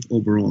of faith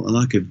overall, a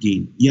lack of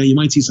deen. Yeah, you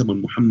might see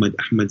someone, Muhammad,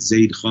 Ahmad,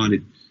 Zaid,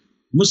 Khalid,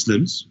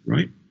 Muslims,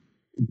 right?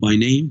 By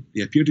name,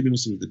 they appear to be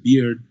Muslim with a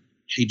beard,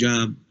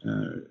 hijab,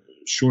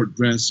 short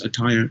dress,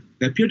 attire.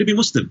 They appear to be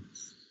Muslim.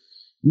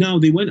 Now,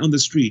 they went on the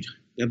street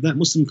of that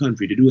Muslim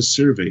country to do a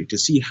survey to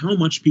see how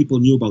much people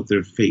knew about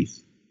their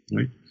faith,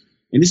 right?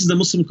 And this is the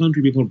Muslim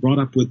country people are brought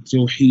up with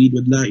Tawheed,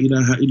 with La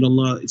ilaha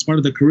illallah. It's part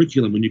of the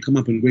curriculum. When you come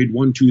up in grade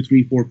 1, 2,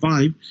 3, 4,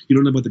 5, you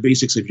don't know about the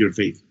basics of your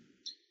faith.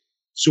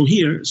 So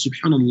here,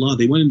 subhanAllah,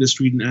 they went in the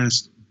street and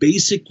asked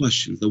basic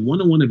questions, the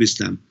 101 of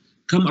Islam.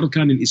 Kam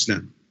arkan in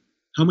Islam?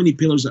 How many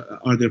pillars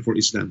are there for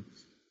Islam?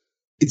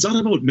 It's not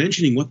about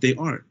mentioning what they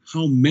are.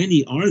 How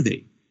many are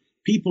they?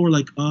 People are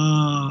like,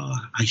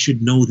 I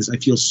should know this. I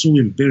feel so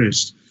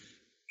embarrassed.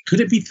 Could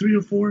it be 3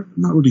 or 4?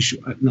 I'm not really sure.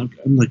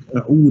 I'm like,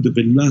 what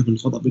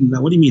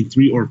do you mean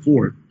 3 or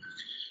 4?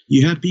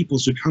 You have people,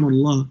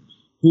 subhanAllah,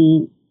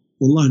 who,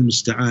 wallah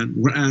al-musta'an,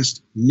 were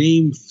asked,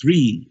 name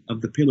 3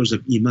 of the pillars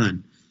of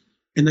Iman.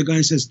 And the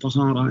guy says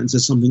tahara and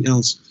says something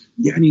else.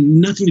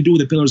 Nothing to do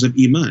with the pillars of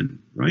Iman,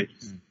 right?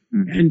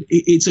 Mm-hmm. And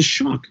it's a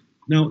shock.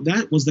 Now,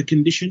 that was the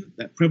condition,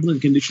 that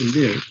prevalent condition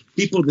there.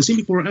 The same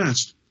people were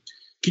asked,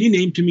 can you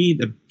name to me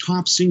the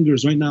top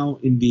singers right now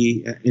in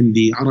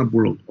the Arab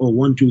world?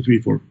 1, 2,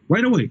 3, 4.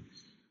 Right away.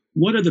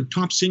 What are the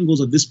top singles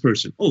of this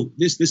person?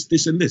 This,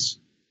 and this.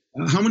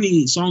 How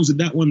many songs did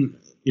that one,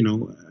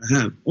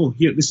 have?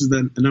 Here, this is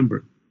the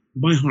number.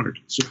 By heart,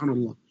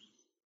 subhanAllah.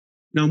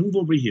 Now move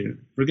over here.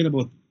 Forget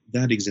about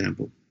that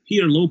example.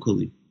 Here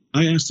locally,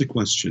 I asked a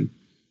question,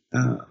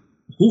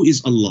 who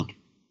is Allah?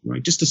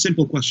 Right? Just a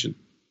simple question.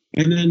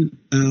 And then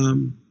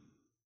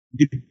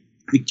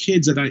the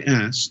kids that I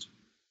asked,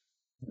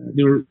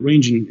 they were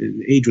ranging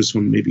in ages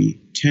from maybe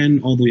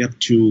 10 all the way up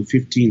to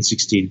 15,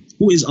 16.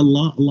 Who is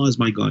Allah? Allah is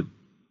my God.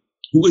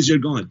 Who is your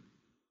God?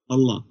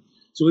 Allah.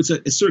 So it's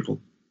a circle.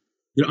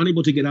 They're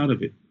unable to get out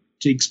of it.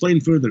 To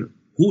explain further,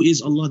 who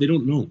is Allah? They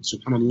don't know,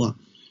 subhanAllah.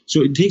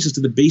 So it takes us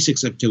to the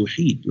basics of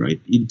Tawheed, right?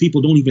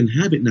 People don't even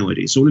have it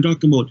nowadays. So we're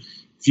talking about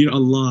fear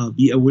Allah,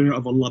 be aware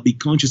of Allah, be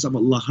conscious of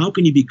Allah. How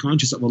can you be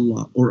conscious of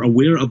Allah or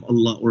aware of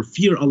Allah or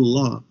fear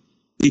Allah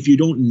if you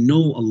don't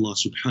know Allah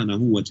subhanahu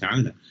wa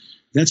ta'ala?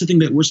 That's the thing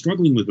that we're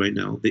struggling with right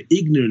now. The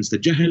ignorance, the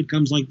jahil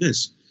comes like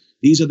this.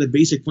 These are the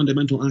basic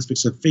fundamental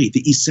aspects of faith,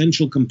 the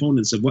essential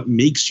components of what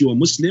makes you a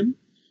Muslim.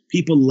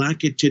 People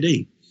lack it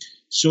today.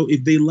 So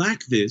if they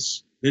lack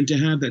this, then to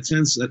have that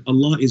sense that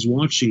Allah is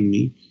watching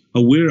me,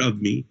 aware of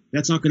me,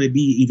 that's not going to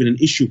be even an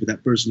issue for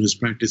that person who's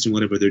practicing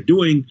whatever they're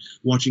doing,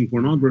 watching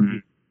pornography. Mm-hmm.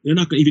 They're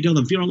not going. If you tell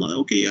them fear Allah,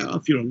 okay, yeah, I'll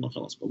fear Allah,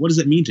 but what does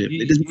that mean to him?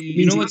 It doesn't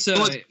mean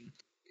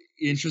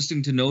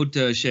interesting to note,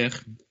 Sheikh,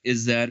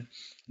 is that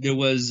there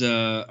was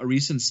a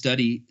recent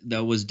study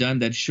that was done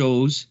that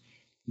shows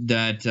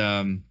that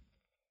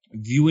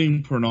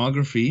viewing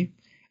pornography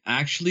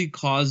actually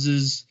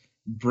causes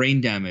brain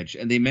damage,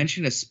 and they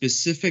mention a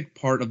specific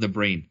part of the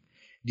brain.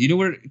 Do you know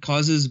where it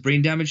causes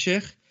brain damage,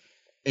 Sheikh?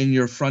 In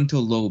your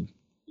frontal lobe.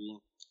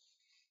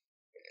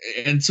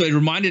 And so it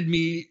reminded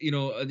me,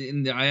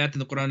 in the ayat in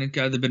the Quran,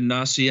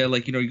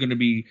 like, you're going to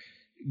be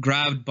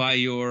grabbed by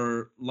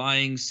your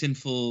lying,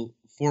 sinful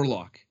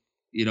forelock,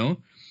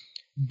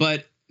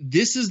 But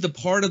this is the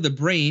part of the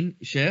brain,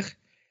 Sheikh,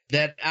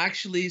 that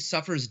actually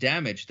suffers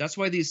damage. That's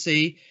why they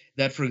say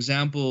that, for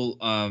example,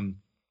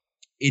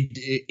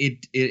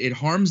 it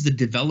harms the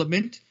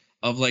development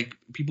of like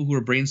people who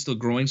are brain still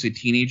growing, say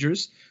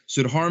teenagers.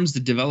 So it harms the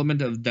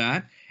development of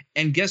that.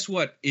 And guess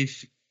what?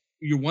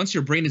 Once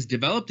your brain is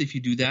developed, if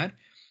you do that,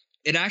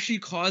 it actually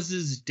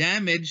causes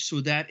damage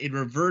so that it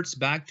reverts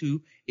back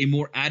to a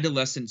more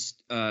adolescent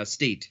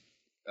state,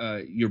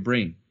 your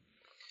brain.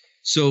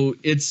 So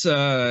it's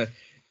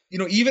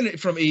even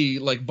from a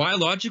like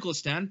biological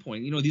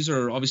standpoint, these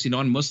are obviously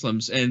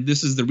non-Muslims, and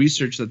this is the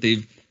research that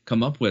they've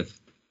come up with.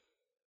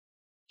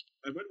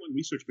 I read one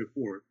research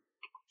before,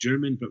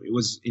 German, but it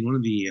was in one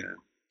of the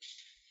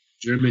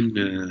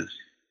German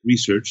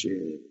research.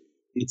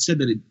 It said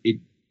that it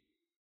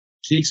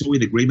takes away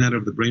the gray matter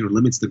of the brain, or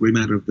limits the gray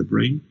matter of the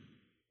brain,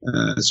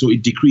 so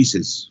it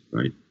decreases,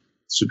 right?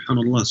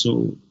 Subhanallah.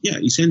 So yeah,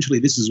 essentially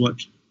this is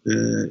what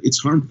it's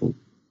harmful.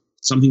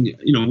 Something,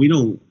 we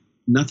know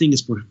nothing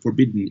is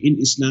forbidden in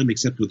Islam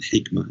except with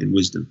hikmah and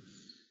wisdom.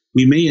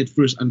 We may at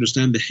first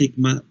understand the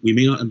hikmah, we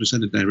may not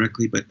understand it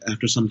directly, but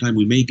after some time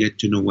we may get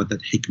to know what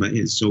that hikmah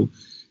is. So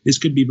this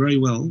could be very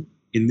well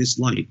in this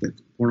light, that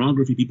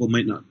pornography people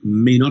may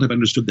not have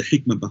understood the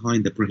hikmah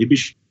behind the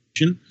prohibition,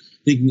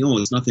 thinking, oh,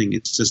 it's nothing,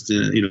 it's just,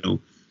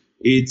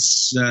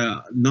 it's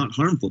not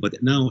harmful.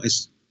 But now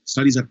as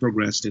studies have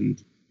progressed and,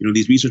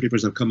 these research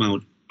papers have come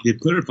out, they've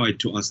clarified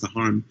to us the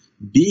harm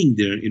being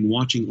there in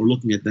watching or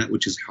looking at that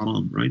which is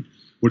haram, right?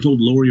 We're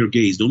told lower your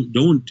gaze,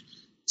 don't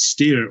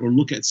stare or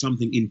look at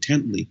something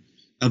intently.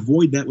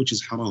 Avoid that which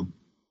is haram.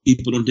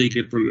 People don't take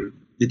it for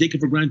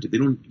granted. They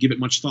don't give it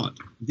much thought.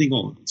 They think,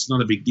 oh, it's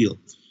not a big deal.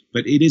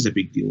 But it is a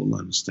big deal, Allah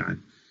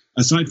understand.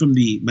 Aside from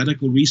the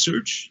medical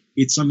research,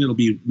 it's something that'll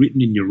be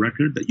written in your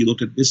record that you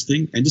look at this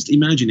thing, and just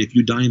imagine if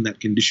you die in that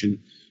condition,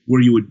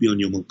 where you would be on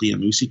Yawm al-Qiyamah.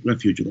 We seek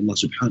refuge with Allah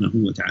subhanahu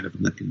wa ta'ala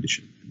from that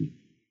condition.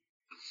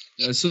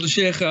 So,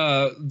 Sheikh,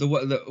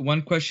 the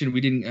one question we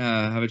didn't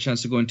have a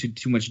chance to go into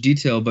too much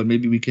detail, but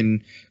maybe we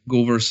can go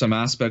over some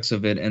aspects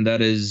of it, and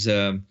that is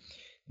the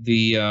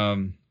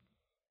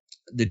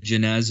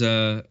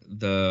janaza,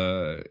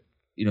 the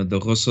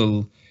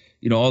ghusl,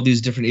 all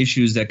these different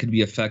issues that could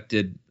be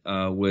affected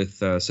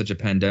with such a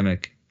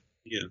pandemic.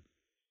 Yeah.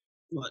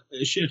 Well,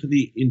 Sheikh,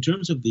 in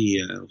terms of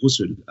the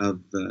ghusl of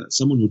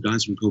someone who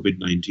dies from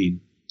COVID-19,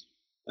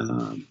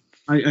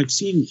 I've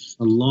seen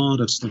a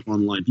lot of stuff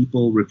online,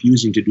 people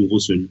refusing to do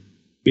ghusl,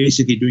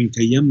 basically doing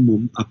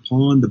tayammum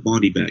upon the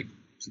body bag.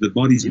 So the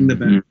body's in the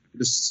bag,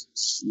 just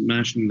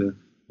smashing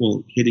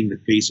hitting the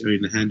face area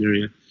and the hand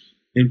area.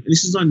 And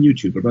this is on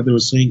YouTube. A brother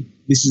was saying,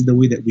 this is the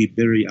way that we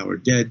bury our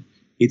dead.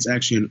 It's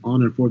actually an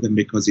honor for them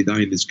because they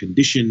die in this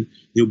condition.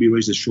 They'll be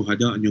raised as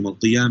shuhada on Yawm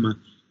al-Qiyamah.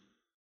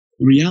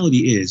 The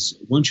reality is,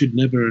 one should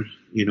never,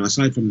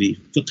 aside from the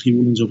fiqhi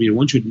rulings over here,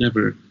 one should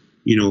never,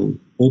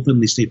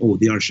 openly state, oh,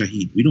 they are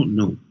shaheed. We don't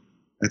know.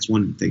 That's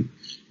one thing.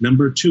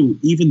 Number two,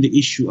 even the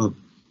issue of,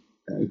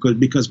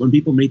 because when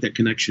people make that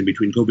connection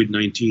between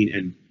COVID-19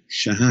 and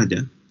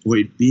shahada, or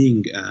it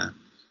being, a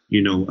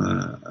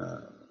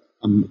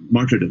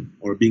martyrdom,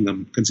 or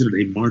being considered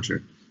a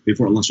martyr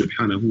before Allah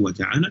subhanahu wa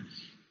ta'ala,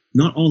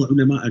 not all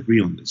ulama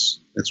agree on this.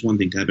 That's one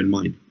thing to have in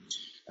mind.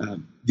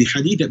 The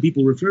hadith that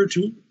people refer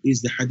to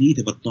is the hadith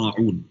of a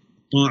ta'un.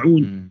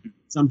 Ta'un,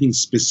 something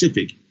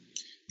specific.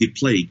 The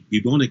plague,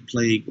 bubonic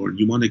plague or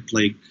pneumonic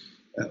plague,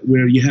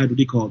 where you had what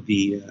they call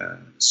the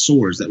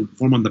sores that would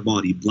form on the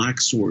body,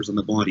 black sores on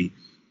the body.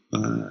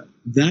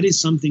 That is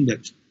something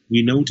that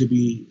we know to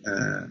be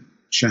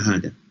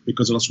shahada,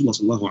 because Rasulullah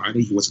sallallahu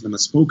alaihi wasallam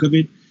spoke of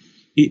it.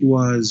 It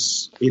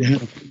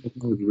had a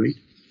mortality rate,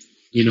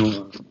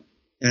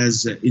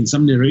 as in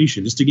some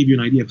narration, just to give you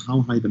an idea of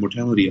how high the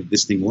mortality of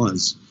this thing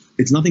was.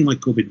 It's nothing like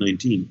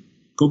COVID-19.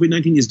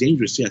 COVID-19 is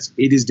dangerous, yes.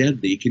 It is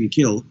deadly, it can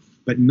kill,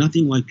 but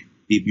nothing like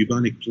the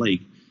bubonic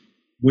plague.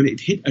 When it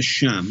hit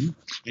Asham,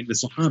 and the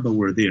Sahaba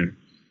were there,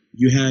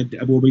 you had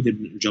Abu Ubayd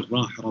ibn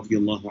Jarrah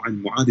radiyallahu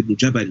anhu, Mu'adh ibn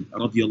Jabal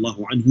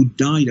radiyallahu anhu, who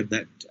died of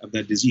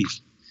that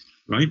disease,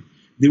 right?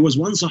 There was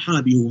one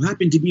Sahabi who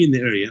happened to be in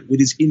the area with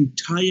his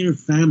entire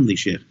family,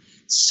 Sheikh.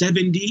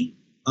 70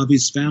 of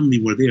his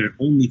family were there,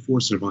 only 4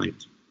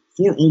 survived.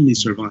 4 only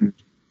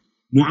survived.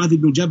 Mu'adh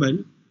ibn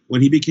Jabal,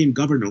 when he became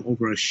governor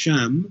over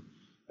Asham,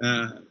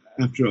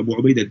 after Abu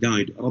Ubaidah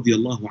died,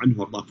 radiyallahu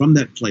anhu, from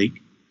that plague,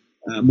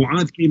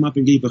 Mu'adh came up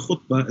and gave a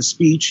khutbah, a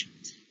speech,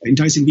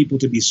 enticing people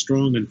to be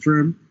strong and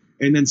firm.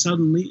 And then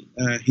suddenly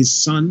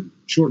his son,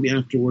 shortly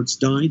afterwards,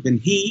 died. Then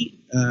he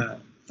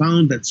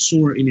found that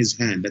sore in his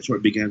hand. That's where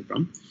it began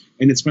from.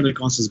 And it spread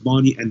across his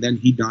body, and then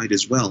he died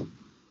as well.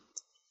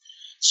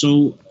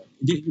 So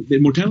the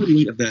mortality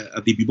rate of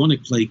the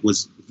bubonic plague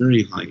was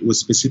very high. It was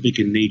specific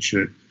in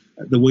nature,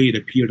 the way it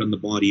appeared on the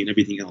body and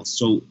everything else.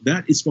 So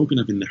that is spoken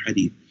of in the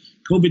hadith.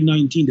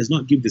 COVID-19 does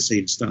not give the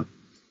same stuff.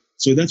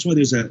 So that's why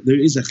there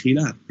is a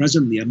khilaf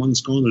presently among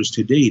scholars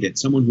today that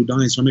someone who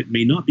dies from it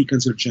may not be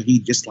considered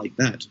shaheed just like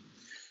that.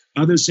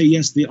 Others say,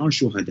 yes, they are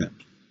shuhada.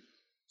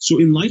 So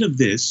in light of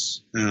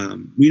this,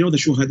 we know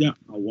the shuhada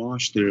are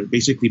washed, they're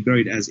basically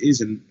buried as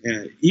is. And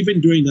even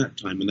during that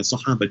time when the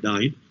Sahaba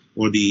died,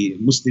 or the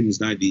Muslims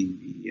died, the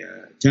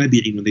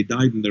Tabi'in, when they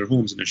died in their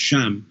homes in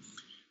Sham,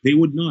 they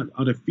would not,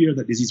 out of fear of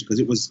that disease,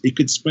 because it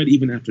could spread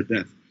even after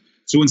death.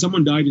 So when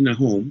someone died in a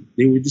home,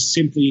 they would just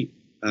simply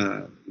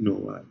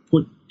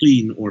put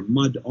clean or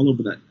mud all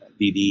over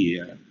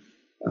the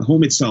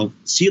home itself,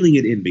 sealing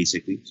it in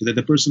basically, so that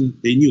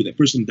they knew that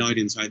person died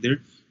inside there.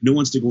 No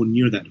one's to go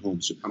near that home,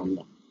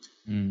 subhanAllah.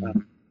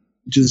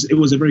 It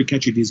was a very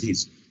catchy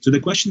disease. So the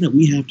question that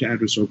we have to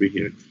address over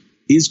here,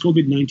 is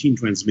COVID-19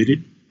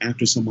 transmitted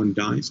after someone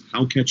dies?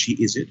 How catchy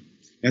is it?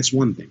 That's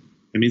one thing.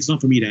 I mean, it's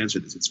not for me to answer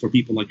this. It's for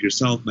people like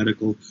yourself,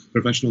 medical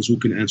professionals, who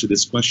can answer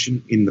this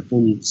question in the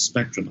full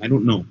spectrum. I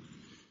don't know.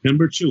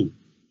 Number two,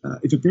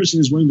 if a person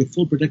is wearing the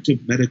full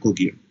protective medical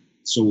gear,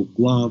 so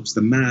gloves,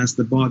 the mask,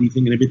 the body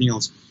thing, and everything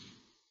else,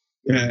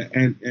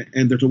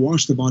 and they're to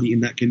wash the body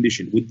in that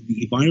condition, would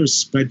the virus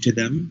spread to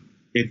them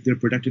if they're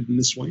protected in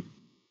this way?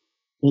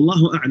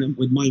 Wallahu a'lam,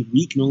 with my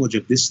weak knowledge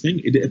of this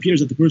thing, it appears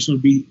that the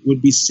person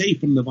would be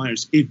safe from the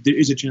virus if there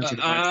is a chance of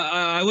the virus.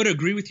 I would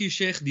agree with you,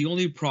 Sheikh. The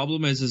only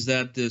problem is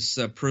that this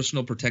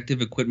personal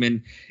protective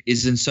equipment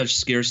is in such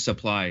scarce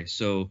supply.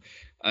 So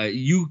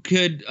you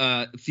could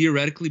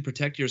theoretically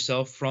protect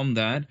yourself from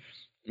that,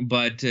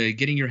 but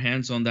getting your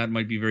hands on that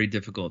might be very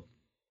difficult.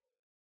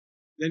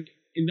 Then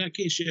in that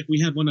case, Sheikh, we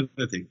have one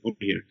other thing over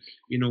here.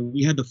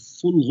 We have the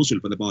full ghusl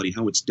for the body,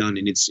 how it's done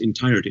in its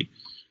entirety.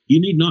 You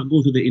need not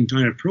go through the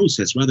entire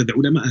process. Rather, the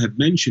ulama have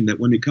mentioned that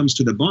when it comes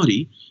to the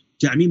body,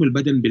 ta'meem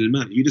al-badan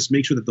bil-ma', you just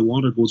make sure that the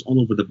water goes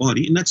all over the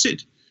body, and that's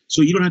it.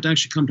 So you don't have to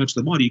actually come touch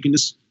the body. You can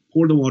just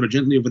pour the water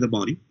gently over the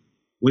body.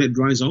 When it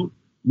dries out,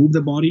 move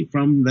the body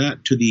from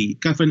that to the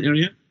kafan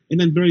area, and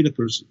then bury the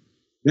person.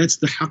 That's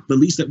the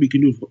least that we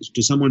can do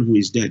to someone who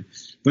is dead.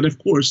 But of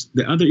course,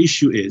 the other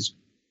issue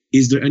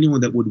is there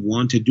anyone that would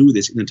want to do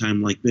this in a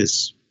time like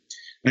this?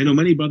 I know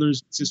many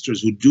brothers and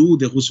sisters who do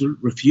the ghusl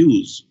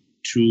refuse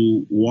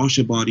to wash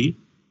a body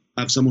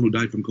of someone who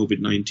died from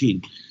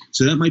COVID-19.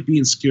 So that might be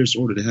in scarce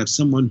order to have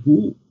someone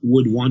who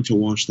would want to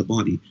wash the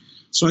body.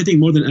 So I think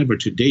more than ever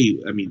today,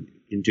 I mean,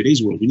 in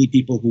today's world, we need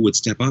people who would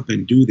step up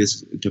and do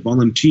this, to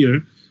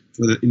volunteer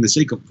for the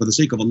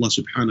sake of Allah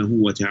subhanahu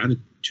wa ta'ala,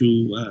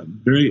 to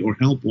bury or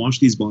help wash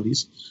these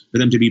bodies for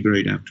them to be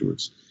buried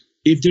afterwards.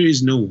 If there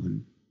is no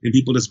one, and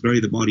people just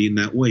bury the body in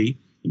that way,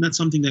 and that's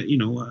something that,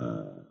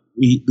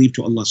 we leave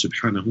to Allah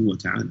subhanahu wa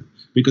ta'ala.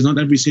 Because not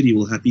every city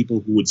will have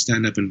people who would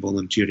stand up and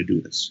volunteer to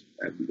do this.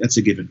 That's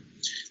a given.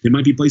 There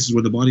might be places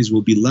where the bodies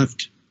will be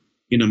left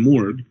in a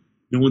morgue,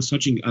 no one's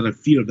touching out of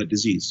fear of that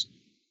disease.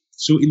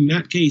 So in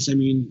that case, I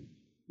mean,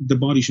 the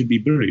body should be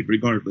buried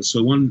regardless.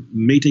 So one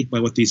may take by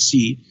what they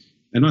see.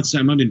 I'm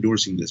not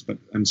endorsing this, but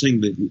I'm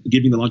saying that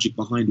giving the logic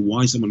behind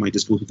why someone might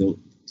just go through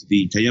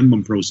the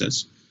tayammum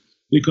process,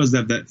 because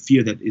of that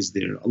fear that is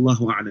there.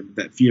 Allahu a'lam,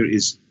 that fear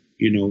is,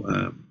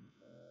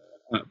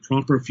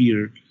 proper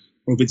fear,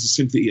 or if it's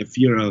simply a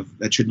fear of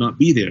that should not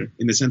be there,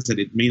 in the sense that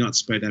it may not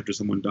spread after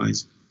someone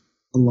dies.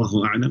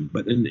 Allahu a'lam.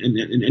 But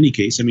in any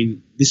case, I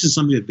mean, this is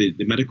something that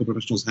the medical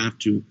professionals have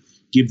to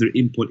give their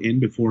input in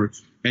before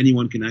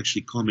anyone can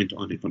actually comment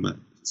on it from an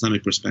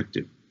Islamic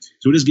perspective.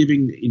 So it is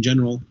giving, in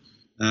general,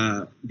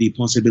 the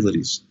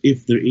possibilities.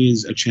 If there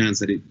is a chance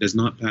that it does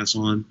not pass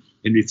on,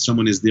 and if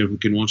someone is there who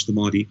can wash the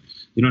body,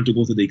 they don't have to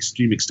go to the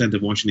extreme extent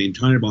of washing the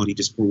entire body,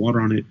 just pour water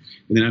on it,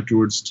 and then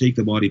afterwards take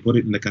the body, put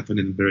it in the coffin,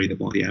 and bury the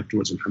body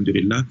afterwards,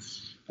 alhamdulillah.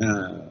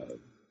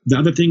 The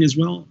other thing as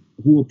well,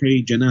 who will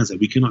pray janazah?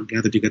 We cannot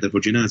gather together for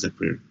janazah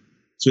prayer.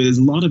 So there's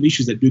a lot of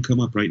issues that do come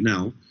up right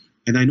now,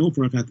 and I know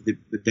for a fact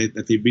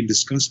that they've been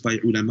discussed by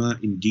ulama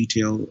in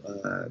detail.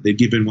 They've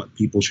given what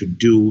people should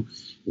do,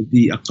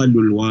 the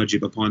aqallul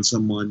wajib upon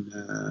someone,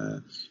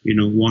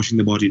 washing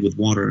the body with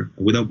water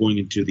without going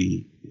into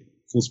the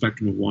full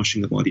spectrum of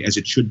washing the body as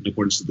it should in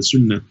accordance to the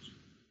sunnah.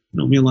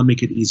 May Allah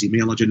make it easy.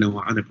 May Allah Jalla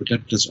wa Ala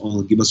protect us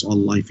all and give us all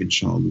life,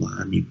 inshallah.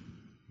 Ameen.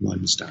 Allah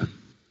musta'an.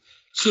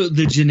 So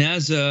the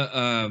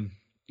janazah,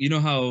 you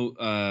know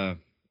how,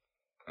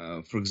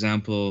 for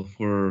example,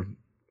 for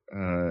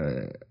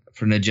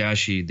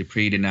Najashi, they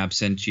prayed in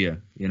absentia,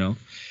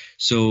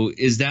 So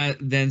is that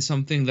then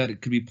something that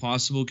it could be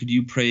possible? Could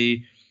you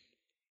pray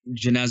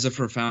janazah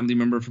for a family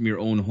member from your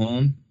own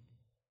home?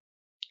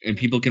 And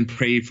people can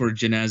pray for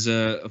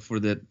janazah for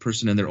the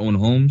person in their own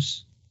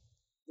homes?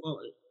 Well,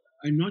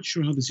 I'm not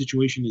sure how the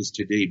situation is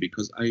today,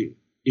 because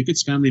if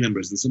it's family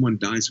members and someone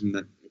dies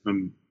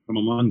from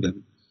among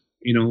them,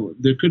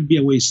 there could be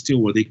a way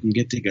still where they can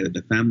get together,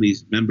 the family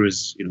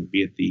members,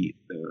 be it the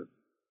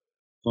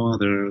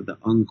father, the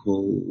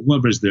uncle,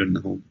 whoever is there in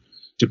the home,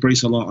 to pray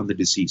salah on the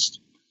deceased.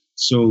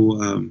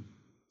 So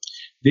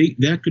they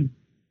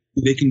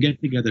can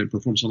get together and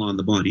perform salah on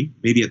the body,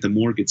 maybe at the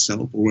morgue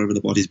itself or wherever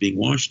the body is being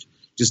washed.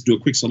 Just do a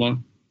quick salah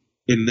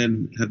and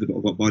then have the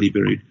body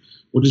buried,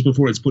 or just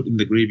before it's put in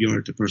the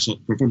graveyard to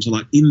perform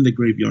salah in the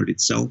graveyard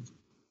itself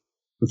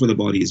before the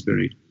body is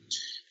buried.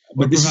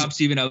 But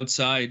perhaps even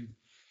outside.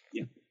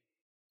 Yeah,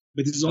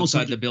 but this is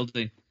outside the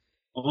building.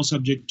 All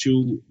subject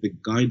to the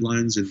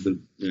guidelines and the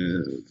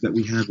that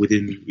we have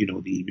within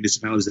the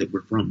municipalities that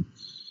we're from.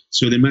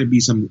 So there might be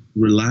some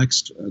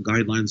relaxed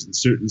guidelines in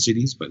certain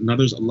cities, but in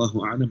others, Allahu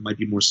A'lam, might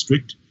be more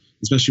strict,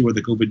 especially where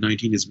the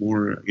COVID-19 is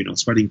more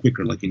spreading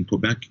quicker, like in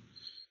Quebec.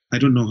 I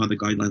don't know how the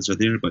guidelines are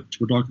there, but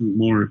I'm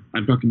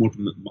talking more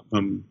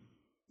from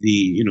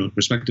the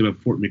perspective of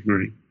Fort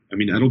McMurray. I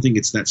mean, I don't think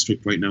it's that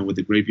strict right now with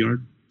the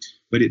graveyard,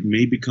 but it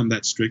may become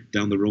that strict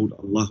down the road.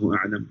 Allahu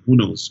A'lam, who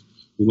knows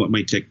what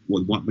may take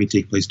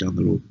place down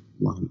the road.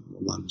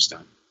 Allah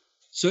understand.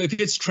 So if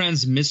it's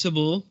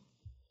transmissible,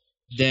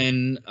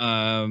 then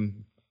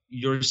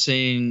you're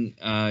saying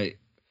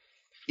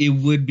it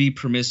would be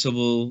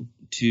permissible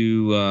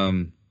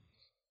to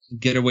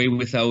get away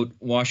without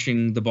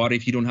washing the body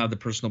if you don't have the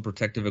personal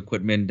protective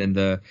equipment and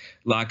the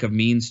lack of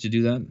means to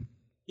do that?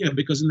 Yeah,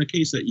 because in the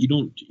case that you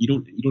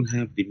don't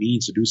have the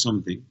means to do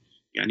something,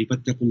 يعني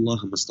فاتقوا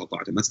الله ما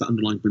استطعتم. That's the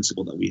underlying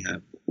principle that we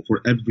have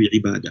for every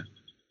ibadah,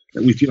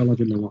 that we fear Allah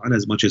Jalla wa Ala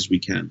as much as we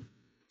can.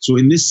 So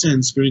in this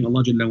sense, fearing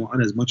Allah Jalla wa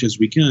Ala as much as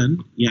we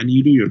can,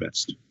 you do your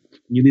best.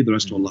 You leave the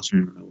rest to Allah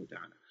subhanahu wa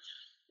ta'ala.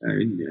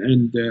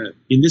 And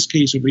in this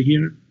case over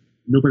here,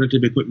 no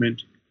protective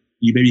equipment.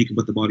 Maybe you can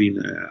put the body in,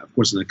 of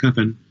course, in a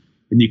coffin,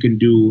 and you can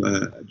do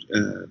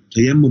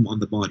tayammum on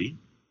the body.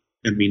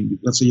 I mean,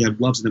 let's say you have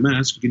gloves and a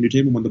mask, you can do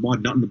tayammum on the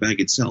body, not in the bag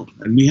itself.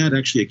 And we had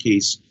actually a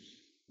case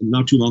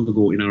not too long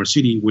ago in our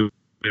city where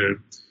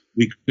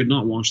we could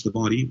not wash the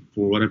body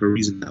for whatever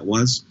reason that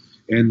was,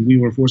 and we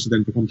were forced to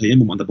then perform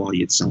tayammum on the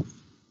body itself.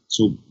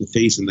 So the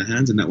face and the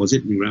hands, and that was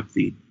it. We wrapped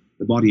the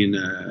body in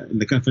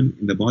the coffin,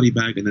 in the body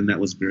bag, and then that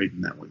was buried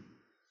in that way.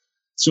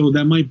 So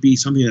that might be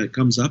something that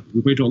comes up.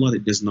 We pray to Allah that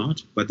it does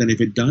not, but then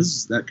if it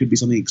does, that could be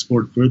something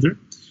explored further.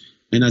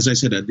 And as I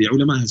said, the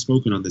ulama has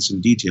spoken on this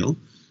in detail.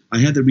 I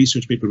had the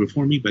research paper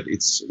before me, but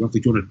it's roughly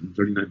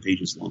 239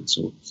 pages long.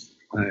 So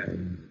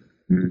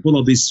all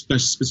of these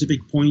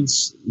specific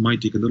points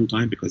might take a little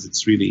time because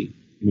it's really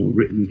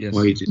written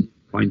quite in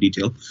fine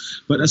detail.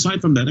 But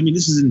aside from that, I mean,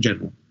 this is in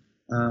general.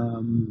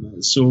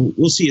 So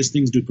we'll see as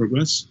things do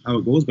progress how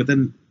it goes. But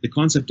then the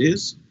concept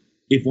is,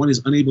 if one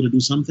is unable to do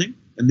something,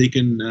 and they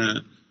can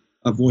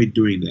avoid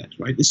doing that,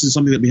 right? This is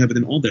something that we have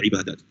within all the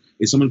ibadat.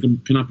 If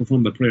someone cannot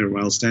perform the prayer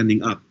while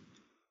standing up,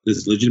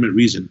 there's a legitimate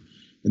reason,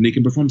 then they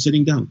can perform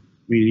sitting down.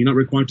 I mean, you're not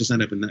required to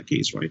stand up in that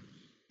case, right?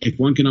 If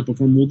one cannot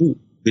perform wudu,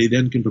 they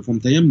then can perform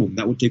tayammum.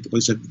 That would take the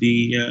place of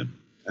the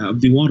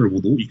water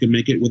wudu. You can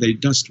make it with a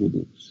dust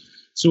wudu.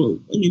 So,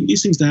 I mean,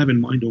 these things to have in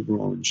mind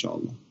overall,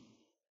 inshallah.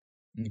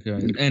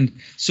 Okay. And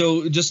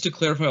so just to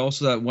clarify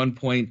also that one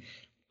point,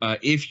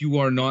 if you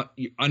are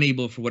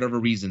unable for whatever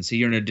reason, say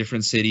you're in a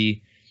different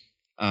city,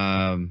 you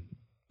have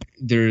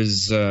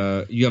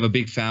a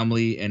big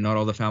family and not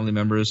all the family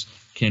members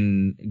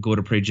can go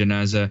to pray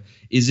janazah,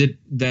 is it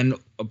then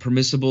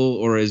permissible,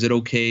 or is it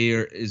okay,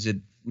 or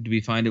do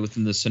we find it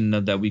within the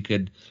sunnah that we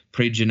could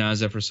pray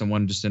janazah for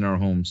someone just in our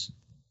homes?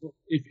 Well,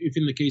 if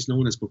in the case no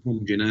one has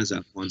performed janazah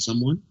upon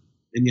someone,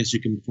 then yes,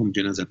 you can perform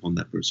janazah upon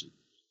that person.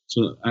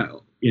 So,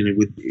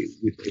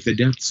 if the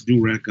deaths do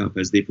rack up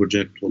as they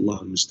project,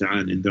 Wallahu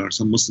musta'an, and there are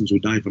some Muslims who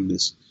die from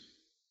this,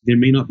 there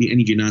may not be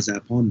any janazah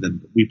upon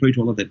them. We pray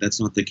to Allah that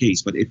that's not the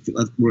case. But if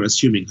we're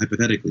assuming,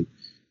 hypothetically,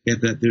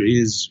 that there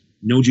is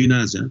no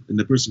janazah, then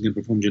the person can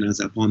perform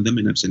janazah upon them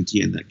in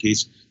absentia, in that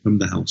case, from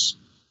the house.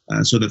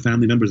 So the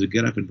family members would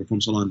get up and perform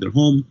salah in their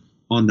home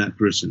on that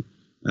person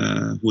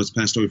who has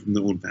passed away from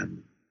their own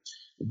family.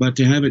 But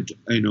to have it,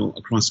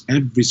 across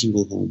every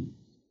single home,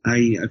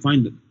 I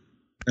find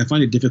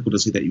it difficult to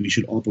say that we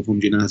should all perform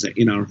janazah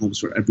in our homes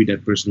for every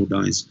dead person who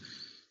dies.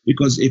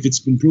 Because if it's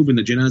been proven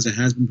that janazah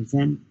has been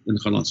performed, then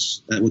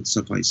khalas, that would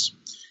suffice.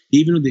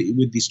 Even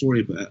with the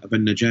story of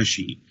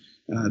An-Najashi,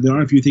 there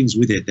are a few things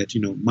with it that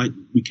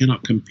we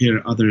cannot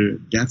compare other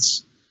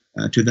deaths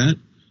to that.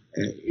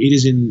 It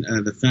is in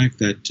the fact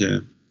that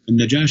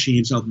An-Najashi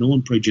himself, no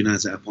one prayed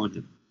janazah upon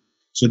him.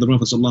 So the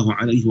Prophet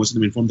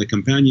ﷺ informed the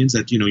companions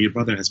that your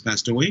brother has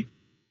passed away.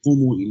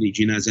 Qumu ili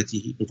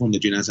janazatihi, perform the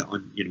janazah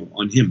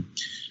on him.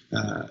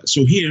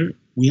 So here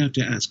we have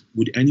to ask: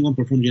 would anyone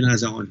perform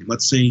janazah on him?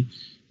 Let's say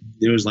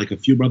there's like a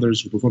few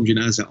brothers who perform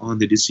janazah on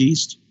the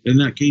deceased. In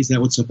that case, that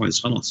would suffice.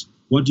 Khalas.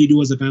 What do you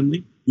do as a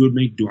family? You would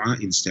make dua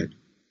instead.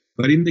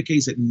 But in the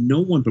case that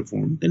no one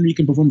performed, then we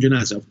can perform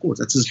janazah. Of course,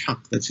 that's his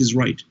haqq, that's his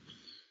right.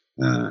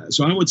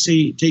 So I would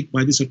say take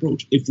by this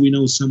approach. If we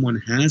know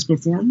someone has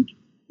performed,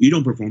 you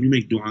don't perform, you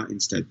make dua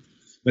instead.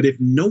 But if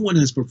no one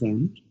has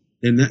performed,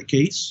 in that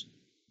case,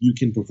 you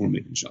can perform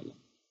it, inshallah.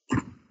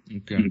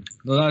 Okay.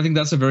 Well, I think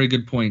that's a very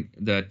good point,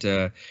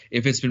 that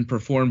if it's been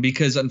performed,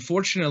 because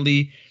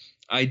unfortunately,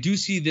 I do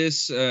see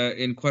this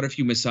in quite a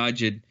few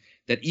masajid,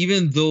 that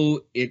even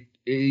though it,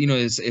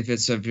 if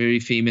it's a very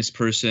famous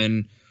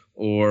person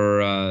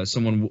or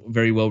someone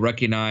very well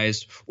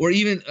recognized, or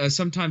even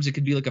sometimes it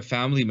could be like a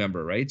family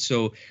member, right?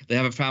 So they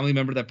have a family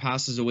member that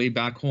passes away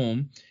back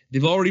home.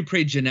 They've already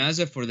prayed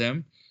janazah for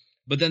them,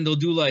 but then they'll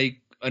do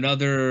like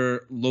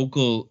another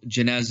local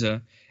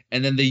janazah,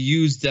 and then they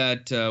use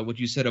that what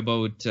you said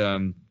about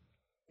the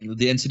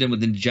incident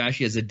with the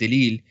Najashi as a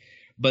dalil,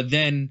 but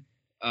then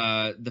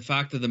the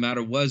fact of the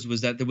matter was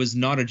that there was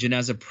not a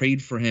janazah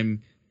prayed for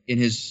him in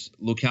his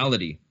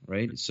locality,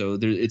 right? So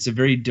it's a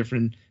very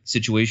different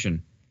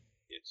situation.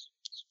 Yes.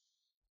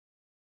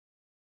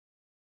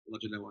 Allah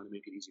Jalla wa ala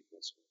make it easy for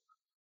us.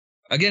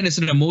 Again, it's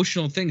an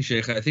emotional thing,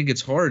 Sheikh. I think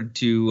it's hard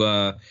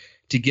to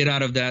get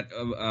out of that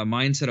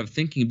mindset of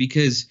thinking,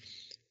 because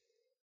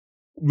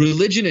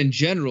religion in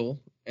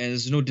general, and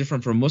it's no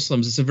different for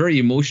Muslims, it's a very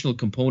emotional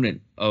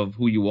component of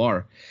who you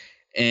are.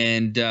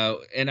 And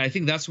I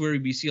think that's where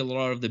we see a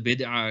lot of the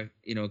bid'ah,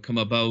 come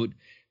about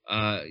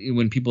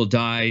when people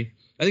die.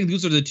 I think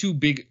those are the two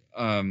big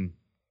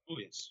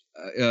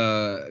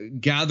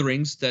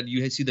gatherings that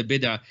you see the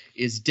bid'ah,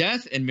 is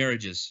death and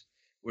marriages,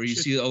 where you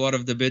see a lot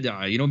of the bid'ah.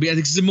 I think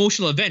it's an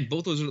emotional event.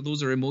 Both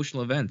those are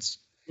emotional events.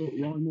 So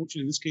raw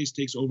emotion in this case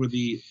takes over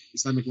the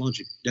Islamic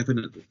logic,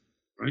 definitely,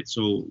 right?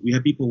 So we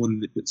have people,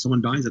 when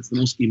someone dies, that's the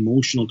most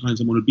emotional time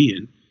someone would be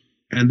in.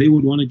 And they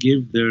would want to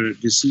give their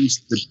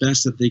deceased the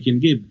best that they can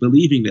give,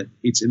 believing that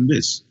it's in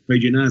this, pray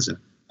janazah,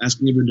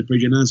 asking everyone to pray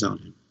janazah on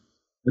him.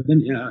 But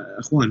then,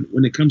 Akhwan,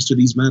 when it comes to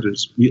these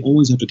matters, we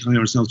always have to tie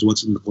ourselves to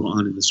what's in the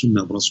Quran and the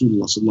Sunnah of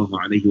Rasulullah sallallahu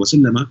alayhi wa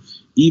sallam.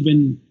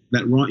 Even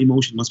that raw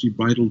emotion must be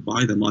bridled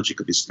by the logic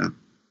of Islam.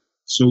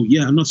 So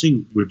yeah, I'm not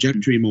saying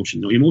reject your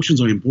emotion. No, emotions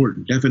are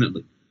important,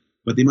 definitely.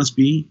 But they must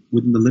be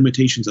within the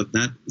limitations of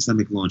that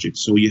Islamic logic.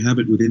 So you have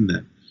it within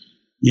that.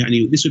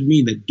 This would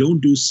mean that don't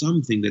do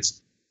something that's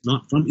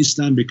not from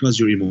Islam because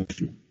you're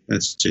emotional.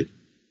 That's it.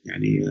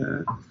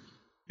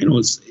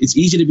 It's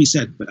easy to be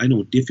said, but I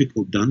know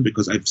difficult done,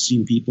 because I've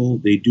seen people,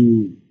 they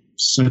do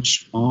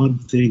such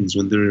odd things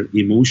when they're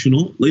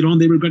emotional. Later on,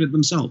 they regret it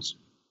themselves.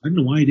 I don't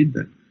know why I did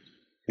that.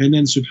 And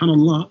then,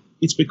 subhanAllah,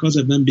 it's because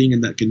of them being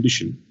in that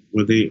condition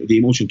where the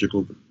emotion took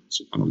over.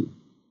 SubhanAllah.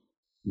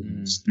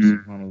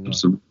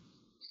 SubhanAllah.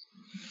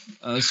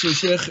 So,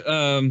 Sheikh,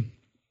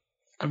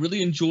 I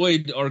really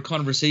enjoyed our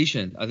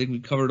conversation. I think we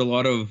covered a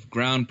lot of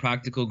ground,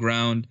 practical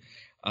ground,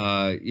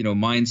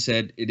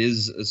 mindset. It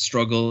is a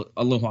struggle.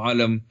 Allahu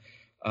alam,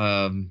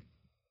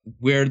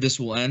 where this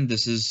will end.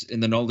 This is in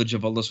the knowledge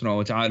of Allah subhanahu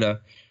wa ta'ala.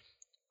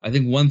 I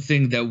think one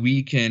thing that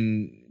we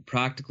can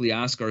practically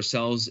ask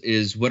ourselves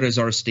is, what is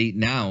our state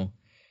now?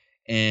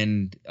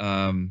 And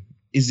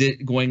is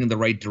it going in the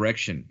right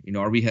direction?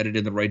 Are we headed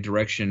in the right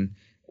direction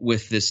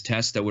with this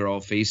test that we're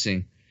all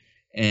facing?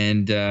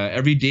 And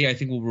every day, I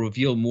think, will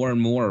reveal more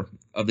and more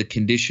of the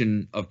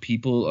condition of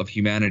people, of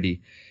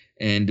humanity.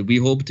 And we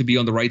hope to be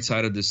on the right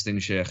side of this thing,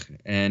 Sheikh.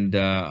 And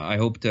I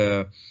hope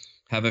to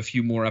have a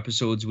few more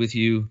episodes with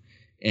you,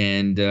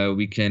 and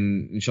we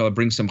can, inshallah,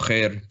 bring some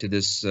khair to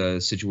this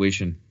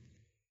situation.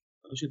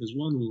 There's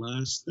one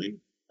last thing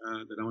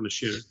that I want to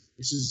share.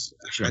 This is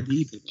a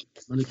hadith of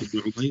Malik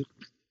ibn Umayr,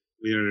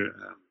 where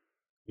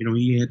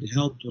he had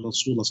helped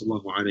Rasulullah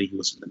sallallahu alayhi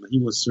wa sallam. He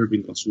was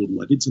serving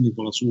Rasulullah, did something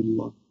for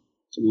Rasulullah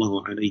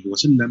sallallahu alayhi wa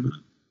sallam,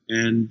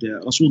 and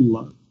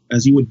Rasulullah,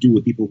 as he would do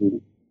with people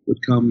who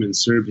would come and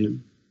serve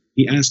him,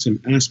 he asked him,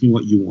 ask me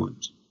what you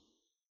want,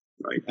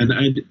 right?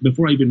 And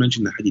before I even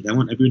mention the hadith, I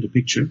want everyone to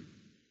picture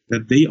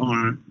that they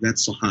are that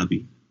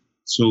sahabi.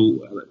 So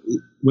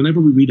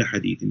whenever we read a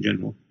hadith in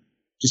general,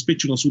 just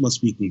picture Rasulullah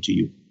speaking to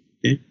you,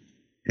 okay?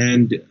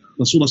 And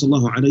Rasulullah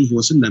sallallahu alayhi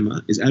wa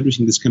sallam is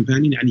addressing this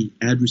companion, and he's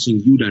addressing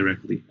you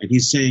directly, and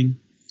he's saying,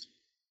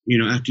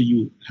 after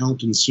you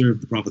helped and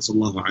served the Prophet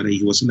sallallahu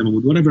alayhi wa sallam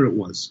with whatever it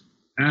was,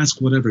 ask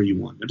whatever you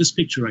want. Now just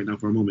picture right now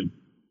for a moment,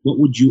 what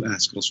would you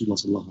ask Rasulullah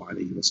sallallahu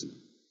alayhi wa sallam?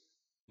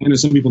 I know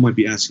some people might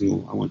be asking,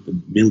 I want the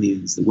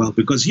millions, the wealth,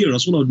 because here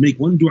Rasulullah would make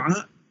one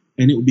dua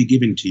and it would be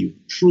given to you.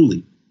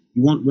 Truly,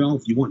 you want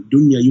wealth, you want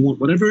dunya, you want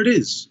whatever it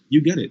is,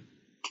 you get it.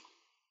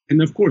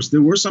 And of course,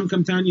 there were some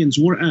companions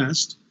who were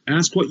asked,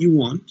 ask what you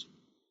want,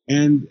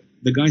 and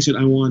the guy said,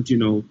 I want,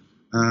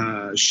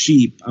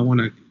 sheep, I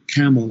want a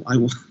camel, I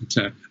want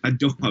a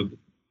dog,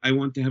 I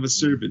want to have a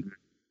servant.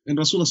 And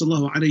Rasulullah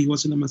sallallahu alayhi wa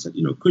sallam said,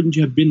 couldn't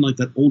you have been like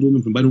that old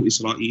woman from Banu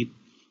Israel,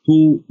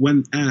 who,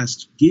 when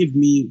asked, give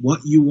me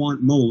what you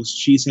want most,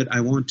 she said, I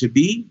want to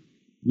be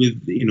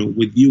with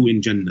you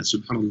in Jannah,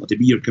 subhanAllah, to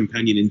be your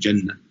companion in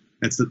Jannah.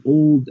 That's the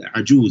old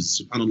ajuz,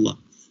 subhanAllah.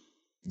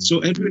 So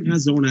everyone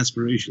has their own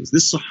aspirations.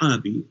 This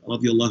Sahabi,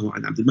 radiallahu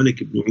anhu, Abdul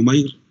Malik ibn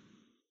Umayr,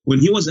 when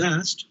he was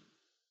asked,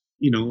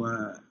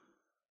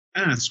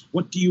 asked,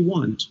 what do you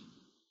want?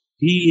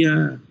 He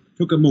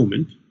took a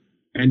moment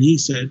and he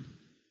said,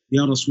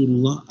 Ya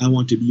Rasulullah, I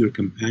want to be your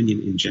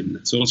companion in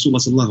Jannah. So Rasulullah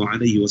sallallahu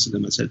alayhi wa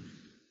sallam said,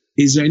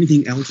 is there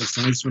anything else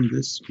aside from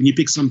this? Can you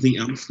pick something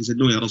else? He said,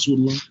 no, Ya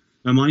Rasulullah,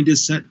 my mind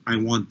is set, I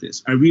want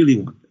this. I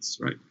really want this,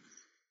 right?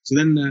 So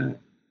then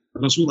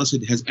Rasulullah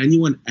said, has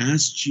anyone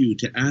asked you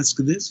to ask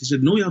this? He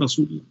said, no, Ya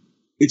Rasulullah.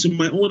 It's of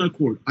my own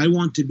accord. I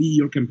want to be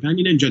your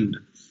companion in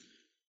Jannah.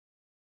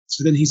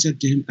 So then he said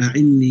to him,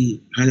 أعني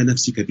على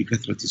نفسك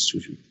بكثرة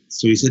السجود.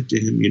 So he said to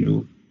him,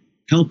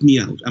 help me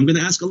out. I'm going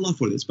to ask Allah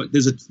for this, but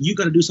you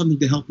got to do something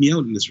to help me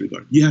out in this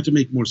regard. You have to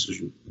make more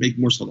sujood, make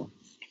more salah.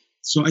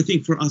 So I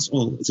think for us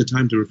all, it's a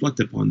time to reflect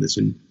upon this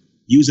and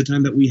use the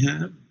time that we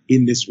have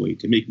in this way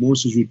to make more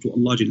sujood to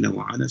Allah Jalla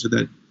wa Ala, so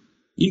that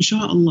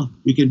inshallah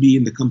we can be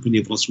in the company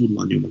of Rasulullah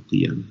on Yawm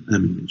al-Qiyamah.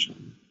 Ameen, inshallah.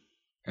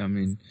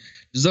 Ameen.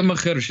 Jazakallah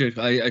khair, Sheikh.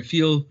 I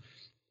feel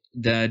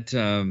that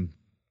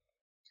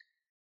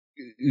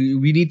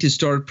we need to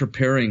start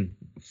preparing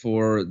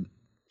for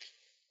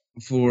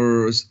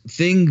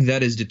thing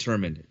that is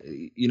determined.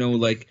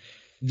 Like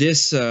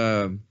this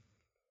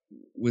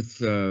with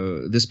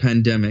this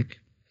pandemic,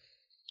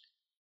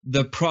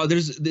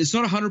 it's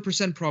not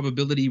 100%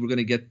 probability we're going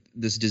to get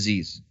this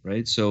disease,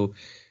 right? So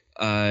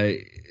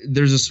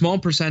there's a small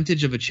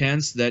percentage of a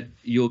chance that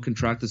you'll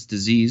contract this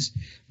disease,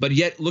 but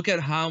yet look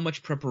at how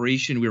much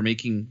preparation we're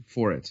making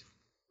for it,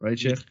 right,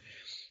 Sheikh?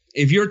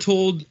 If you're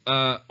told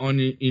on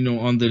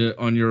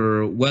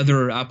your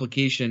weather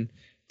application,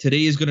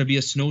 today is going to be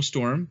a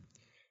snowstorm,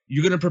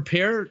 you're going to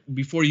prepare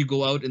before you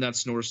go out in that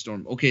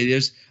snowstorm. Okay,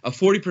 there's a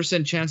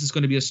 40% chance it's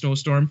going to be a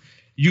snowstorm.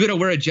 You're going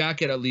to wear a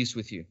jacket at least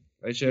with you,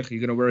 right, Sheikh? You're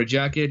going to wear a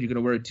jacket, you're going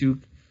to wear a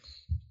toque.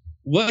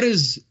 What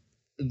is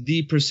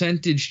the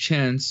percentage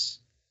chance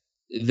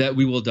that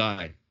we will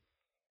die?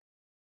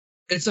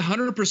 It's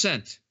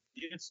 100%.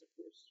 Yes, of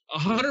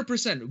course.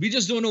 100%. We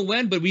just don't know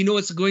when, but we know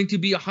it's going to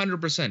be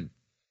 100%.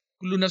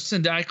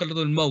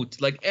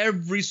 Like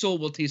every soul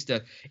will taste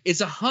death.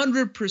 It's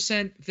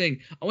 100% thing.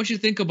 I want you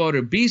to think about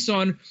it based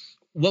on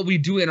what we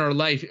do in our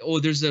life. Oh,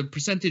 there's a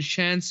percentage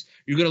chance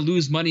you're going to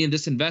lose money in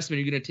this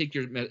investment. You're going to take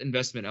your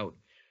investment out.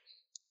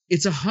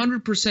 It's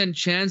 100%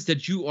 chance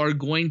that you are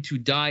going to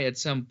die at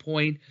some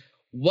point.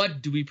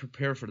 What do we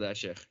prepare for that,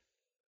 Sheikh?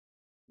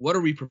 What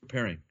are we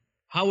preparing?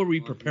 How are we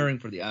preparing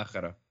for the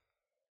akhirah?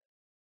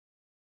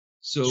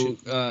 So,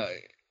 our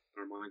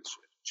minds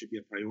should be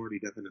a priority,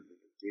 definitely.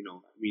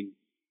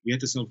 We have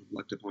to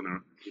self-reflect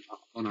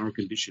upon our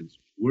conditions.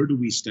 Where do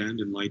we stand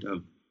in light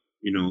of,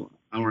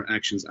 our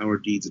actions, our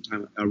deeds, the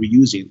time are we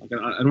using? Like,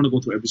 I don't want to go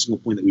through every single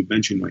point that we've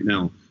mentioned right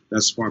now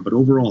thus far, but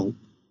overall,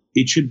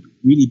 it should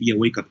really be a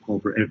wake-up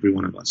call for every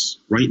one of us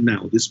right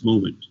now, this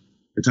moment,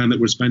 the time that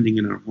we're spending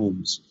in our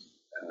homes,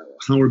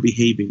 how we're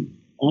behaving.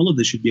 All of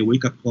this should be a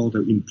wake-up call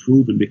to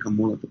improve and become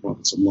more like the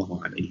Prophet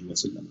sallallahu alaihi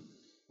wasallam.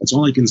 That's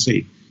all I can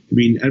say.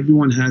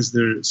 Everyone has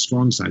their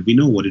strong side. We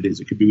know what it is.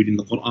 It could be reading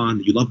the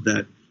Quran. You love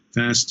that.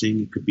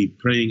 Fasting. It could be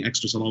praying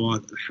extra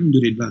salawat.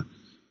 Alhamdulillah.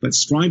 But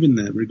strive in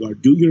that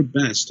regard. Do your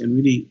best and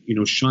really,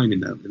 shine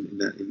in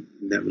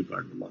that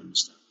regard. Allah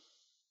understand.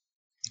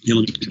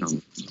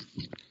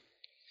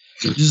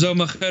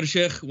 Jazakallah khair,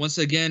 Sheikh. Once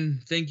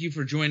again, thank you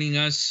for joining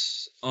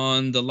us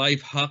on the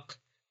Life Haqq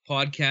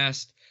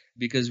podcast,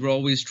 because we're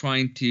always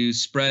trying to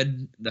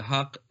spread the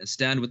Haqq,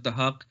 stand with the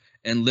Haqq,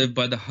 and live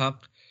by the Haqq.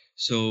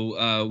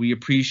 So we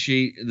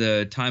appreciate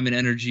the time and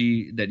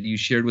energy that you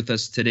shared with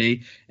us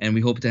today, and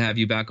we hope to have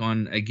you back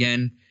on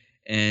again.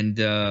 And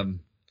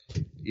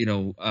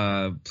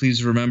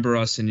please remember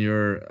us in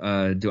your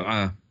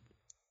dua.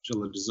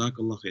 Inshallah,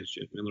 jazakallah khair,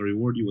 Shaykh. May Allah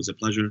reward you. It was a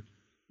pleasure.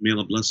 May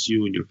Allah bless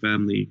you and your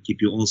family,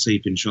 keep you all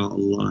safe,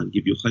 inshallah, and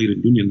give you khair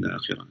in dunya and the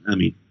akhirah.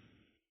 Ameen.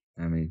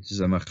 Ameen.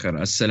 Jazakallah khair.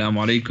 Assalamu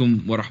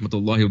alaikum wa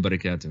rahmatullahi wa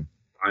barakatuh.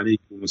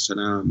 Alaikum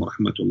assalam wa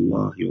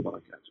rahmatullahi wa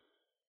barakatuh.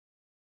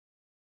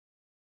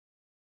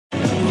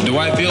 Do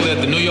I feel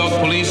that the New York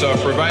police are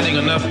providing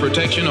enough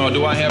protection, or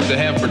do I have to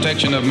have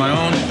protection of my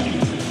own?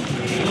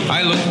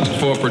 I look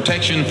for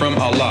protection from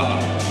Allah.